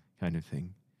 kind of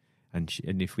thing. And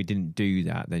if we didn't do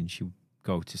that, then she would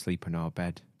go to sleep on our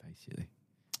bed, basically.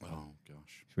 Oh,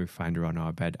 gosh. So we'd find her on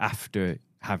our bed after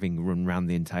having run around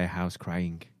the entire house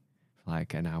crying for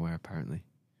like an hour, apparently.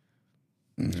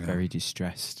 She was very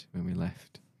distressed when we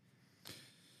left.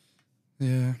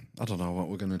 Yeah, I don't know what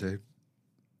we're going to do.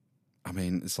 I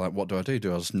mean, it's like, what do?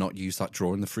 Do I just not use that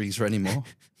drawer in the freezer anymore?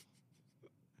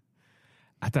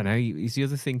 I don't know. Is the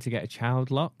other thing to get a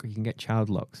child lock? You can get child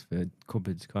locks for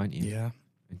cupboards, can't you? Yeah.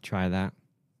 try that.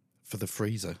 For the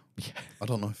freezer? I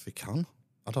don't know if you can.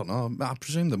 I don't know. I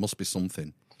presume there must be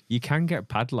something. You can get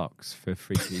padlocks for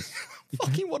fridges.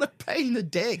 Fucking what a pain in the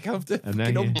dick. I have to I know,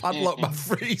 fucking yeah. unpadlock my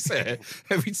freezer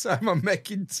every time I'm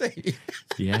making tea.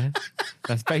 Yeah.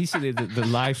 That's basically the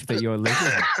life that you're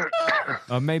living.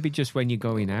 Or maybe just when you're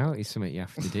going out, it's something you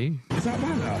have to do.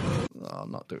 No,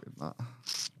 I'm not doing that.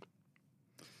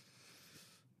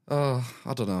 Oh,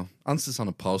 I don't know. Answers on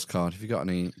a postcard. Have you got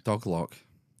any dog lock?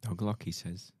 Dog lock, he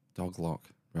says. Dog lock.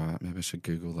 Right, maybe I should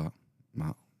Google that,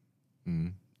 Matt.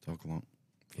 Dog lock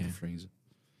for the freezer.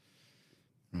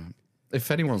 Right.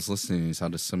 If anyone's listening who's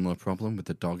had a similar problem with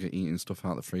the dog eating stuff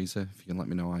out of the freezer, if you can let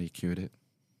me know how you cured it.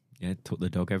 Yeah, took the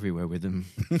dog everywhere with him.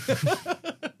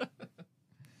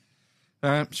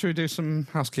 Should we do some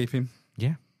housekeeping?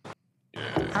 Yeah.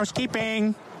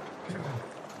 Housekeeping.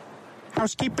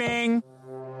 Housekeeping.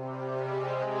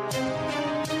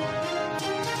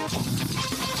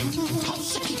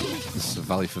 This is a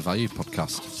Value for Value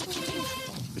podcast.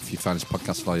 If you find this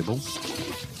podcast valuable,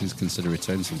 please consider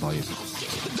returning some value.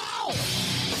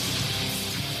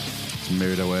 Some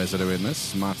myriad of ways of doing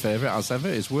this. My favourite, as ever,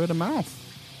 is word of mouth.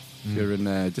 If you're in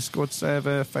a Discord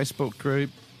server, Facebook group,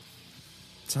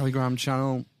 Telegram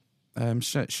channel,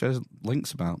 share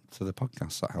links about to the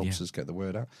podcast. That helps us get the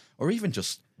word out. Or even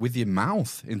just with your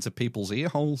mouth into people's ear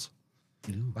holes.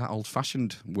 That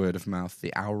old-fashioned word of mouth,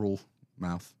 the oral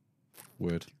mouth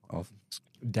word of.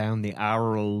 Down the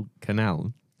oral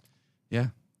canal. Yeah.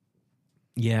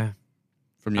 Yeah.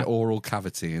 From your oral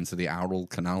cavity into the oral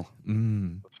canal.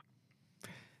 One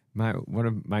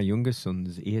of my younger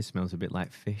son's ear smells a bit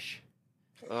like fish.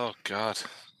 Oh, God.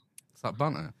 Is that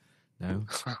banter? No,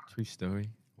 true story.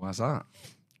 Why's that?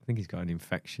 I think he's got an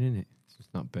infection in it. It's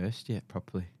just not burst yet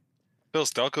properly.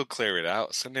 Phil's dog will clear it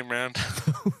out. Send him round.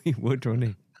 He would,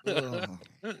 wouldn't he?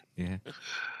 Yeah.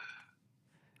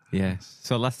 Yeah.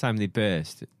 So last time they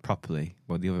burst properly,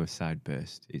 well, the other side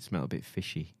burst, it smelled a bit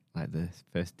fishy. Like the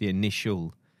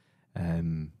initial,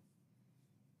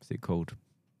 what's it called?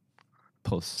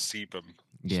 Pus. Sebum.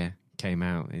 Yeah. Came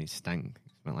out and it stank.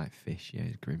 It smelled like fish. Yeah,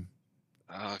 it's grim.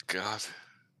 Oh, God.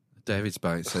 David's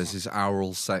Bite says, is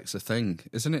oral sex a thing?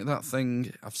 Isn't it that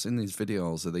thing? I've seen these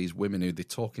videos of these women who they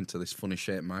talk into this funny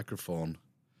shaped microphone.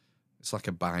 It's like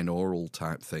a binaural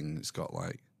type thing. It's got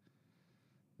like,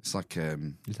 it's like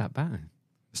Is that bad?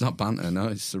 It's not banter, no.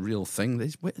 It's a real thing.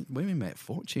 These women make a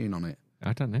fortune on it.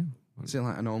 I don't know. Is it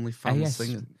like an OnlyFans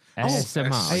thing?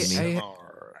 ASMR. You mean?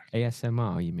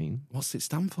 ASMR, you mean? What's it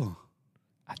stand for?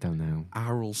 I don't know.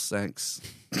 Oral sex.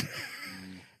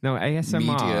 No, ASMR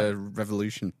Media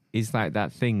revolution. is like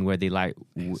that thing where they like,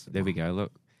 there we go,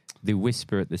 look. They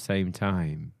whisper at the same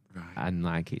time. Right. And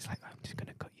like, it's like, I'm just going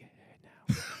to cut your hair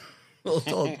now.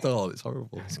 Oh, it's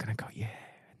horrible. I'm just going to cut your hair.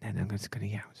 And then I'm just going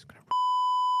to,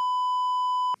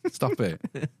 Stop it.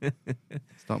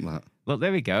 Stop that. Look,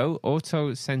 there we go.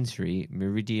 Auto-sensory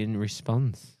meridian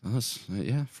response. That's,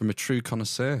 from a true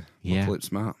connoisseur. Yeah.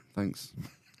 Lips Matt. Thanks.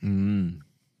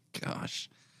 Gosh.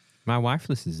 My wife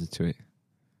listens to it.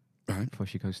 Right. Before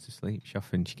she goes to sleep. She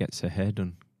often gets her hair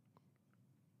done.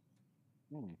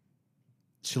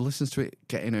 She listens to it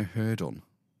getting her hair done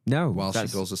No. while she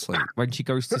goes to sleep. When she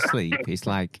goes to sleep, it's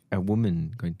like a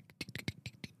woman going...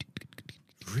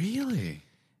 Really?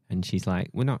 And she's like,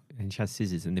 we're not... And she has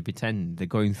scissors and they pretend they're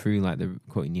going through like they're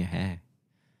cutting your hair.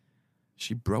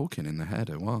 She broken in the head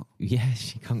or what? Yeah,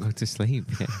 she can't go to sleep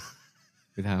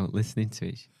without listening to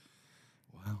it.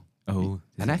 Wow. Oh,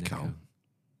 An there's echo?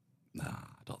 Nah,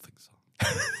 I don't think so.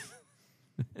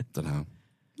 Don't know.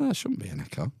 No, it shouldn't be an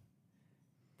echo.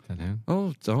 Don't know.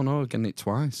 Oh, don't know. Getting it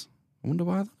twice. I wonder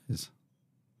why that is.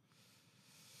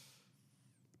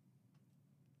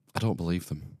 I don't believe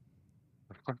them.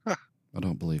 I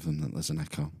don't believe them that there's an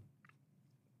echo.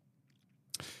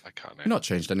 I can't You've not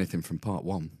changed anything from part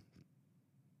one.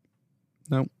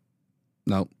 No.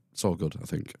 No, it's all good, I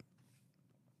think.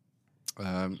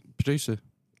 Producer.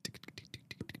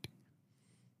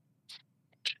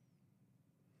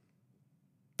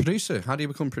 Producer, how do you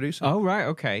become producer? Oh, right,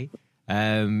 okay.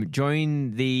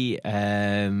 Join the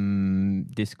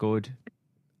Discord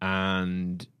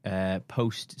and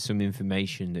post some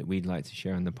information that we'd like to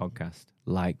share on the podcast,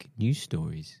 like news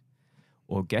stories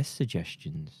or guest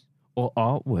suggestions or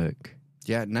artwork.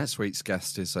 Yeah, next week's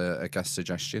guest is a guest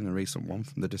suggestion, a recent one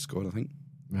from the Discord, I think.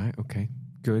 Right, okay,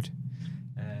 good.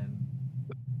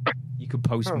 You could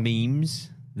post memes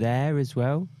there as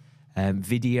well,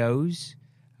 videos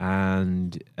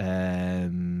and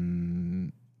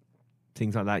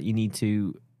things like that. You need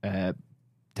to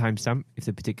timestamp if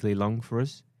they're particularly long for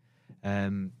us.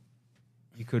 You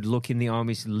could look in the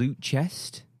army's loot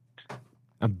chest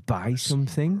And buy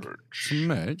something? Some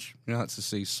merch. You like to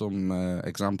see some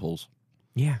examples.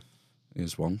 Yeah.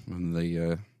 Here's one. And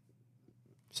the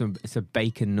So it's a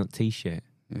bacon nut T-shirt.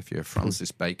 if you're a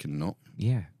Francis Bacon nut.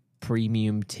 Yeah.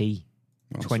 Premium tea.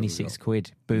 That's what we 26 got.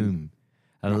 quid. Boom.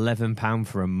 £11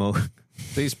 for a mug.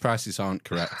 These prices aren't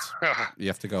correct. You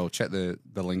have to go check the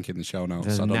link in the show notes.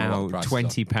 There's I don't know now what the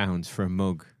prices are. £20 for a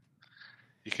mug.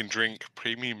 You can drink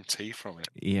premium tea from it.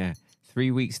 Yeah.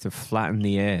 3 weeks to flatten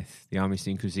the earth. The Amish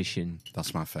Inquisition.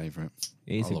 That's my favourite.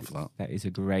 It is I love that. That is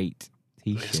a great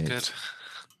T-shirt. It's good.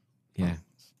 Yeah.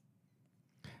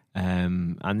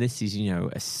 And this is,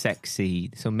 a sexy.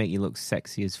 This will make you look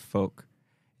sexy as fuck.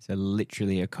 It's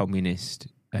literally a communist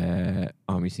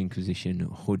Amish Inquisition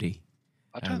hoodie.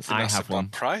 I don't think I that's have a one.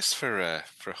 bad price for a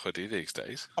hoodie these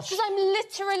days. Because I'm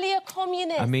literally a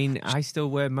communist. I mean, I still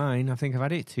wear mine. I think I've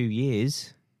had it 2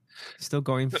 years. Still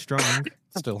going strong.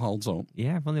 Still holds up.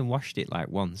 Yeah, I've only washed it like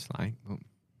once. But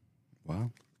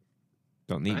Wow.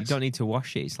 you Nice. don't need to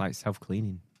wash it. It's like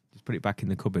self-cleaning. Just put it back in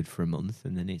the cupboard for a month,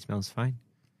 and then it smells fine.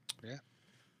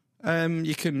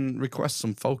 You can request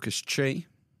some focused chi.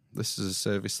 This is a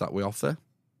service that we offer.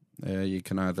 You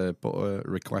can either put a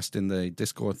request in the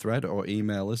Discord thread or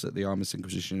email us at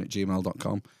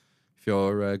thearmisinquisition@gmail.com. If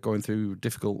you're going through a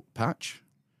difficult patch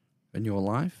in your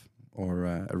life or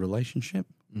a relationship,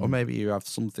 or maybe you have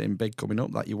something big coming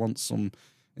up that you want some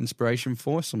inspiration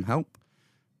for, some help,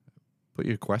 put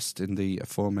your request in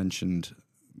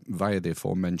via the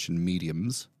aforementioned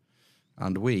mediums,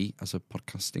 and we, as a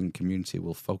podcasting community,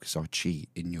 will focus our chi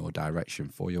in your direction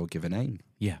for your given aim.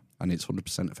 Yeah. And it's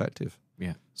 100% effective.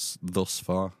 Yeah. Thus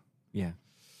far. Yeah.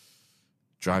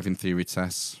 Driving theory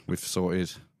tests, we've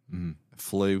sorted.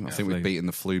 Flu, I think flu. we've beaten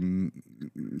the flu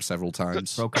several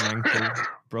times.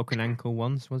 Broken ankle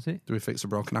once, was it? Do we fix a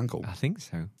broken ankle? I think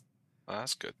so. Oh,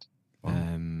 that's good.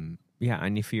 Yeah,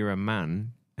 and if you're a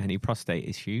man, any prostate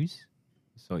issues,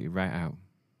 sort you right out.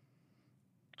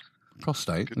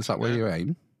 Prostate, Good is that to where know. you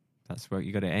aim? That's what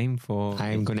you got to aim for.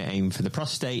 I'm going to aim for the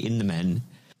prostate in the men.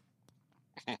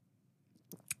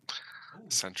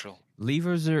 Central. Leave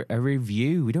us a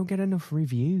review. We don't get enough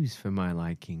reviews for my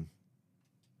liking.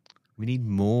 We need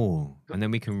more, and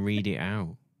then we can read it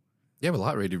out. Yeah, we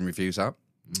like reading reviews out.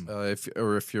 If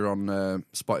you're on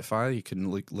Spotify, you can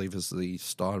leave us the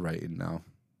star rating now.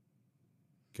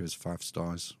 Give us 5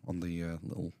 stars on the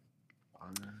little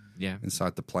Yeah.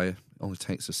 inside the player. It only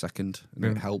takes a second, and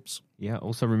it helps. Yeah.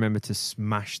 Also, remember to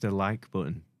smash the like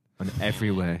button on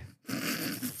everywhere.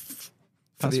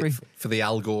 That's very, For the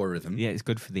algorithm. yeah, it's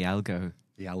good for the algo.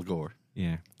 The algor.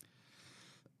 Yeah.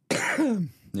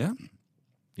 Yeah.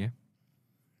 Yeah.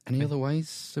 Any other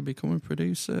ways to become a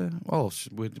producer? Well,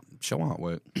 with show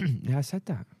artwork. Yeah, I said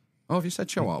that. Oh, have you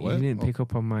said show artwork? You didn't Oh, pick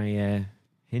up on my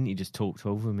hint. You just talked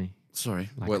over me. sorry,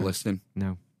 Like weren't a- listening.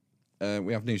 No.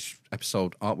 We have new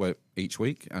episode artwork each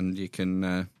week, and you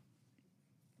can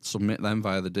submit them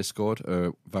via the Discord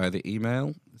or via the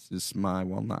email. This is my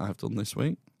one that I've done this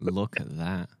week. Look at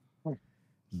that.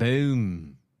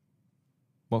 Boom.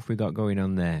 What have we got going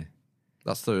on there?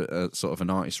 That's the sort of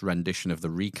an artist rendition of the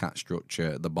recat structure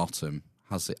at the bottom,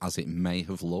 as it may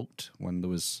have looked when there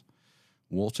was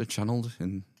water channeled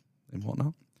in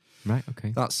whatnot. Right, okay.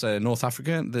 That's North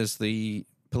Africa. There's the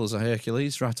Pillars of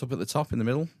Hercules right up at the top in the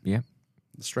middle. Yeah.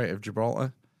 The Strait of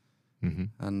Gibraltar. Mm-hmm.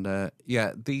 And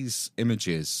these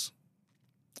images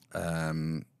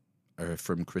are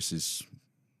from Chris's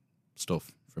stuff,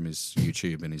 from his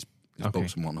YouTube and his Okay.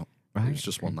 books and whatnot. Right, It was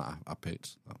just okay. one that I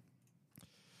picked.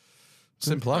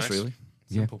 Simple as, Nice. really.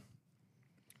 Yeah. Simple.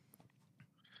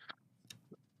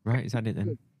 Right, is that it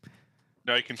then?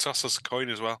 No, you can toss us a coin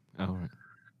as well. Oh, right.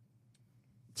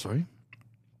 Sorry?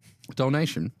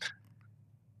 Donation?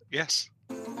 Yes.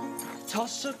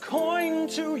 Toss a coin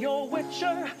to your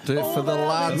witcher. Do it for the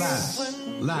lads.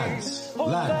 Lads.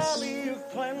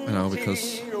 You know,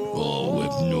 because Oh,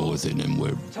 we're northern and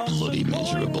we're bloody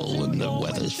miserable and the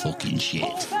weather's fucking shit.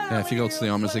 if you go to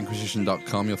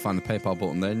thearmorsinquisition.com, you'll find the PayPal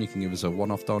button there, and you can give us a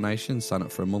one-off donation, sign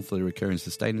up for a monthly recurring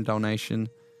sustaining donation,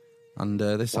 and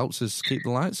this helps us keep the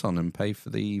lights on and pay for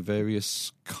the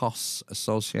various costs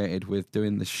associated with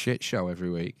doing this shit show every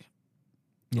week.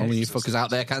 Only you fuckers out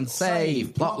there can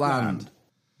save Plotland.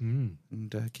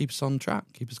 And keep us on track,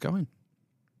 keep us going.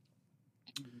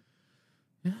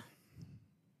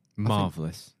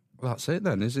 Marvellous. Well, that's it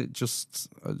then. Is it just,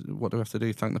 what do we have to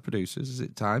do? Thank the producers? Is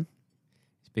it time?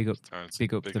 Big up, Sounds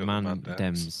big up big the up man the man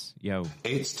Dems. Yo.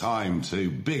 It's time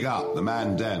to big up the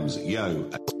man Dems. Yo.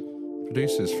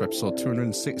 Producers for episode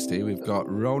 260, we've got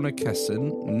Rona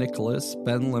Kesson, Nicholas,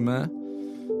 Ben Limmer,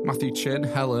 Matthew Chin,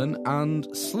 Helen, and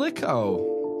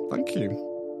Slicko. Thank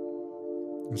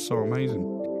you. It's so amazing.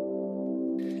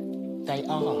 They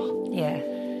are. Yeah.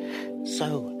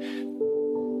 So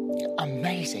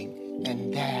amazing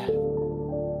in their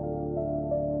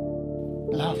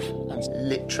love. And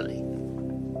literally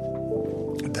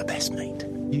the best mate.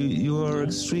 You are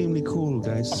extremely cool,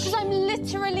 guys. Because I'm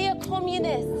literally a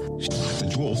communist. The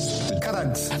dwarf, the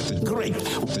currents, the grape,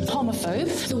 the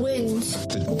Homophobe. The wind.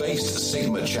 the base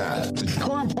Sigma Chad, the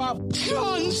corn pop,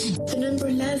 Johns, The number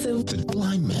 11. the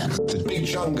blind man, the big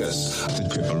chungus, the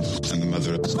cripple, and the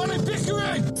mother of Sonny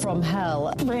Pickering! From hell.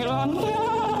 Are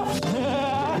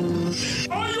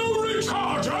you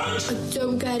retarded? I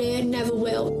don't get it, never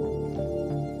will.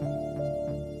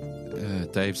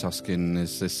 Dave's asking,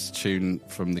 is this tune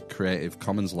from the Creative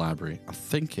Commons library? I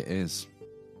think it is.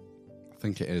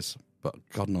 But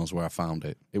God knows where I found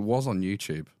it. It was on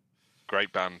YouTube.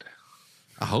 Great band.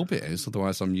 I hope it is,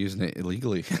 otherwise I'm using it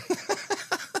illegally.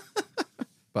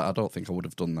 But I don't think I would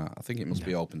have done that. I think it must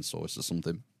be open source or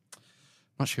something.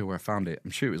 Not sure where I found it.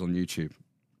 I'm sure it was on YouTube.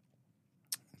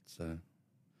 So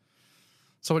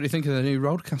what do you think of the new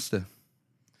Roadcaster?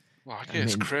 Well,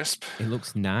 it's crisp. It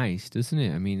looks nice, doesn't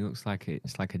it? I mean, it looks like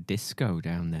it's like a disco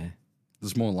down there.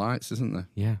 There's more lights, isn't there?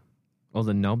 Yeah. All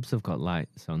the knobs have got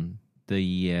lights on.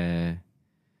 The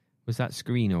was that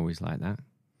screen always like that?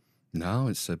 No,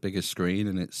 it's a bigger screen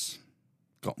and it's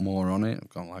got more on it. I've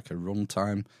got like a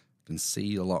runtime. I can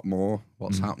see a lot more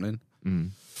what's happening. Mm.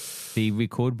 The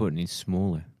record button is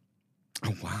smaller.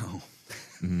 Oh, wow.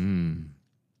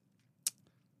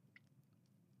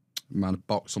 My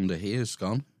box under here is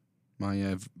gone.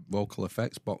 My vocal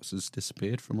effects box has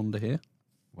disappeared from under here.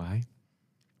 Why?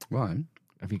 Why?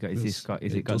 Have you got? Is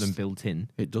it got them built in?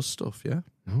 It does stuff, yeah.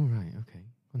 Oh right, okay.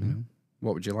 Yeah.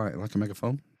 What would you like? Like a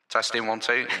megaphone? Testing 1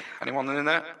 2. Anyone in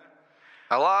there?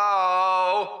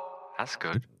 Hello. That's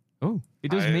good. Oh, it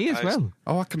does me as well.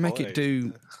 Oh, I can make it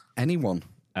do anyone.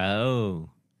 Oh,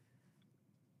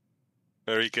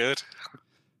 very good.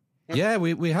 Yeah,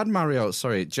 we had Mario.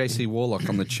 Sorry, JC Warlock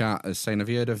on the chat is saying, have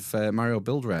you heard of Mario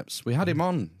Build Reps? We had him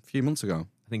on a few months ago.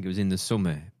 I think it was in the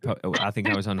summer. I think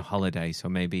I was on holiday, so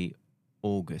maybe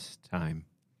August time.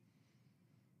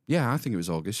 Yeah, I think it was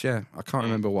August, yeah. I can't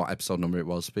remember what episode number it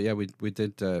was, but yeah, we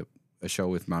did a show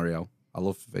with Mario. I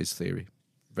love his theory.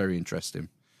 Very interesting.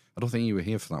 I don't think you were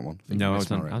here for that one. No, I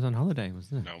was on holiday,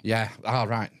 wasn't it? No. Yeah,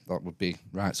 right. That would be,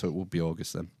 right, so it would be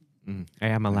August then. I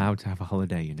am allowed to have a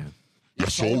holiday, you know.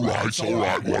 It's all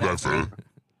right, whatever.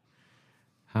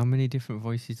 How many different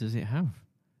voices does it have?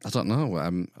 I don't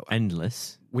know.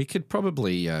 Endless. We could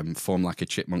probably form like a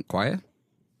chipmunk choir.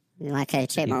 Like a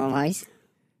chipmunk voice.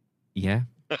 Yeah.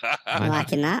 I'm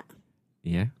liking that.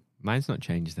 Yeah. Mine's not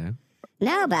changed, though.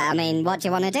 No, but I mean, what do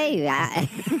you want to do?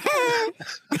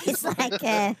 It's like,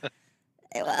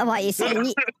 what are you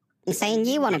saying? You're saying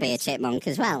you want to be a chipmunk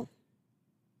as well?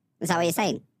 Is that what you're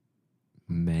saying?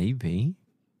 Maybe.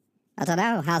 I don't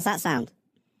know. How's that sound?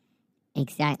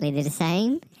 Exactly the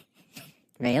same.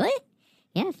 Really?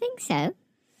 Yeah, I think so.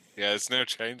 Yeah, there's no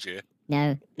change here.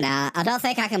 No. Nah, I don't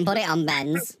think I can put it on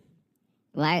Ben's.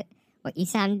 What you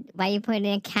sound... Why are you putting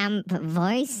a camp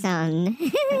voice on?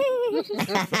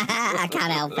 I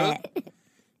can't help it.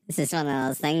 This is one of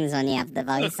those things when you have the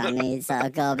voice on, you sort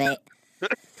of go a bit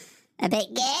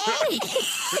gay.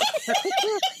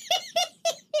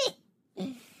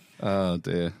 Oh,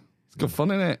 dear. It's good fun,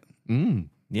 isn't it?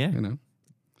 Yeah. You know.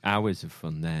 Hours of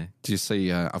fun there. Do you see,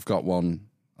 I've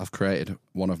created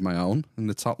one of my own in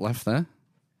the top left there.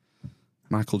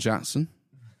 Michael Jackson.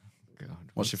 God.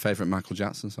 What's your favourite Michael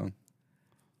Jackson song?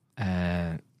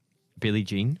 Billie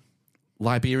Jean.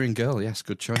 Liberian Girl, yes,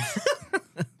 good choice.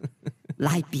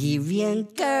 Liberian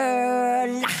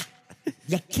girl,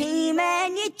 you came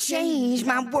and you changed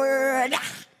my world.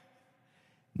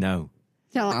 No.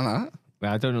 Well,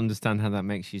 I don't understand how that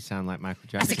makes you sound like Michael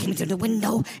Jackson. As I came through the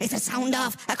window, it's the sound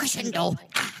of a crescendo.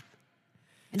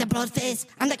 The blood face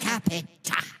and the carpet.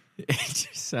 It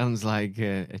just sounds like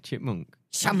a chipmunk.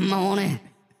 Some morning.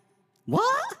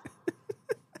 What?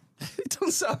 It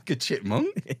doesn't sound like a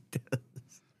chipmunk. It does.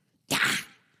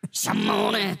 Some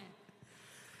morning.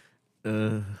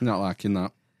 Not liking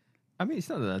that. I mean, it's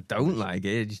not that I don't like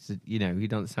it. It's just, you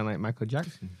don't sound like Michael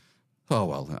Jackson. Oh,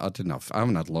 well, I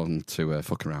haven't had long to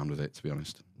fuck around with it, to be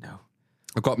honest. No.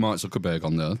 I've got Mark Zuckerberg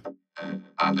on there.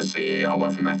 I'm the CEO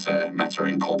of Meta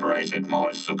Incorporated,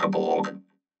 Mark Zuckerberg.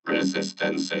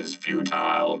 Resistance is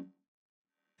futile.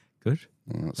 Good.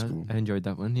 Oh, that's cool. I enjoyed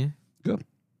that one, yeah. Good.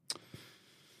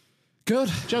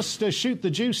 Just shoot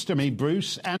the juice to me,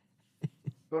 Bruce. And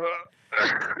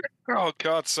Oh,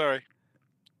 God, sorry.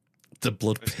 The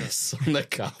blood piss on the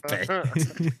carpet.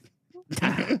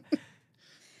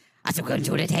 I took her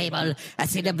to the table. I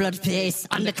see the blood place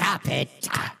on the carpet.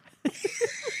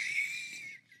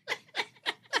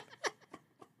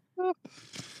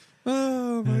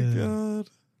 Oh my god.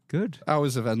 Good.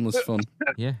 Hours of endless fun.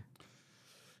 Yeah.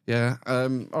 Yeah. All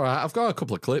right. I've got a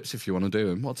couple of clips if you want to do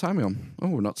them. What time are we on? Oh,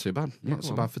 we're not too bad. Not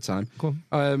so bad for time. Go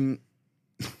on.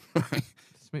 Right.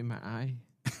 It's made my eye.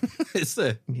 Is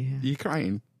there? Yeah. Are you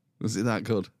crying? Was it that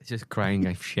good? It's just crying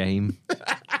of shame.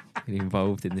 Been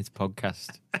involved in this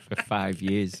podcast for 5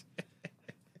 years.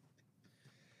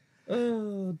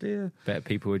 Oh dear. Bet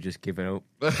people were just giving up.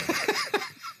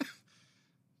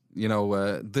 You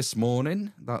know, this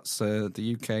morning, that's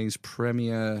the UK's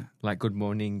premier... Like Good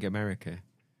Morning America.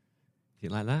 Is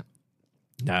it like that?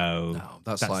 No. No,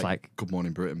 that's like Good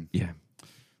Morning Britain. Yeah.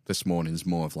 This morning's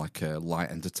more of like a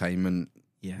light entertainment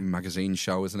magazine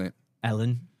show, isn't it?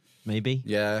 Ellen, maybe?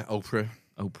 Yeah, Oprah.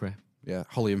 Yeah,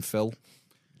 Holly and Phil.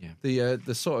 Yeah.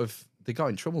 They got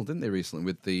in trouble, didn't they, recently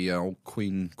with the old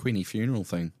Queenie funeral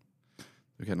thing? They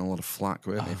were getting a lot of flack,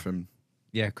 weren't they, from...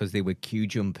 Yeah, because they were queue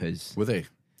jumpers. Were they?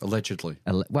 Allegedly.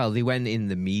 Well, they went in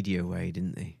the media way,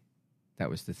 didn't they? That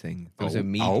was the thing. There was a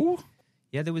media... Oh?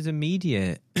 Yeah, there was a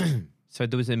media... So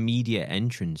there was a media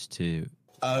entrance to...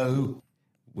 Oh.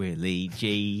 Willie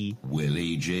G.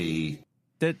 Willie G.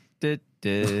 Da, da,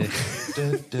 da.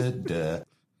 Da, da, da.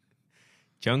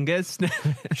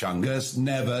 Chungus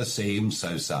never seems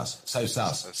so sus. So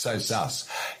sus.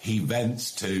 He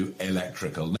vents to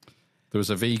electrical. There was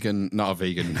a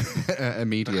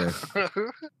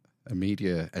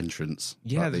media entrance.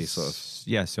 Yeah, like these sort of...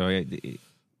 Yeah, so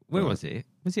where was it?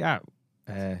 Was it at?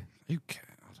 Who cares?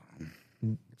 I don't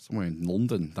know. Somewhere in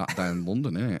London. That down in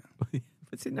London, isn't it?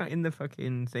 Was it not in the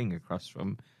fucking thing across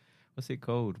from, what's it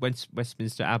called?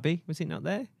 Westminster Abbey? Was it not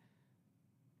there?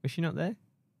 Was she not there?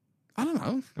 I don't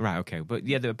know. Right, okay. But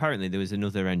yeah, apparently there was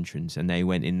another entrance and they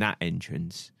went in that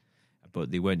entrance,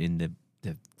 but they weren't in the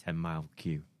 10-mile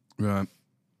queue. Right.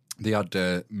 They had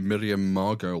Miriam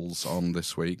Margolyes on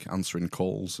this week, answering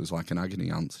calls as like an agony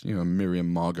aunt. You know,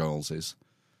 Miriam Margolyes is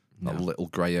a little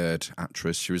grey-haired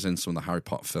actress. She was in some of the Harry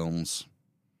Potter films.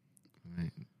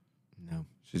 Right. No.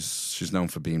 She's known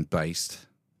for being based.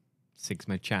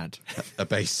 Sigma Chad. A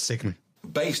based Sigma.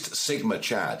 Based Sigma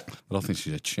Chad. I don't think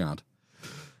she's a Chad.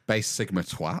 Based Sigma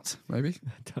twat, maybe?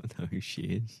 I don't know who she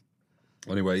is.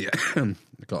 Anyway, I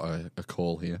got a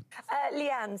call here.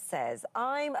 Leanne says,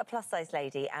 I'm a plus-size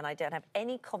lady and I don't have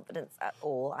any confidence at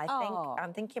all.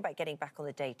 I'm thinking about getting back on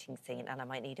the dating scene and I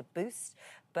might need a boost,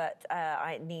 but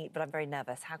I'm very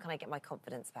nervous. How can I get my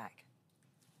confidence back?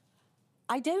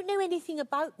 I don't know anything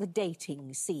about the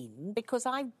dating scene because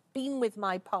I've been with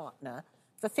my partner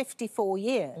for 54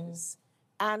 years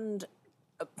and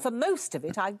for most of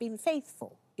it I've been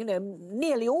faithful. You know,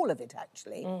 nearly all of it,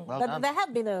 actually. Well but done. there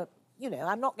have been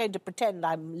I'm not going to pretend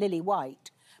I'm Lily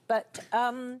White, but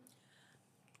I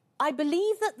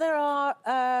believe that there are...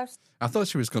 I thought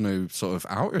she was going to sort of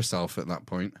out herself at that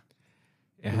point.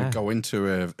 Yeah. Go into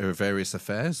her various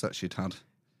affairs that she'd had.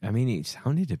 I mean, it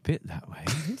sounded a bit that way,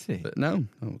 didn't it? But no,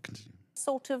 we'll continue.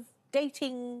 sort of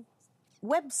dating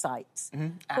websites,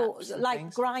 Apps and like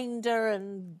things. Grindr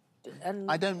and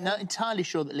I don't know entirely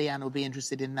sure that Leanne will be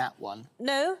interested in that one.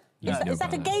 No? No. Is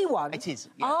that a gay one? It is.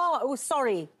 Oh,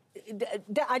 sorry.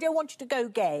 I don't want you to go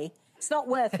gay. It's not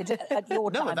worth it at your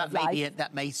No, time that of may life. be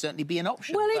that may certainly be an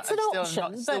option. Well, but it's an I'm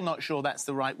option, Still but- not sure that's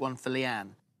the right one for Leanne.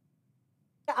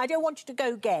 I don't want you to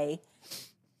go gay.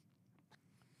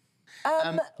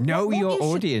 Know what your you should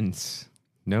audience.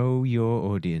 Know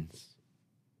your audience.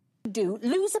 do,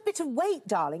 lose a bit of weight,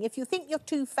 darling. If you think you're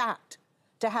too fat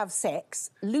to have sex,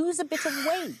 lose a bit of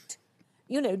weight.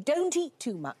 You know, don't eat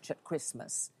too much at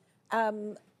Christmas,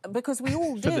 because we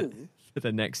all do. For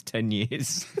the next 10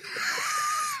 years.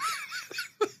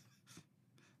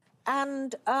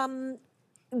 And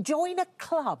join a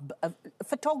club of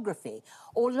photography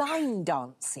or line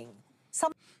dancing.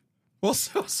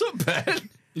 What's up, Ben?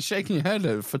 You're shaking your head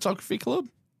at a photography club?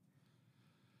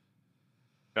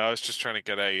 No, I was just trying to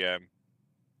get a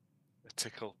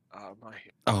tickle out of my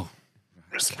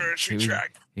respiratory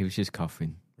tract. He was just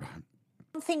coughing.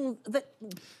 Something that...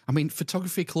 I mean,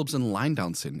 photography clubs and line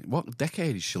dancing. What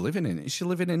decade is she living in? Is she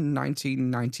living in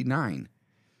 1999?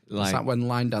 Is that when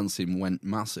line dancing went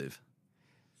massive?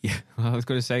 Yeah, well, I was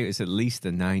going to say it's at least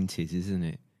the 90s, isn't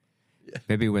it? Yeah.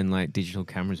 Maybe when like digital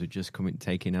cameras were just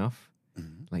taking off,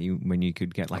 like when you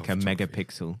could get like a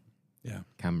megapixel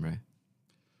camera.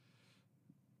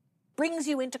 brings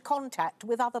you into contact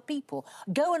with other people.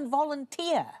 Go and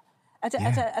volunteer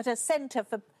at a centre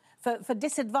for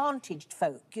disadvantaged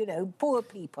folk, you know, poor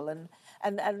people and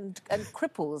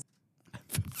cripples.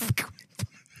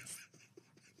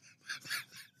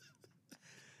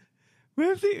 Where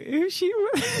have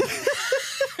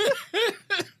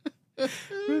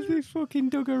they fucking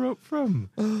dug her up from?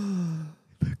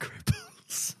 The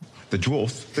cripples. The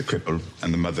dwarf, the cripple,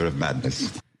 and the mother of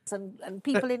madness. And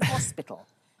people in hospital.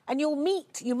 And you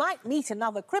might meet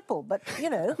another cripple, but,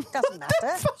 doesn't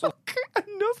matter.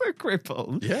 Another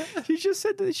cripple? Yeah. She just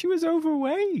said that she was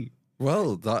overweight.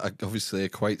 Well, that obviously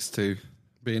equates to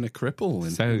being a cripple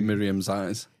in Miriam's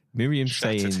eyes. Miriam's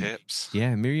Shattered saying, hips.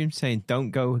 Yeah, Miriam's saying,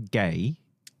 don't go gay.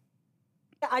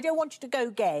 I don't want you to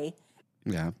go gay.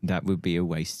 Yeah. That would be a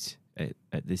waste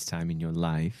at this time in your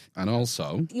life. And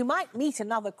also, You might meet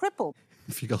another cripple.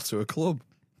 if you go to a club.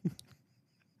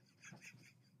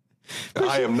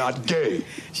 I am not gay.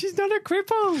 She's not a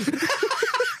cripple.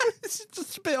 She's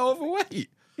just a bit overweight.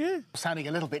 Yeah. Sounding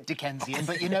a little bit Dickensian,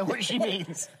 but you know what she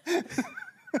means.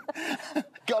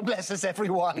 God bless us,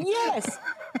 everyone. Yes.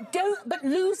 But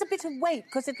lose a bit of weight,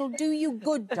 because it'll do you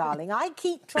good, darling. I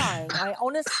keep trying. I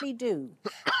honestly do.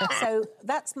 So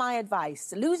that's my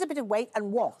advice. Lose a bit of weight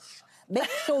and wash. Make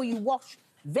sure you wash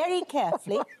very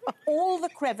carefully all the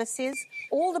crevices,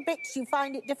 all the bits you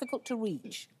find it difficult to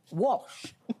reach.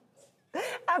 Wash.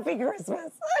 Happy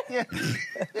Christmas. Yeah.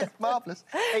 Marvellous.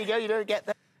 There you go, you don't get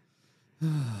that.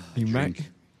 You might,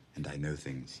 and I know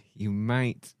things. You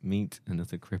might meet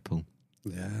another cripple.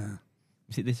 Yeah.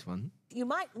 Is it this one? You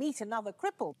might meet another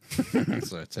cripple.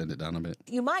 So I turned it down a bit.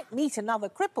 You might meet another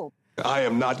cripple. I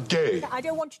am not gay. I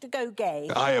don't want you to go gay.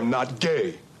 I am not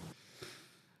gay.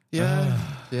 Yeah.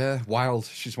 Yeah. Wild.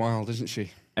 She's wild, isn't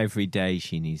she? Every day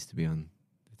she needs to be on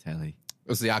the telly.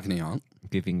 Was the agony aunt?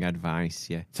 Giving advice,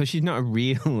 yeah. So she's not a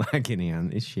real agony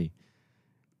aunt, is she?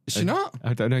 Is she not?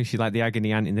 I don't know. Is she like the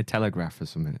agony aunt in the Telegraph or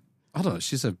something? I don't know.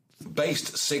 She's a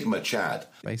Based Sigma Chad.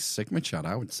 Based Sigma Chad,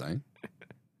 I would say.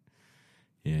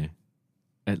 Yeah.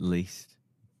 At least.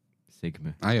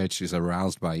 Sigma. I heard she's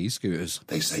aroused by e-scooters.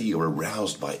 They say you're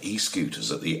aroused by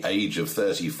e-scooters at the age of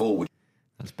 34.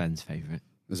 That's Ben's favourite.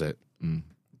 Is it?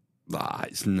 Nah,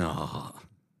 it's not.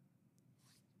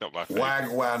 Not my favourite.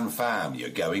 Wagwan fam, you're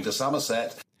going to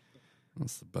Somerset.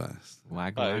 That's the best.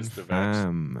 Wagwan is the best.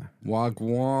 fam.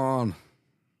 Wagwan.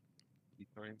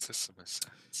 You're into Somerset.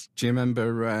 Do you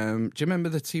remember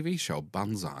the TV show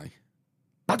Banzai?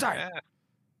 Banzai. Yeah.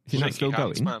 Is it not still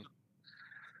Hands, going? man.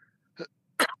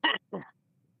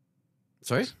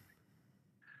 Sorry?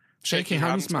 Shaky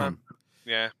Hands Man.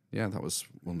 Yeah. Yeah, that was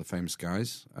one of the famous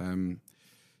guys.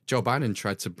 Joe Biden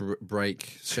tried to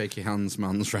break Shaky Hands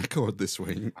Man's record this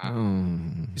week. Oh.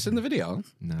 You seen the video?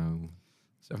 No.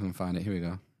 See if I can find it. Here we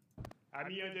go.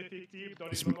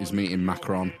 He's meeting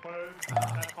Macron.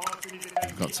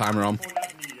 Got timer on.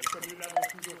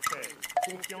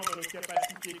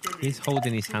 He's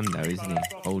holding his hand though, isn't he?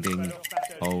 Hold.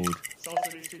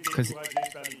 Because,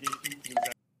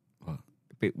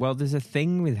 well, there's a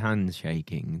thing with hands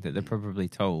shaking that they're probably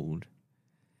told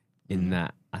in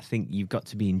that I think you've got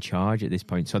to be in charge at this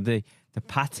point. So the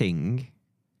patting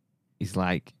is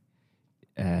like,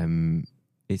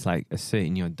 it's like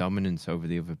asserting your dominance over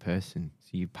the other person. So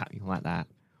you pat you like that.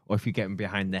 Or if you get them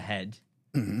behind the head,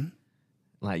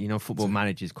 like, football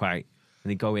managers quite, and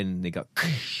they go in and they go,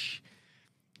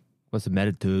 what's the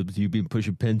matter, Tubbs? You've been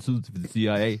pushing pencils for the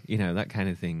CIA? That kind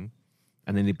of thing.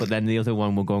 And then, but then the other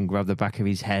one will go and grab the back of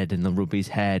his head and they'll rub his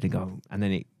head and go, and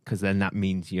then because then that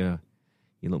means you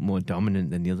look more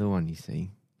dominant than the other one, you see.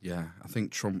 Yeah, I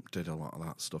think Trump did a lot of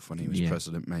that stuff when he was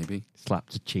president, maybe.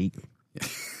 Slapped a cheek. Yeah.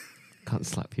 Can't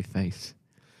slap your face.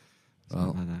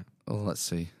 Well, like that. Well, let's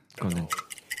see. Go on then.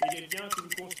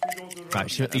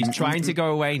 Right, he's trying to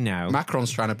go away now.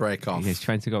 Macron's trying to break off. He's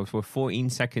trying to go. So we're 14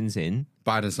 seconds in.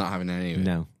 Biden's not having any of it.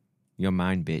 No. You're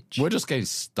mine, bitch. We're just getting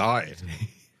started.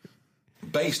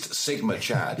 Based Sigma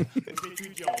Chad.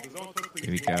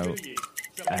 Here we go.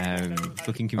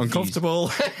 Looking confused.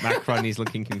 Uncomfortable. Macron is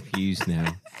looking confused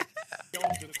now.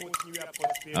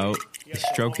 Oh, he's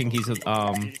stroking his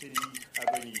arm.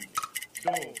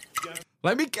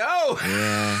 Let me go.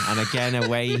 Yeah, and again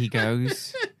away he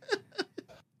goes.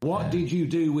 What did you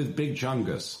do with Big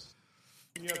Chungus?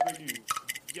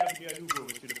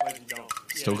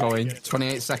 Still going.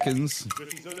 28 seconds.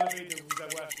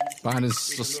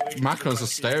 Macron's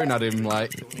just staring at him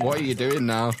like, what are you doing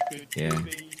now? Yeah.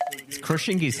 He's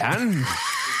crushing his hand.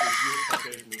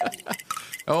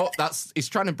 He's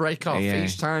trying to break off. Yeah.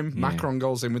 Each time Macron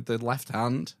goes in with the left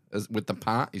hand, with the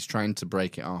pat, he's trying to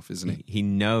break it off, isn't he? He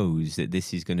knows that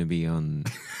this is going to be on...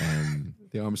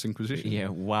 the Arms Inquisition? Yeah,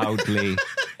 wildly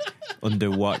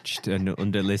underwatched and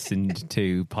underlistened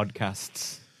to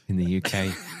podcasts in the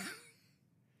UK.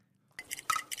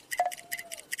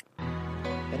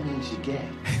 That means you're gay.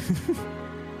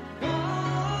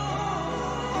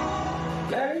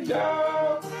 Very it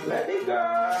go, let it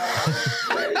go,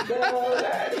 let it go,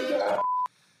 let it go.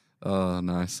 Oh,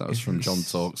 nice. That was from John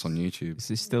Talks on YouTube. Is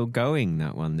it still going,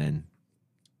 that one, then?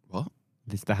 What?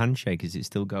 This the handshake. Is it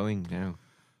still going now?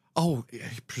 Oh, yeah,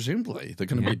 presumably. They're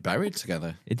going to be buried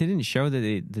together. It didn't show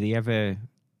that they ever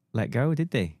let go,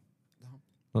 did they? No.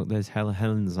 Look, there's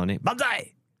Helen's on it.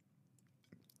 Banzai!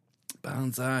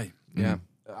 Banzai. Yeah.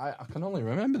 I can only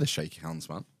remember the shaky hands,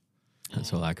 man.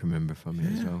 That's all I can remember from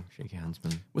it as well. Shaky hands,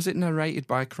 man. Was it narrated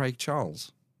by Craig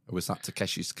Charles? Or was that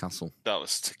Takeshi's Castle? That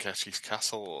was Takeshi's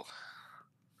Castle.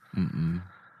 Mm-mm.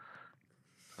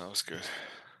 That was good.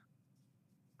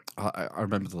 I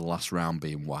remember the last round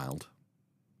being wild.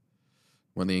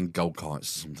 When they're in go-karts or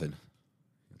something.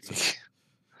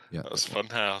 Yeah. That was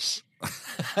Funhouse.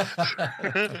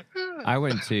 I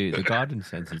went to the garden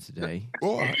centre today.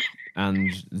 What?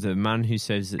 And the man who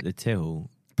serves at the till...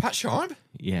 Pat Sharp?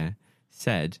 Yeah.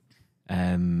 Said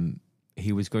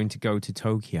he was going to go to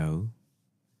Tokyo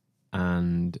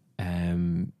and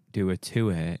do a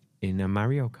tour in a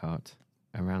Mario Kart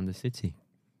around the city.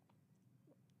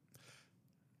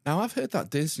 Now, I've heard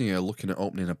that Disney are looking at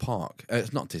opening a park.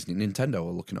 It's not Disney, Nintendo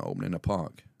are looking at opening a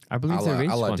park. I believe there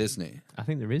is one. Disney. I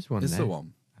think there is one. Is there there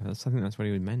one? I think that's what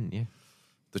he meant, yeah.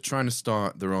 They're trying to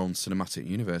start their own cinematic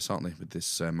universe, aren't they, with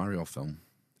this Mario film?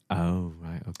 Oh,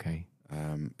 right, okay.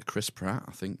 Chris Pratt,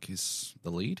 I think, is the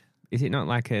lead. Is it not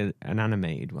like an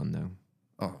animated one, though?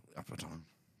 Oh, I don't know.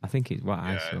 I think it's what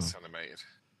I saw. Yeah, it's animated.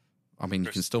 I mean,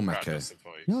 you can still make a...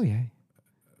 Oh, yeah.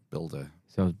 Builder.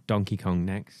 So Donkey Kong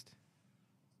next.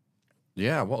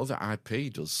 Yeah, what other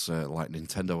IP does like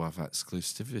Nintendo have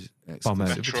exclusivity?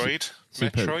 Metroid.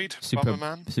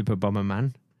 Bomberman. Super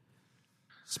Bomberman.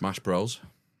 Smash Bros.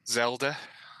 Zelda.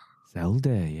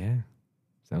 Yeah.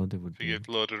 Zelda would be... For your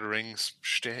Lord of the Rings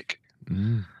shtick.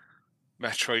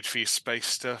 Metroid for your space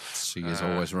stuff. She is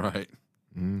always right.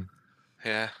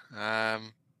 Yeah.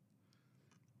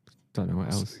 Don't know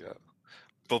what else.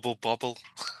 Bubble Bobble.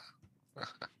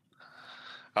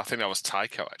 I think that was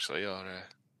Tycho, actually, or...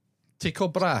 Tycho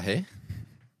Brahe?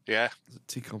 Yeah.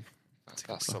 Tycho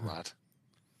That's the lad.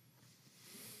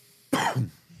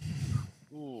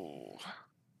 Ooh.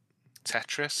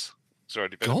 Tetris. It's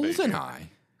already been GoldenEye?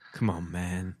 Come on,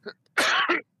 man.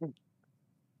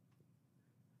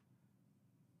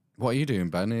 What are you doing,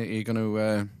 Ben? Are you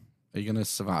going to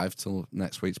survive till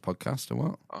next week's podcast or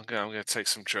what? I'm going to take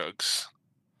some drugs,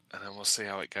 and then we'll see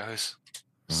how it goes.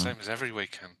 Same as every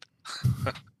weekend.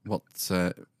 What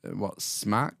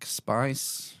smack,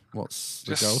 spice? What's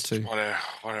the go-to?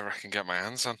 Whatever I can get my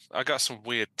hands on. I got some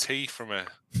weird tea from a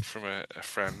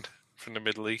friend from the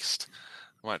Middle East.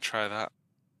 I might try that.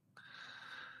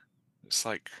 It's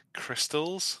like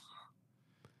crystals.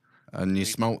 And you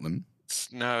smoke them?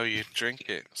 No, you drink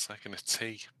it. It's like in a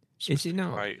tea. Is it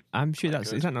not? I'm sure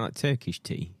that's... Is that not like Turkish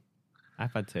tea?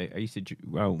 I've had tea. I used to...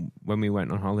 Well, when we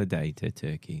went on holiday to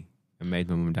Turkey, I made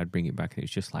my mum and dad bring it back, and it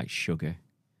was just like sugar.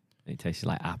 It tasted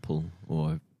like apple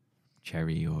or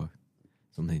cherry or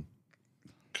something.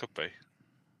 Could be.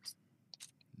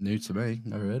 New to me.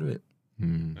 Never heard of it.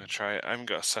 I'm going to try it. I haven't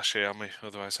got a sachet on me,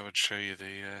 otherwise I would show you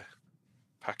the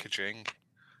packaging.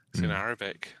 It's in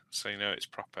Arabic, so you know it's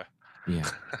proper. Yeah.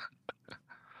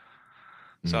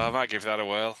 So I might give that a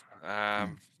whirl. Yeah,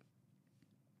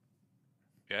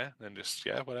 then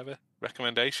whatever.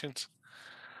 Recommendations.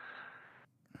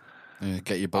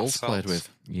 Get your balls played with.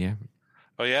 Yeah.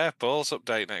 Oh yeah, balls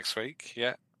update next week.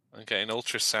 Yeah, I'm getting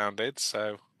ultrasounded,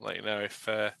 so let you know if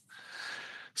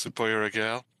it's a boy or a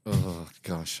girl. Oh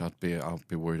gosh, I'll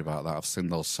be worried about that. I've seen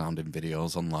those sounding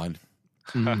videos online.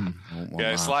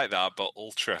 Yeah, it's like that, but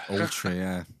ultra. Ultra,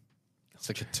 yeah. It's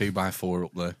like a 2x4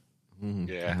 up there.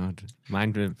 Yeah. God.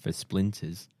 Mine were for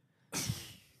splinters.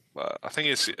 Well, I think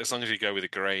it's as long as you go with a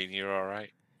grain, you're all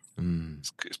right.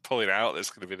 It's pulling out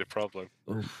that's going to be the problem.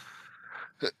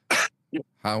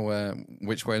 How?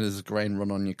 Which way does the grain run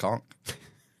on your cock?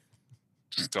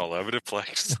 Just all over the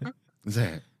place. Is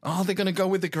it? Oh, they're going to go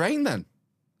with the grain then?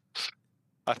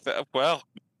 Well,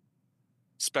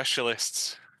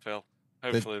 specialists, Phil.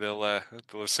 Hopefully they'll have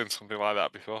seen something like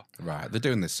that before. Right, they're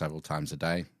doing this several times a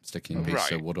day, sticking a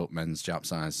piece of wood up men's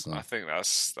Jap's eyes. So. I think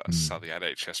that's how the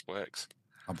NHS works.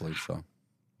 I believe so.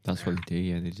 That's what they do,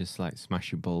 yeah. They just like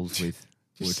smash your balls with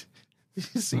wood. You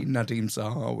see Nadeem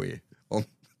Zahawi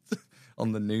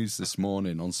on the news this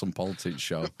morning on some politics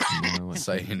show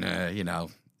saying,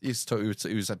 he was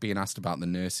being asked about the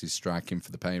nurses striking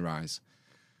for the pay rise.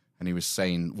 And he was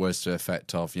saying words to the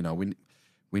effect of,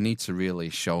 we need to really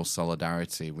show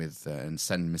solidarity with and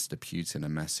send Mr. Putin a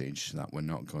message that we're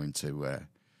not going to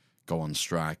go on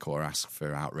strike or ask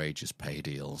for outrageous pay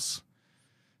deals.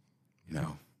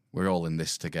 we're all in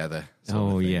this together.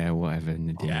 Oh yeah, whatever.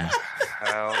 Yeah.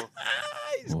 Hell.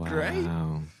 It's great.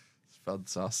 It's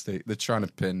fantastic. They're trying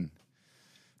to pin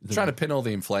all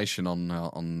the inflation on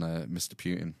Mr.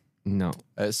 Putin. No.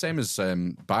 Same as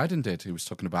Biden did, who was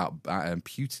talking about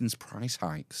Putin's price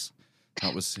hikes.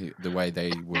 That was the way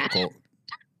they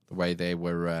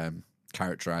were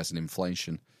characterizing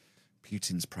inflation.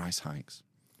 Putin's price hikes.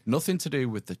 Nothing to do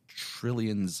with the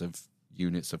trillions of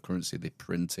units of currency they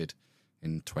printed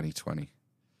in 2020.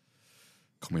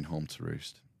 Coming home to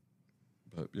roost.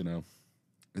 But,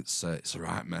 it's a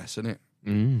right mess, isn't it?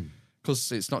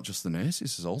 Because it's not just the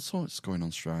nurses, there's all sorts going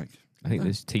on strike. I think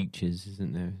there's teachers,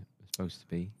 isn't there? Supposed to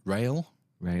be rail.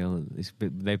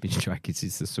 They've been striking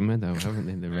since the summer, though, haven't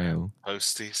they? The rail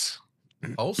Posties.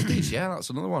 Yeah, that's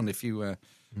another one. If you,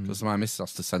 because my missus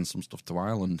has to send some stuff to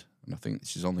Ireland, and I think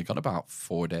she's only got about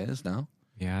 4 days now.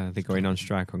 Yeah, they're going on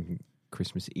strike on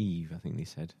Christmas Eve. I think they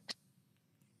said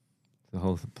the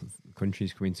whole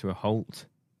country's coming to a halt.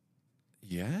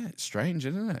 Yeah, it's strange,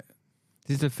 isn't it?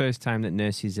 This is the first time that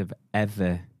nurses have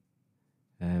ever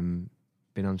been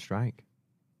on strike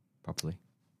properly.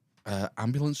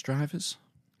 Ambulance drivers,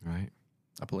 right?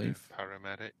 I believe.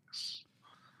 Paramedics.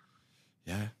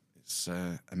 Yeah, it's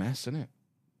a mess, isn't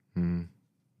it?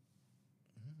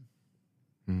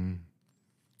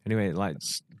 Anyway, like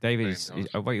David,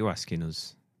 what are you asking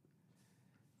us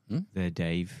there,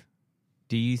 Dave?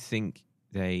 Do you think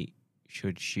they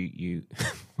should shoot you?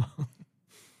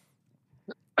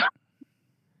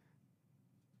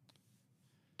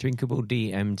 Drinkable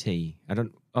DMT. I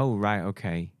don't. Oh, right.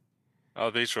 Okay. Oh,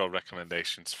 these are all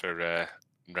recommendations for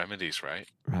remedies, right?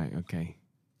 Right. Okay.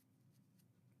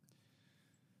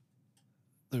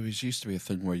 There used to be a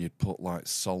thing where you'd put like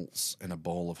salts in a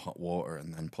bowl of hot water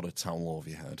and then put a towel over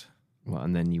your head. What?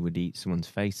 And then you would eat someone's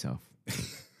face off.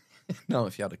 No,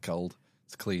 if you had a cold,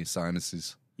 to clear your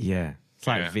sinuses. Yeah, it's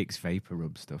like Vicks Vapor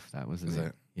Rub stuff. That wasn't Is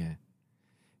it? Yeah.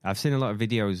 I've seen a lot of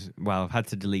videos. Well, I've had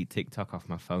to delete TikTok off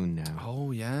my phone now.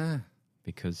 Oh yeah,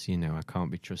 because I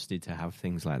can't be trusted to have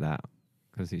things like that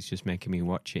because it's just making me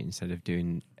watch it instead of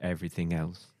doing everything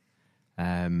else.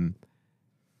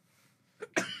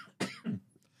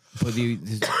 But the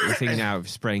thing now of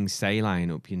spraying saline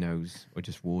up your nose or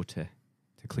just water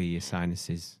to clear your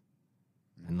sinuses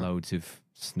and loads of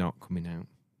snot coming out.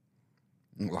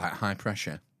 Like high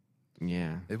pressure.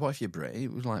 Yeah. What if your brain,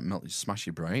 it was like smash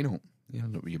your brain up? You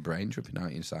end up with your brain dripping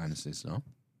out your sinuses, no?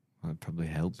 Well, it'd probably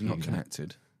help you. Not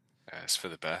connected. Yeah, it's for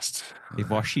the best. It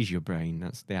washes your brain,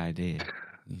 that's the idea.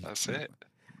 That's it.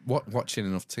 Watching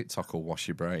enough TikTok will wash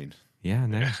your brain. Yeah, I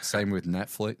know. Same with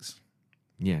Netflix.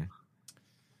 Yeah.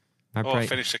 I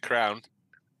finished The Crown.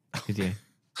 Did you?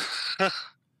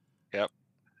 Yep.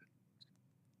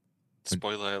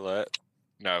 Spoiler alert.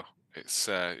 No, it's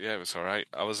it was all right.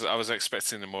 I was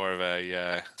expecting more of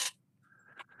a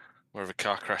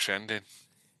car crash ending.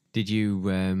 Did you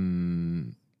were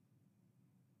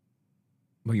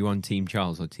you on Team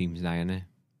Charles or Team Diana?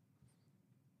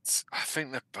 I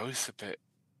think they're both a bit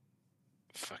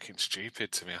fucking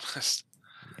stupid, to be honest.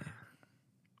 Yeah.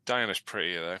 Diana's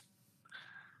prettier though.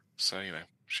 So,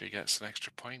 she gets an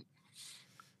extra point.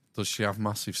 Does she have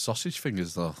massive sausage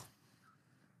fingers, though?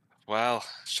 Well,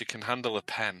 she can handle a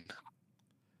pen.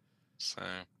 So,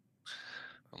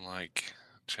 unlike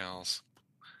Charles.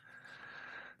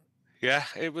 Yeah,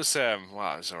 it was, it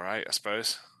was all right, I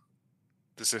suppose.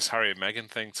 There's this Harry and Meghan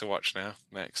thing to watch now,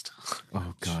 next.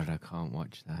 Oh, God, I can't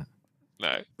watch that.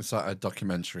 No. It's like a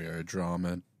documentary or a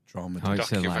drama. Oh,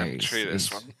 it's documentary, it's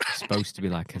supposed to be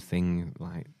like a thing,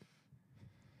 like...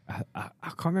 I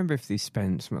can't remember if they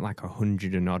spent something like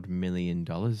 $100 million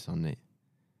on it,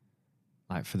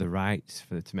 like for the rights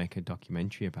to make a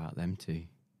documentary about them two,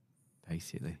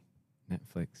 basically,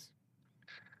 Netflix.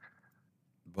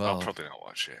 Well, I'll probably not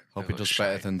watch it. Hope it does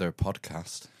better than their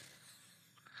podcast.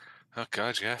 Oh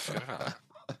God, yeah, forget about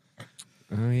that.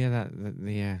 Oh yeah,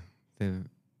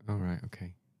 all right, okay.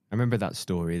 I remember that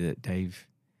story that Dave.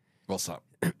 What's that?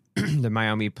 The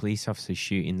Miami police officer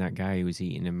shooting that guy who was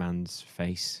eating a man's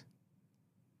face.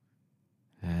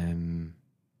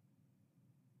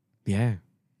 Yeah.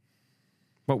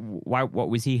 What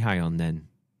was he high on then?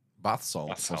 Bath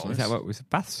salts. Was that what was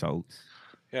bath salts?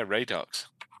 Yeah, Radox.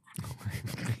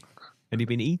 Had he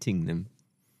been eating them?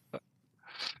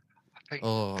 I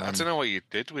don't know what you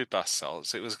did with bath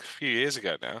salts. It was a few years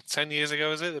ago now. 10 years ago,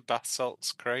 was it? The bath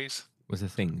salts craze? Was a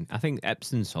thing. I think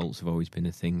Epsom salts have always been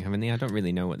a thing, haven't they? I don't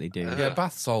really know what they do. Yeah,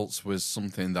 bath salts was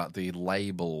something that they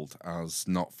labelled as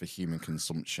not for human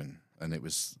consumption, and that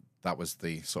was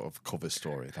the sort of cover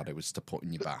story, that it was to put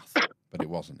in your bath, but it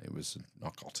wasn't. It was a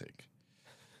narcotic.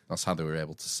 That's how they were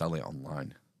able to sell it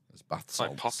online. as bath It's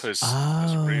like salts. poppers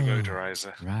as a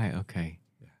remotorizer. Right, okay.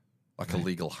 Like a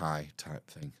legal high type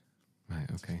thing. Right,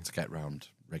 okay. To get around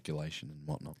regulation and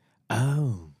whatnot.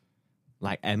 Oh.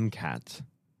 Like MCAT.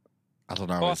 I don't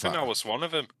know. Well, I think that was one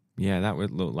of them. Yeah, that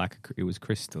would look like it was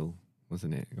crystal,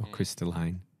 wasn't it? Or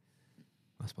crystalline.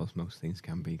 I suppose most things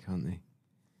can be, can't they?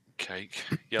 Cake.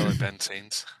 Yellow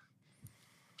benzines.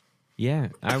 Yeah,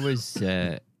 I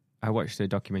watched a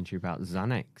documentary about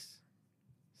Xanax.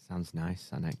 Sounds nice,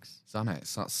 Xanax.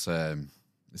 Xanax, that's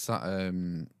is that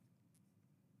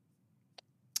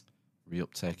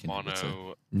reuptake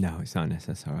inhibitor? No, it's not an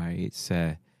SSRI. It's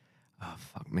oh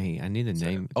fuck me, I need a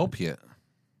name. Opiate.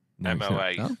 No,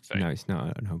 MOA. no, it's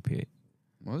not an opiate.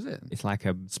 What is it? It's like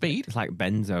a speed. It's like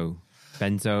benzo.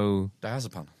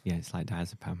 Diazepam. Yeah, it's like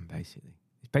diazepam basically.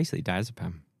 It's basically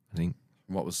diazepam, I think.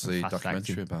 What was the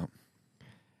documentary about?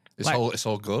 It's Like-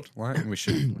 all good. Right? We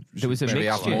should. There was a maybe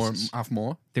mixture. have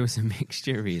more. There was a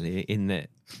mixture, really, in that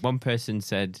one person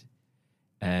said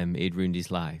it ruined his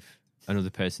life.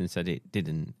 Another person said it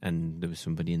didn't, and there was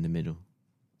somebody in the middle.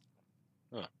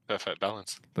 Oh, perfect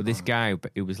balance. But this guy,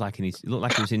 it was like it looked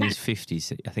like he was in his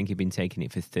 50s. I think he'd been taking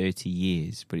it for 30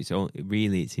 years, but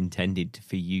it's intended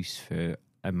for use for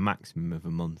a maximum of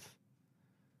a month.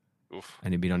 Oof.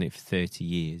 And he'd been on it for 30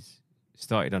 years.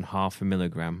 Started on 0.5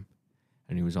 milligram,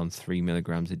 and he was on 3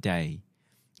 milligrams a day.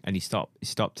 And he stopped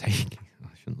taking. I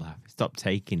shouldn't laugh. He stopped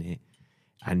taking it,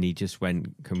 and he just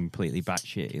went completely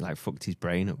batshit. He like fucked his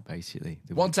brain up, basically.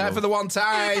 One time for the one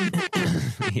time.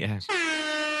 Yeah.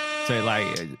 So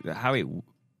like how it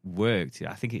worked,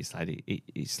 I think it's like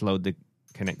it slowed the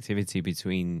connectivity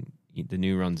between the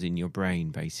neurons in your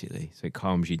brain, basically. So it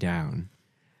calms you down,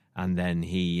 and then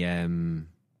he.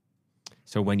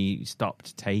 So when you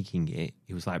stopped taking it,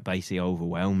 he was like basically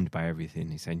overwhelmed by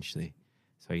everything, essentially.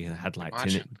 So he had like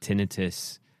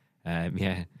tinnitus,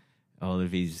 all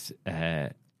of his,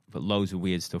 but loads of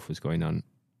weird stuff was going on.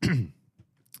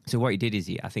 So what he did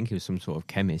is I think he was some sort of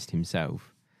chemist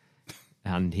himself,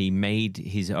 and he made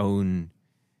his own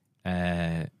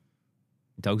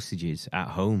dosages at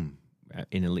home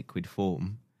in a liquid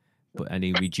form, and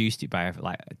he reduced it by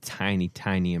like a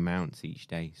tiny amounts each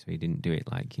day. So he didn't do it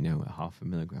like, at 0.5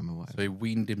 milligram or whatever. So he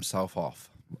weaned himself off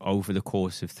over the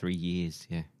course of 3 years.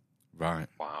 Yeah. Right.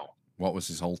 Wow. What was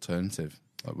his alternative?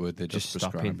 Like, were they just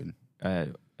prescribing?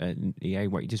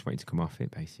 He just wanted to come off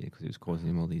it basically because it was causing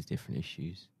him all these different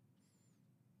issues.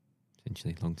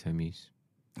 Essentially, long-term use.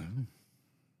 Oh.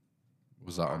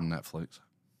 Was that on Netflix?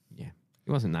 Yeah,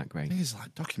 it wasn't that great. I think it's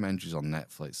like documentaries on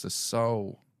Netflix.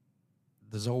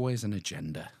 There's always an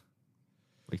agenda.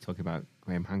 What are you talking about,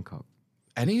 Graham Hancock?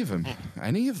 Any of them.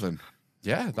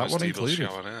 Yeah, that Most one evil included.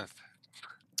 show on earth.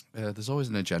 There's always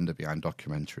an agenda behind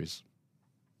documentaries.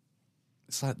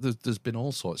 It's like there's been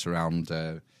all sorts around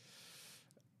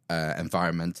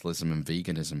environmentalism and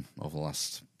veganism over the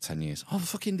last 10 years. Oh,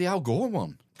 fucking the Al Gore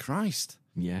one. Christ.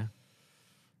 Yeah.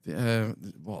 The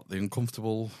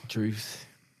Uncomfortable Truth.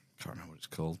 Can't remember what it's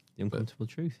called. The Uncomfortable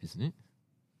Truth, isn't it?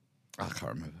 I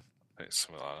can't remember. It's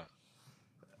something like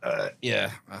that.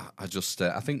 Yeah. I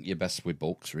think you're best with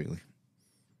books, really.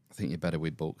 I think you're better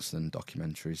with books than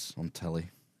documentaries on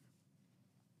telly.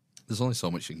 There's only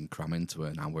so much you can cram into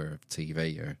an hour of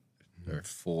TV or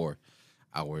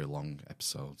 4-hour-long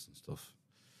episodes and stuff.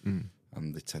 Mm.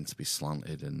 And they tend to be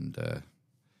slanted, and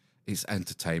it's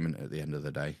entertainment at the end of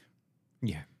the day.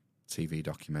 Yeah. TV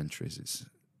documentaries, it's,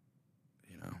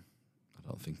 I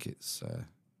don't think it's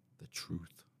the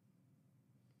truth.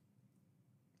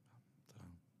 So,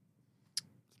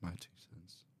 it's my 2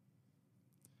 cents.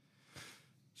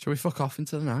 Shall we fuck off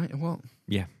into the night or what?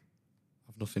 Yeah.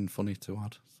 I've nothing funny to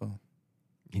add, so.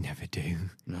 You never do.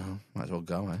 No, might as well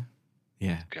go, eh?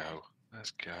 Yeah. Go.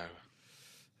 Let's go.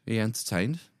 Are you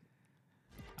entertained?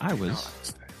 I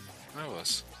was. I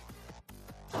was.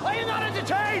 Are you not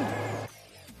entertained?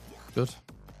 Good.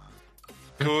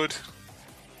 Good.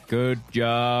 Good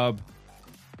job.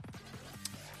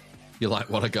 You like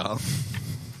what I got?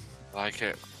 Like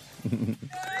it.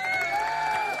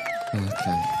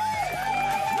 Okay.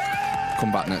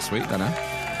 Come back next week then,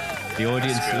 eh? The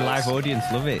audience, the live audience,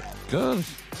 love it. Good.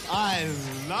 I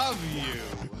love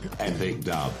you. Epic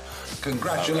dub.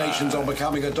 Congratulations on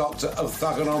becoming a doctor of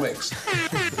thugonomics.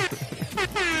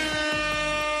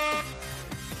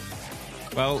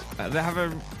 Well, have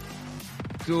a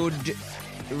good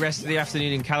rest of the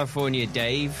afternoon in California,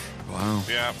 Dave. Wow.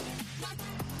 Yeah.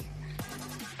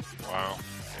 Wow.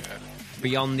 Yeah.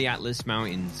 Beyond the Atlas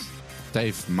Mountains.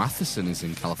 Dave Matheson is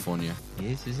in California.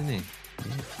 He is, isn't he?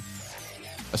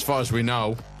 As far as we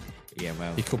know. Yeah,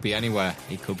 well. He could be anywhere.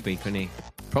 He could be, couldn't he?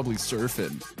 Probably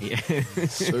surfing. Yeah.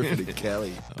 Surfing in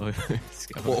Kelly. Or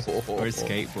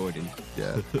skateboarding.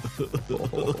 Yeah.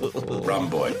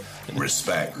 Ramboy,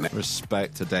 respect.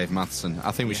 Respect to Dave Matheson.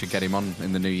 I think we should get him on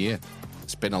in the new year.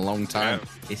 It's been a long time.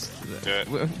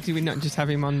 Do we not just have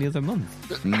him on the other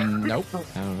month? Nope. Oh,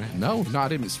 right. No, I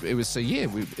didn't. It was a year.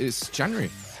 It's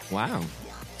January. Wow.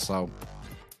 So.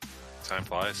 Time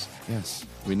flies. Yes.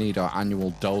 We need our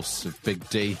annual dose of Big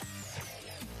D.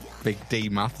 Big D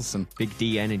Matheson. Big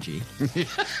D energy.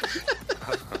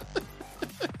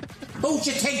 Who'd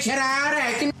you take it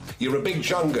out? You're a big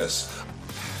chungus.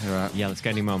 Right. Yeah, let's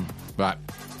get him on. Right.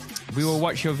 We will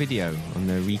watch your video on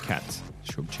the recat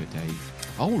structure, Dave.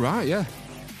 Oh, right, yeah.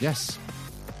 Yes.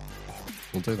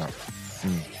 We'll do that.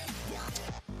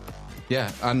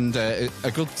 Yeah, and a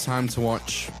good time to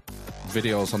watch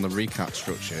videos on the recat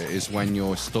structure is when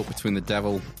you're stuck between the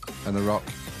devil and the rock.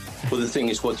 Well, the thing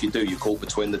is, what do? You're caught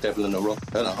between the devil and a rock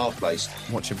and a half place.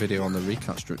 Watch a video on the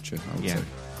recat structure, I would say.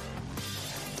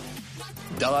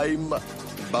 Dime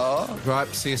bar. Right,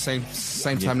 see you same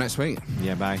time next week.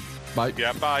 Yeah, bye. Bye.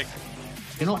 Yeah, bye.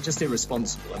 You're not just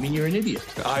irresponsible. I mean, you're an idiot.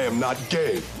 I am not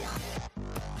gay.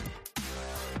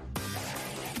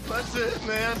 That's it,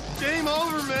 man. Game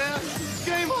over, man. It's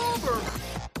game over.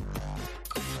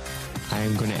 I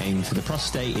am going to aim for the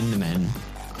prostate in the men.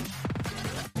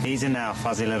 Easy now,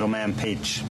 fuzzy little man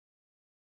Peach.